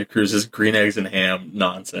Ted Cruz's green eggs and ham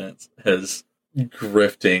nonsense, his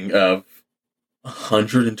grifting of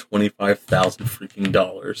 $125,000 freaking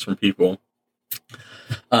dollars from people.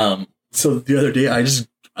 So the other day, I just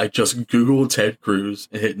Googled Ted Cruz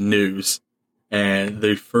and hit news, and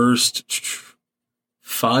the first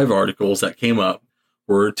 5 articles that came up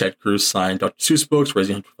were Ted Cruz signed Dr. Seuss books,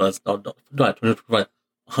 raising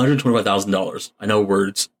 $125,000. I know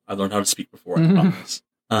words. I learned how to speak before. I promise.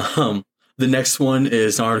 The next one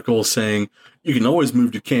is an article saying, you can always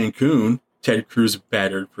move to Cancun. Ted Cruz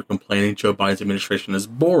battered for complaining Joe Biden's administration is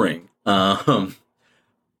boring.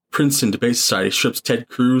 Princeton Debate Society strips Ted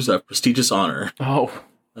Cruz of prestigious honor. Oh.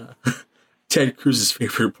 Ted Cruz's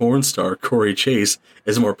favorite porn star, Corey Chase,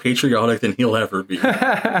 is more patriotic than he'll ever be.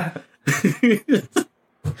 That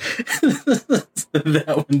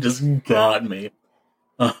one just got me.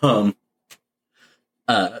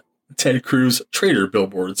 Ted Cruz traitor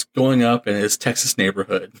billboards going up in his Texas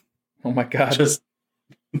neighborhood. Oh my God.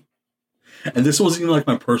 And this wasn't even like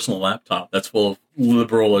my personal laptop. That's full of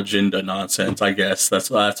liberal agenda nonsense, I guess. That's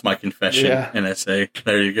my confession. Yeah. NSA.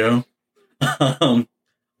 There you go.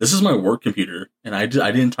 This is my work computer, and I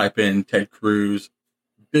didn't type in Ted Cruz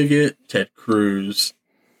bigot, Ted Cruz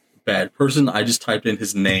bad person. I just typed in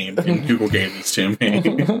his name, and Google gave this to me.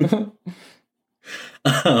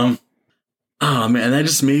 Oh man, that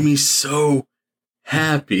just made me so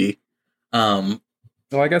happy. Well,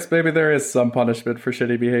 I guess maybe there is some punishment for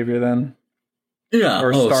shitty behavior then. Yeah,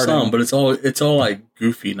 or some, but it's all like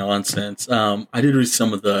goofy nonsense. I did read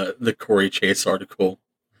some of the Corey Chase article.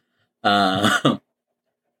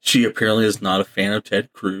 She apparently is not a fan of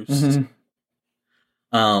Ted Cruz. Mm-hmm.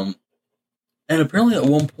 And apparently at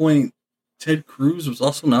one point, Ted Cruz was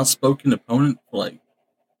also an outspoken opponent for like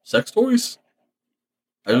sex toys.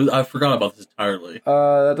 I forgot about this entirely.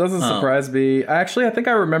 That doesn't surprise me. Actually, I think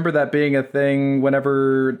I remember that being a thing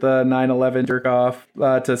whenever the 9/11 jerk off to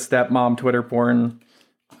stepmom Twitter porn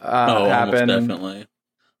happened. Almost definitely.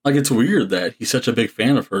 Like, it's weird that he's such a big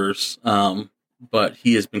fan of hers, but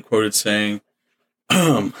he has been quoted saying,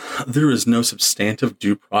 there is no substantive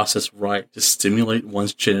due process right to stimulate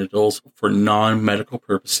one's genitals for non-medical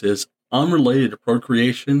purposes unrelated to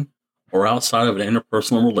procreation or outside of an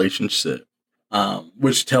interpersonal relationship.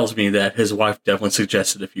 Which tells me that his wife definitely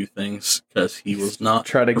suggested a few things because he was not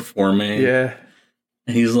performing. Yeah.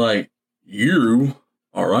 And he's like, you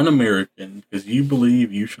are un-American because you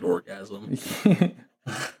believe you should orgasm.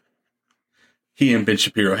 He and Ben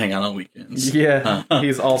Shapiro hang out on weekends. Yeah.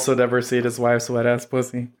 He's also never seen his wife's wet-ass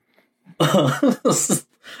pussy.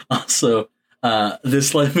 Also,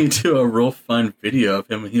 this led me to a real fun video of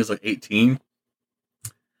him when he was like 18.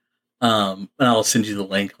 And I'll send you the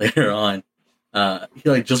link later on. he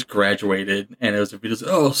like just graduated, and it was a video.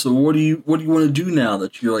 Oh, so what do you want to do now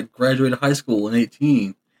that you're like graduated high school in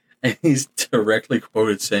 18? And he's directly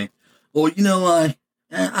quoted saying, "Well,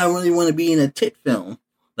 I really want to be in a tit film."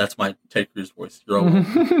 That's my Ted Cruz voice. You're all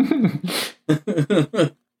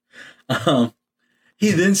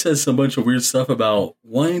he then says some bunch of weird stuff about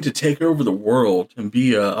wanting to take over the world and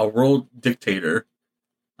be a world dictator,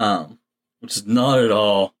 which is not at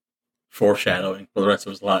all foreshadowing for the rest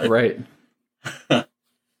of his life. Right. And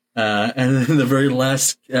then the very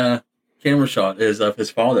last camera shot is of his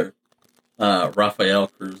father, Rafael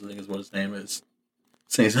Cruz, I think is what his name is,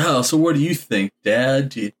 saying, "Oh, so what do you think, Dad?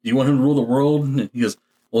 Do you want him to rule the world?" And he goes,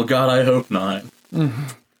 "Well, God, I hope not."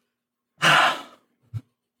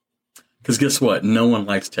 Because guess what? No one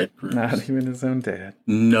likes Ted Cruz. Not even his own dad.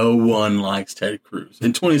 No one likes Ted Cruz.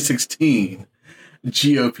 In 2016,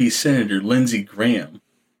 GOP Senator Lindsey Graham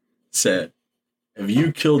said, "If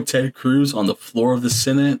you killed Ted Cruz on the floor of the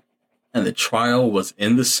Senate and the trial was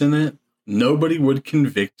in the Senate, nobody would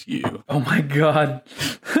convict you." Oh my God.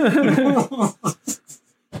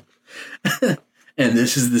 And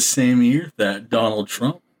this is the same year that Donald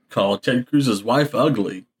Trump called Ted Cruz's wife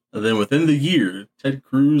ugly. And then within the year, Ted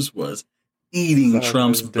Cruz was eating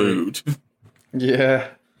Trump's boot. Yeah.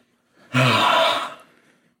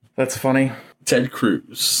 That's funny. Ted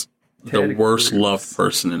Cruz, the worst loved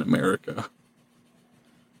person in America.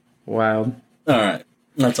 Wow. All right.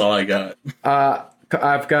 That's all I got.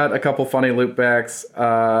 I've got a couple funny loopbacks.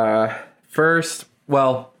 First,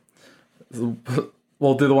 well,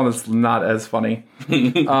 we'll do the one that's not as funny.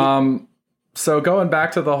 So going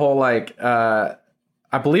back to the whole, like, I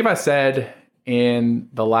believe I said in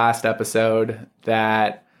the last episode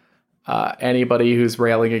that anybody who's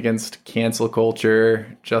railing against cancel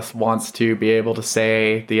culture just wants to be able to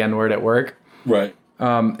say the N-word at work. Right.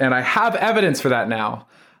 And I have evidence for that now.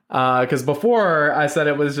 Because before I said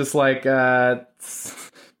it was just like the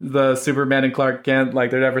Superman and Clark Kent,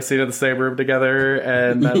 like they're never seen in the same room together,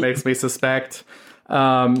 and that makes me suspect.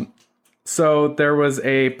 So there was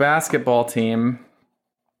a basketball team,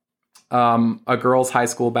 a girls' high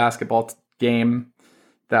school basketball game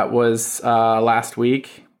that was last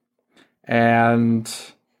week. And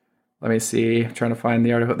let me see, I'm trying to find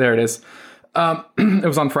the article. There it is. It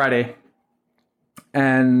was on Friday.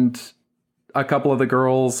 And a couple of the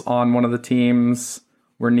girls on one of the teams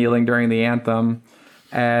were kneeling during the anthem.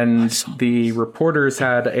 And the reporters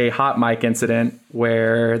had a hot mic incident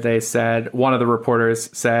where they said, one of the reporters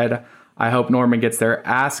said, "I hope Norman gets their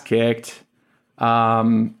ass kicked,"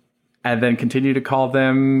 and then continue to call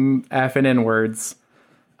them F and N words.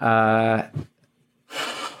 That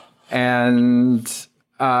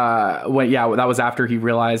was after he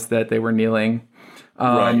realized that they were kneeling.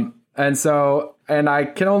 Right. And I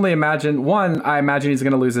can only imagine, one, I imagine he's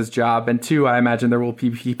going to lose his job. And two, I imagine there will be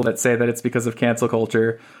people that say that it's because of cancel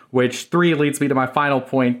culture, which three leads me to my final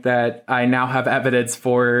point that I now have evidence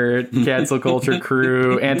for cancel culture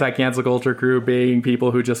crew, anti-cancel culture crew being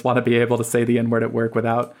people who just want to be able to say the N-word at work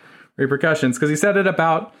without repercussions. Because he said it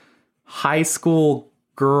about high school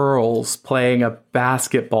girls playing a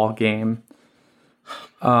basketball game.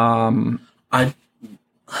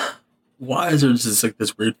 Why is there just like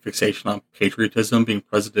this weird fixation on patriotism being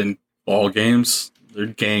present in ball games? They're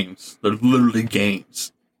games. They're literally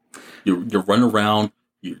games. You run around,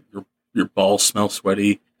 your balls smell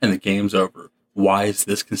sweaty, and the game's over. Why is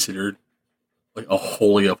this considered like a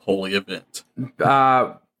holy of holy event?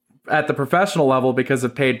 At the professional level, because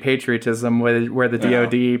of paid patriotism, where the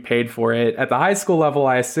DoD paid for it. At the high school level,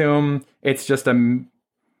 I assume it's just a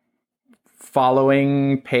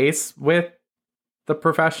following pace with the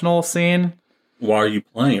professional scene. Why are you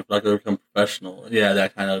playing if not going to become professional? Yeah,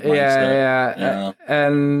 that kind of mindset. Yeah.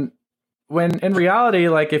 And when in reality,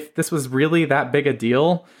 like if this was really that big a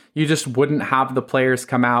deal, you just wouldn't have the players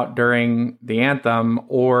come out during the anthem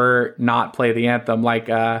or not play the anthem. Like,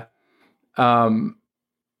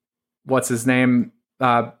 what's his name?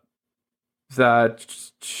 The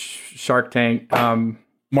Shark Tank.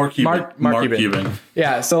 Mark Cuban. Mark Cuban.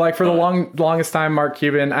 Yeah, so like for the longest time, Mark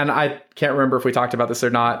Cuban, and I can't remember if we talked about this or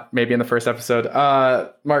not, maybe in the first episode,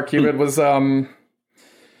 Mark Cuban was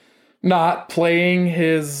not playing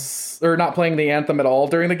the anthem at all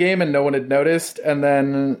during the game, and no one had noticed, and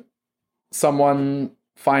then someone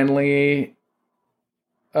finally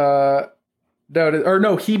noticed, or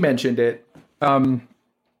no, he mentioned it.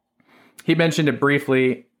 He mentioned it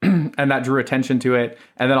briefly, and that drew attention to it.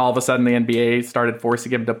 And then all of a sudden the NBA started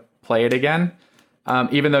forcing him to play it again.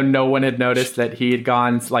 Even though no one had noticed that he had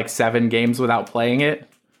gone like 7 games without playing it.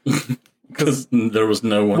 Because there was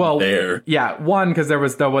no one there. Yeah, one, because there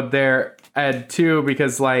was no one there. And two,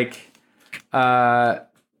 because like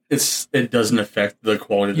It doesn't affect the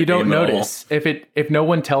quality of the you don't game at notice. If no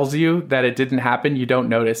one tells you that it didn't happen, you don't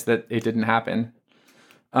notice that it didn't happen.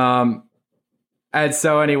 And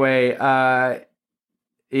so anyway,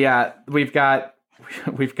 yeah, we've got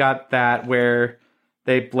that where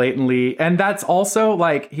they blatantly, and that's also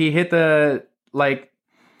like he hit the like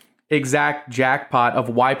exact jackpot of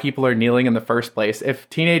why people are kneeling in the first place. If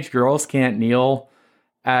teenage girls can't kneel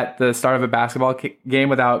at the start of a basketball game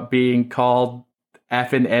without being called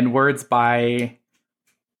F and N words by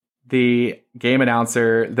the game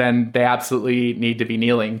announcer, then they absolutely need to be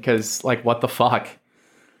kneeling, because like, what the fuck?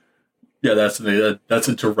 Yeah, that's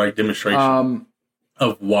a direct demonstration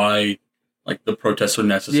of why like the protests are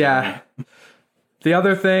necessary. Yeah. The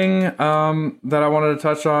other thing that I wanted to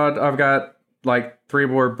touch on, I've got like 3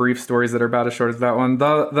 more brief stories that are about as short as that one.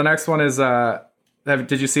 The next one is,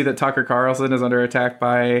 did you see that Tucker Carlson is under attack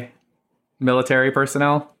by military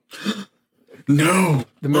personnel? No.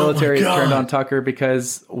 The military turned on Tucker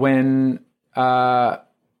because when I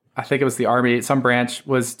think it was the Army, some branch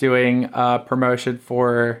was doing a promotion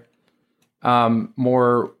for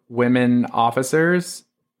more women officers,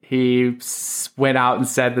 he went out and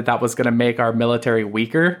said that was going to make our military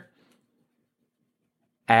weaker.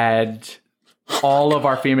 And all of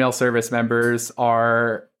our female service members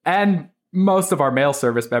are, and most of our male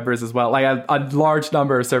service members as well, like a large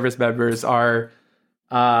number of service members are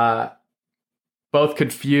both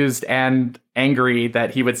confused and angry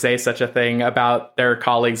that he would say such a thing about their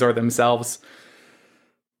colleagues or themselves.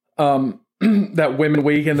 That women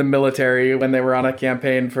weakened the military when they were on a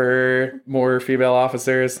campaign for more female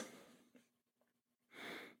officers.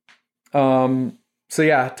 So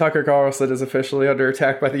yeah, Tucker Carlson is officially under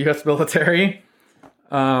attack by the U.S. military.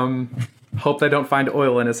 Hope they don't find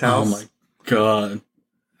oil in his house. Oh my god.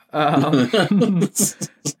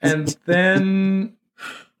 And then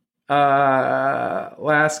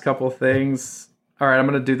last couple things. All right, I'm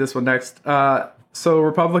going to do this one next. So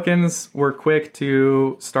Republicans were quick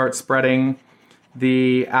to start spreading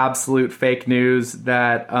the absolute fake news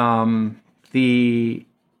that the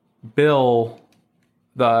bill,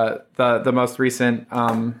 the most recent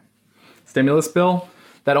stimulus bill,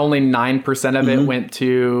 that only 9% of it went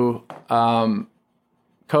to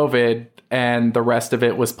COVID, and the rest of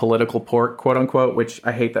it was political pork, quote unquote, which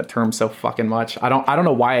I hate that term so fucking much. I don't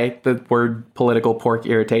know why the word political pork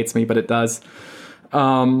irritates me, but it does.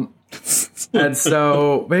 And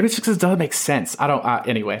so maybe it's just because it doesn't make sense. I don't.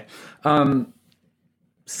 Anyway,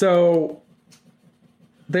 so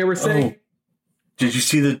they were saying. Did you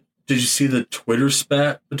see the Twitter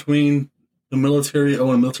spat between the military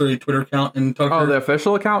and military Twitter account and Tucker? Oh, the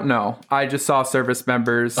official account? No, I just saw service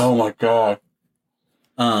members. Oh my god.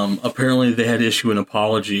 Apparently they had to issue an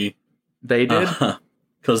apology. They did?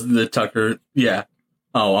 Because the Tucker, yeah.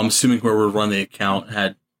 Oh, I'm assuming whoever run the account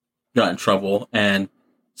had got in trouble and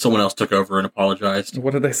someone else took over and apologized.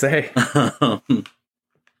 What did they say?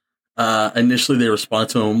 Initially they responded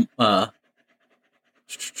to him.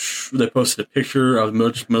 They posted a picture of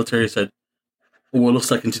the military, said, "Well, it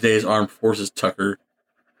looks like in today's armed forces, Tucker,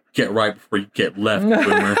 get right before you get left,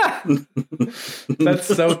 boomer." That's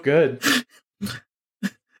so good.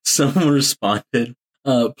 Someone responded,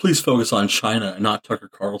 "Please focus on China and not Tucker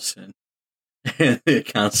Carlson." And the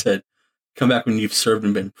account said, "Come back when you've served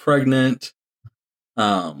and been pregnant."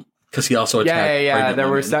 Because he also attacked yeah. There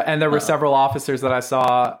were there were several officers that I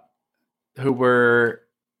saw who were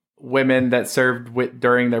women that served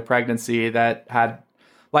during their pregnancy that had,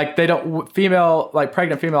 like, pregnant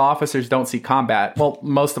female officers don't see combat. Well,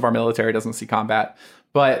 most of our military doesn't see combat,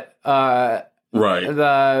 but right.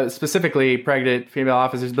 The specifically pregnant female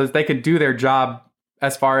officers, but they could do their job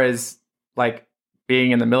as far as like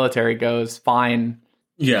being in the military goes fine.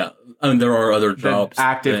 Yeah, I mean there are other jobs,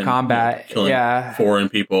 active combat, killing foreign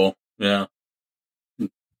people,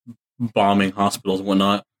 bombing hospitals and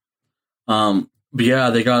whatnot. But yeah,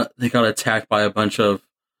 they got attacked by a bunch of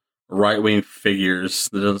right-wing figures.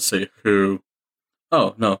 That doesn't say who.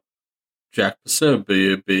 Oh no, Jack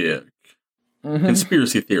Posobiec,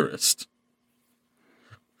 conspiracy theorist.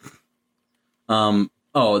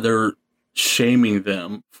 They're shaming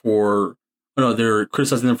them for. No, they're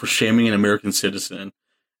criticizing them for shaming an American citizen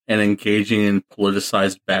and engaging in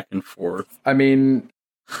politicized back and forth. I mean,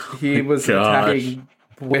 he was attacking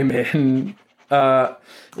women.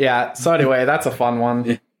 Yeah. So anyway, that's a fun one.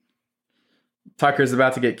 Yeah. Tucker's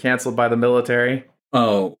about to get canceled by the military.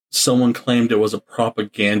 Oh, someone claimed it was a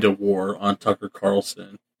propaganda war on Tucker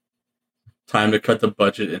Carlson. Time to cut the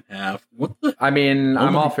budget in half. What the? I mean,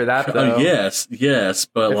 I'm all for that, though. Yes,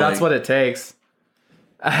 but if that's what it takes.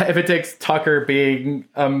 if it takes Tucker being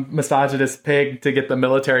a misogynist pig to get the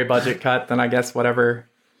military budget cut, then I guess whatever.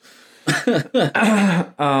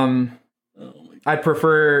 I'd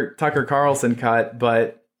prefer Tucker Carlson cut,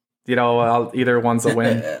 but either one's a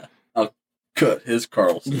win. I'll cut his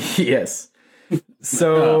Carlson. Yes.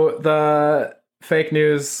 So the fake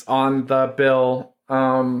news on the bill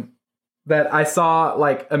that I saw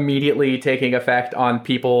immediately taking effect on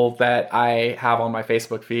people that I have on my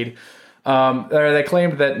Facebook feed. They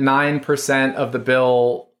claimed that 9% of the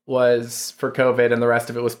bill was for COVID and the rest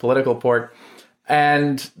of it was political pork.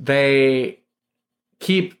 And they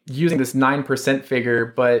keep using this 9% figure,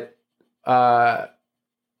 but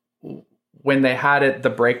when they had it, the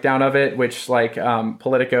breakdown of it, which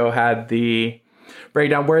Politico had the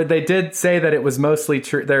breakdown where they did say that it was mostly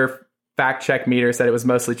true. Their fact check meter said it was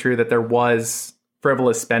mostly true that there was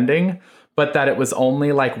frivolous spending, but that it was only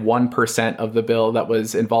 1% of the bill that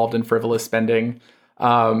was involved in frivolous spending.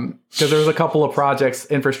 Because there was a couple of projects,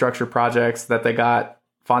 infrastructure projects that they got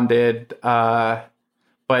funded, but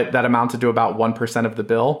that amounted to about 1% of the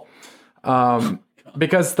bill.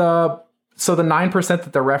 Because the 9%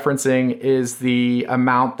 that they're referencing is the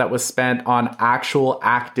amount that was spent on actual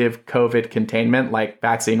active COVID containment, like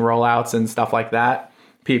vaccine rollouts and stuff like that,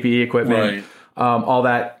 PPE equipment, right. All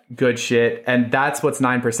that good shit. And that's what's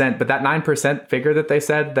 9%. But that 9% figure that they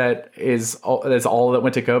said that is all that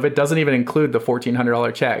went to COVID doesn't even include the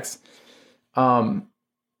 $1,400 checks,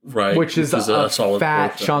 right? Which is a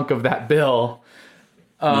fat chunk of that bill.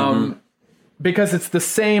 Because it's the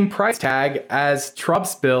same price tag as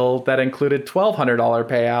Trump's bill that included $1,200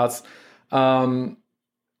 payouts.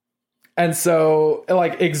 And so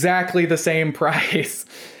exactly the same price.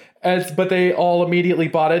 But they all immediately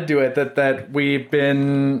bought into it that we've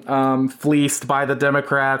been fleeced by the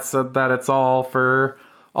Democrats, that it's all for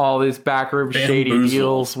all these backroom shady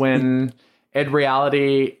deals, when in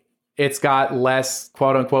reality it's got less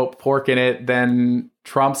quote unquote pork in it than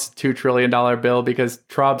Trump's $2 trillion bill, because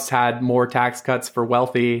Trump's had more tax cuts for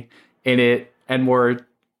wealthy in it and more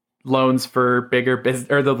loans for bigger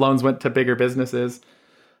business, or the loans went to bigger businesses.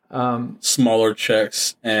 Smaller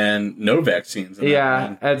checks and no vaccines.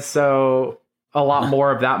 And so a lot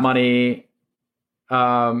more of that money,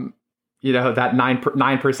 that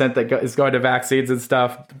 9% that is going to vaccines and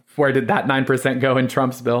stuff. Where did that 9% go in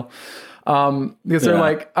Trump's bill? Because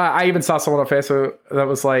they're I even saw someone on Facebook that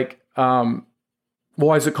was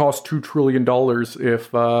why does it cost $2 trillion if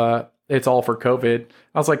it's all for COVID?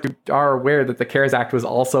 I was like, you are aware that the CARES Act was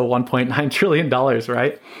also $1.9 trillion,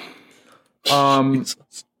 right?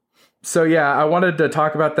 So yeah, I wanted to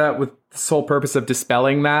talk about that with the sole purpose of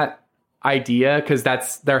dispelling that idea, because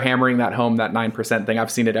they're hammering that home, that 9% thing. I've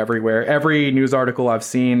seen it everywhere. Every news article I've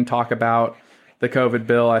seen talk about the COVID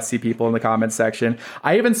bill. I see people in the comments section.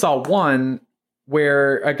 I even saw one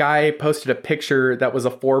where a guy posted a picture that was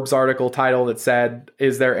a Forbes article title that said,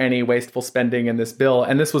 "Is there any wasteful spending in this bill?"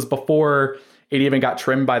 And this was before it even got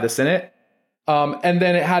trimmed by the Senate. And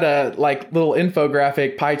then it had a little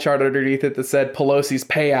infographic pie chart underneath it that said Pelosi's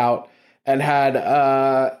payout, and had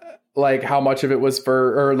how much of it was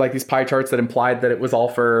for, or these pie charts that implied that it was all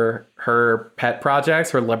for her pet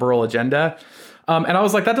projects, her liberal agenda. And I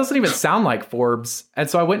was like, that doesn't even sound like Forbes. And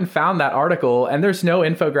so I went and found that article, and there's no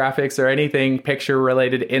infographics or anything picture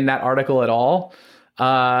related in that article at all.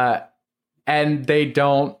 And they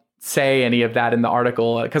don't say any of that in the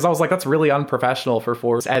article, because I was like, that's really unprofessional for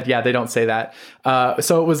Forbes. And yeah, they don't say that.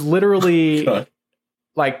 So it was literally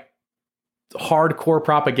hardcore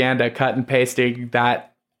propaganda, cut and pasting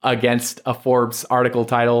that against a Forbes article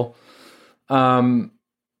title.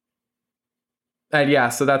 And yeah,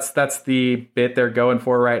 so that's the bit they're going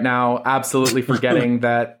for right now. Absolutely forgetting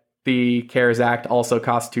that the CARES Act also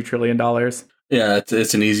cost $2 trillion. Yeah,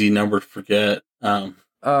 it's an easy number to forget. And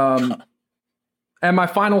my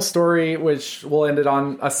final story, which we'll end it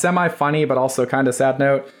on a semi-funny but also kind of sad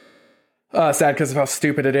note. Sad because of how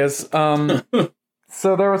stupid it is.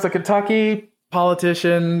 So there was a Kentucky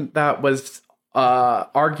politician that was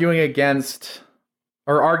arguing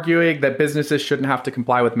that businesses shouldn't have to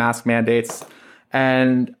comply with mask mandates.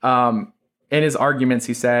 And in his arguments,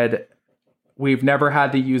 he said, we've never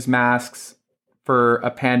had to use masks for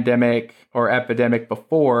a pandemic or epidemic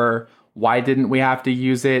before. Why didn't we have to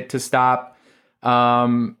use it to stop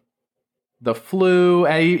the flu?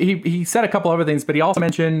 And he said a couple other things, but he also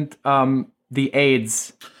mentioned the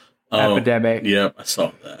AIDS epidemic. Yep, I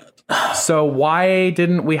saw that. So why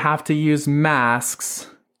didn't we have to use masks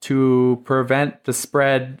to prevent the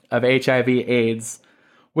spread of HIV/AIDS?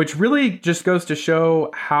 Which really just goes to show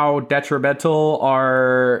how detrimental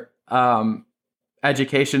our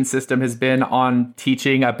education system has been on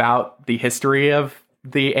teaching about the history of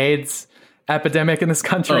the AIDS epidemic in this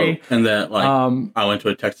country. And that, like, I went to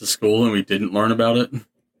a Texas school and we didn't learn about it.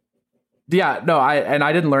 Yeah, no,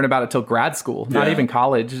 I didn't learn about it till grad school, not even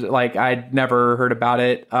college. Like, I'd never heard about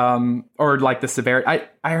it, or like the severity.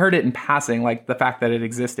 I heard it in passing, like the fact that it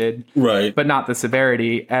existed, right? But not the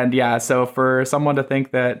severity. And yeah, so for someone to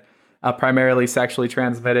think that a primarily sexually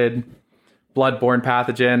transmitted bloodborne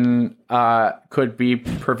pathogen could be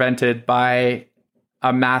prevented by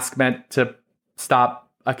a mask meant to stop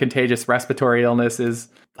a contagious respiratory illness is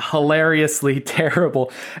hilariously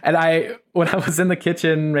terrible. And when I was in the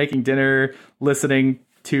kitchen making dinner, listening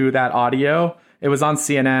to that audio, it was on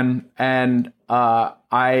CNN, and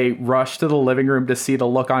I rushed to the living room to see the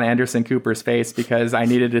look on Anderson Cooper's face because I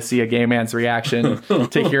needed to see a gay man's reaction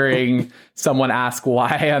to hearing someone ask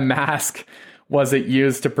why a mask wasn't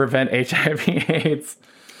used to prevent HIV/AIDS.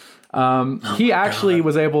 He actually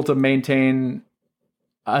was able to maintain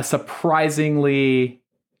a surprisingly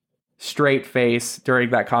straight face during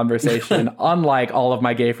that conversation, unlike all of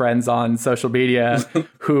my gay friends on social media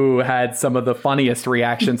who had some of the funniest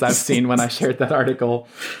reactions I've seen when I shared that article.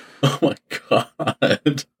 Oh my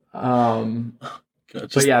God.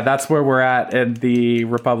 But yeah, that's where we're at in the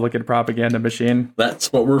Republican propaganda machine.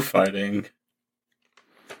 That's what we're fighting.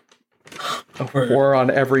 War on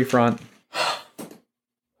every front.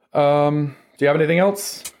 Do you have anything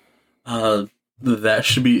else? That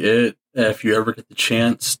should be it. If you ever get the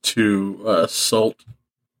chance to assault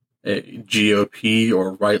a GOP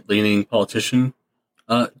or right-leaning politician,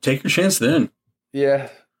 take your chance then. Yeah.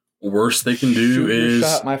 Worst they can do is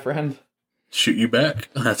shot, my friend. Shoot you back.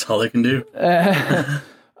 That's all they can do.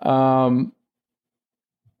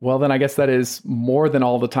 Well, then I guess that is more than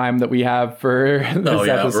all the time that we have for this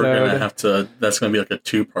episode. We're gonna have to. That's gonna be like a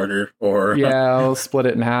two-parter, or yeah, I'll split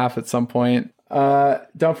it in half at some point.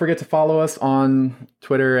 Don't forget to follow us on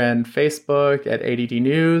Twitter and Facebook at ADD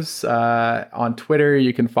News. On Twitter,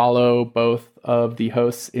 you can follow both of the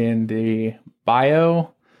hosts in the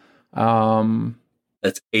bio.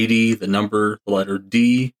 That's 80, the number, the letter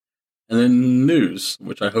D, and then news,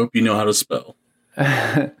 which I hope you know how to spell.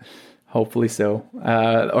 Hopefully so.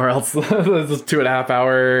 Or else this 2.5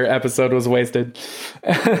 hour episode was wasted.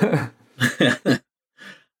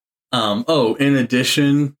 In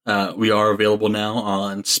addition, we are available now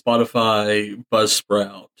on Spotify,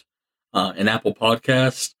 Buzzsprout, and Apple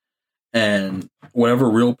Podcasts. And whatever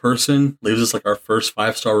real person leaves us like our first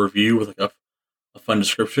 5-star review with like a fun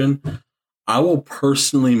description, I will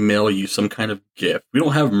personally mail you some kind of gift. We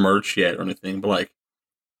don't have merch yet or anything, but like,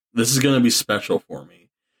 this is going to be special for me.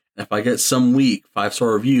 And if I get some weak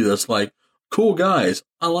 5-star review that's like, cool guys,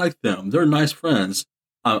 I like them, they're nice friends,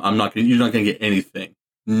 you're not going to get anything.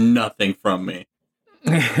 Nothing from me.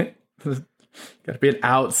 Got to be an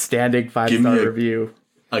outstanding 5-star review.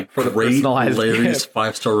 A great, hilarious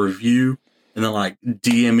 5-star review, and then like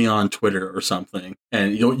DM me on Twitter or something,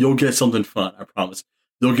 and you'll get something fun. I promise.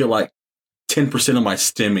 You'll get like 10% of my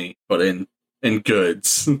stimmy, but in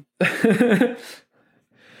goods.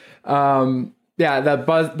 Yeah, the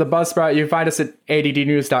Buzzsprout. You find us at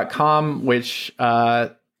addnews.com, which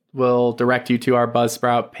will direct you to our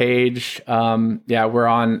Buzzsprout page. Yeah, we're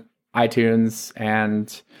on iTunes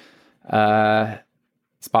and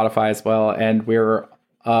Spotify as well, and we're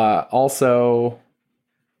also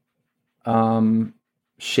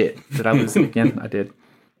shit. Did I lose it again? I did.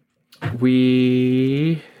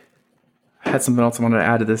 We had something else I wanted to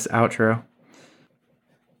add to this outro.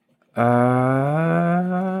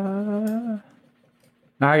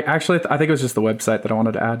 I think it was just the website that I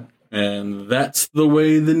wanted to add. And that's the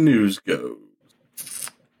way the news goes.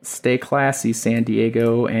 Stay classy, San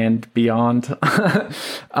Diego and beyond.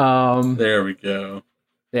 There we go.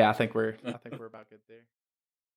 Yeah, I think we're about good there.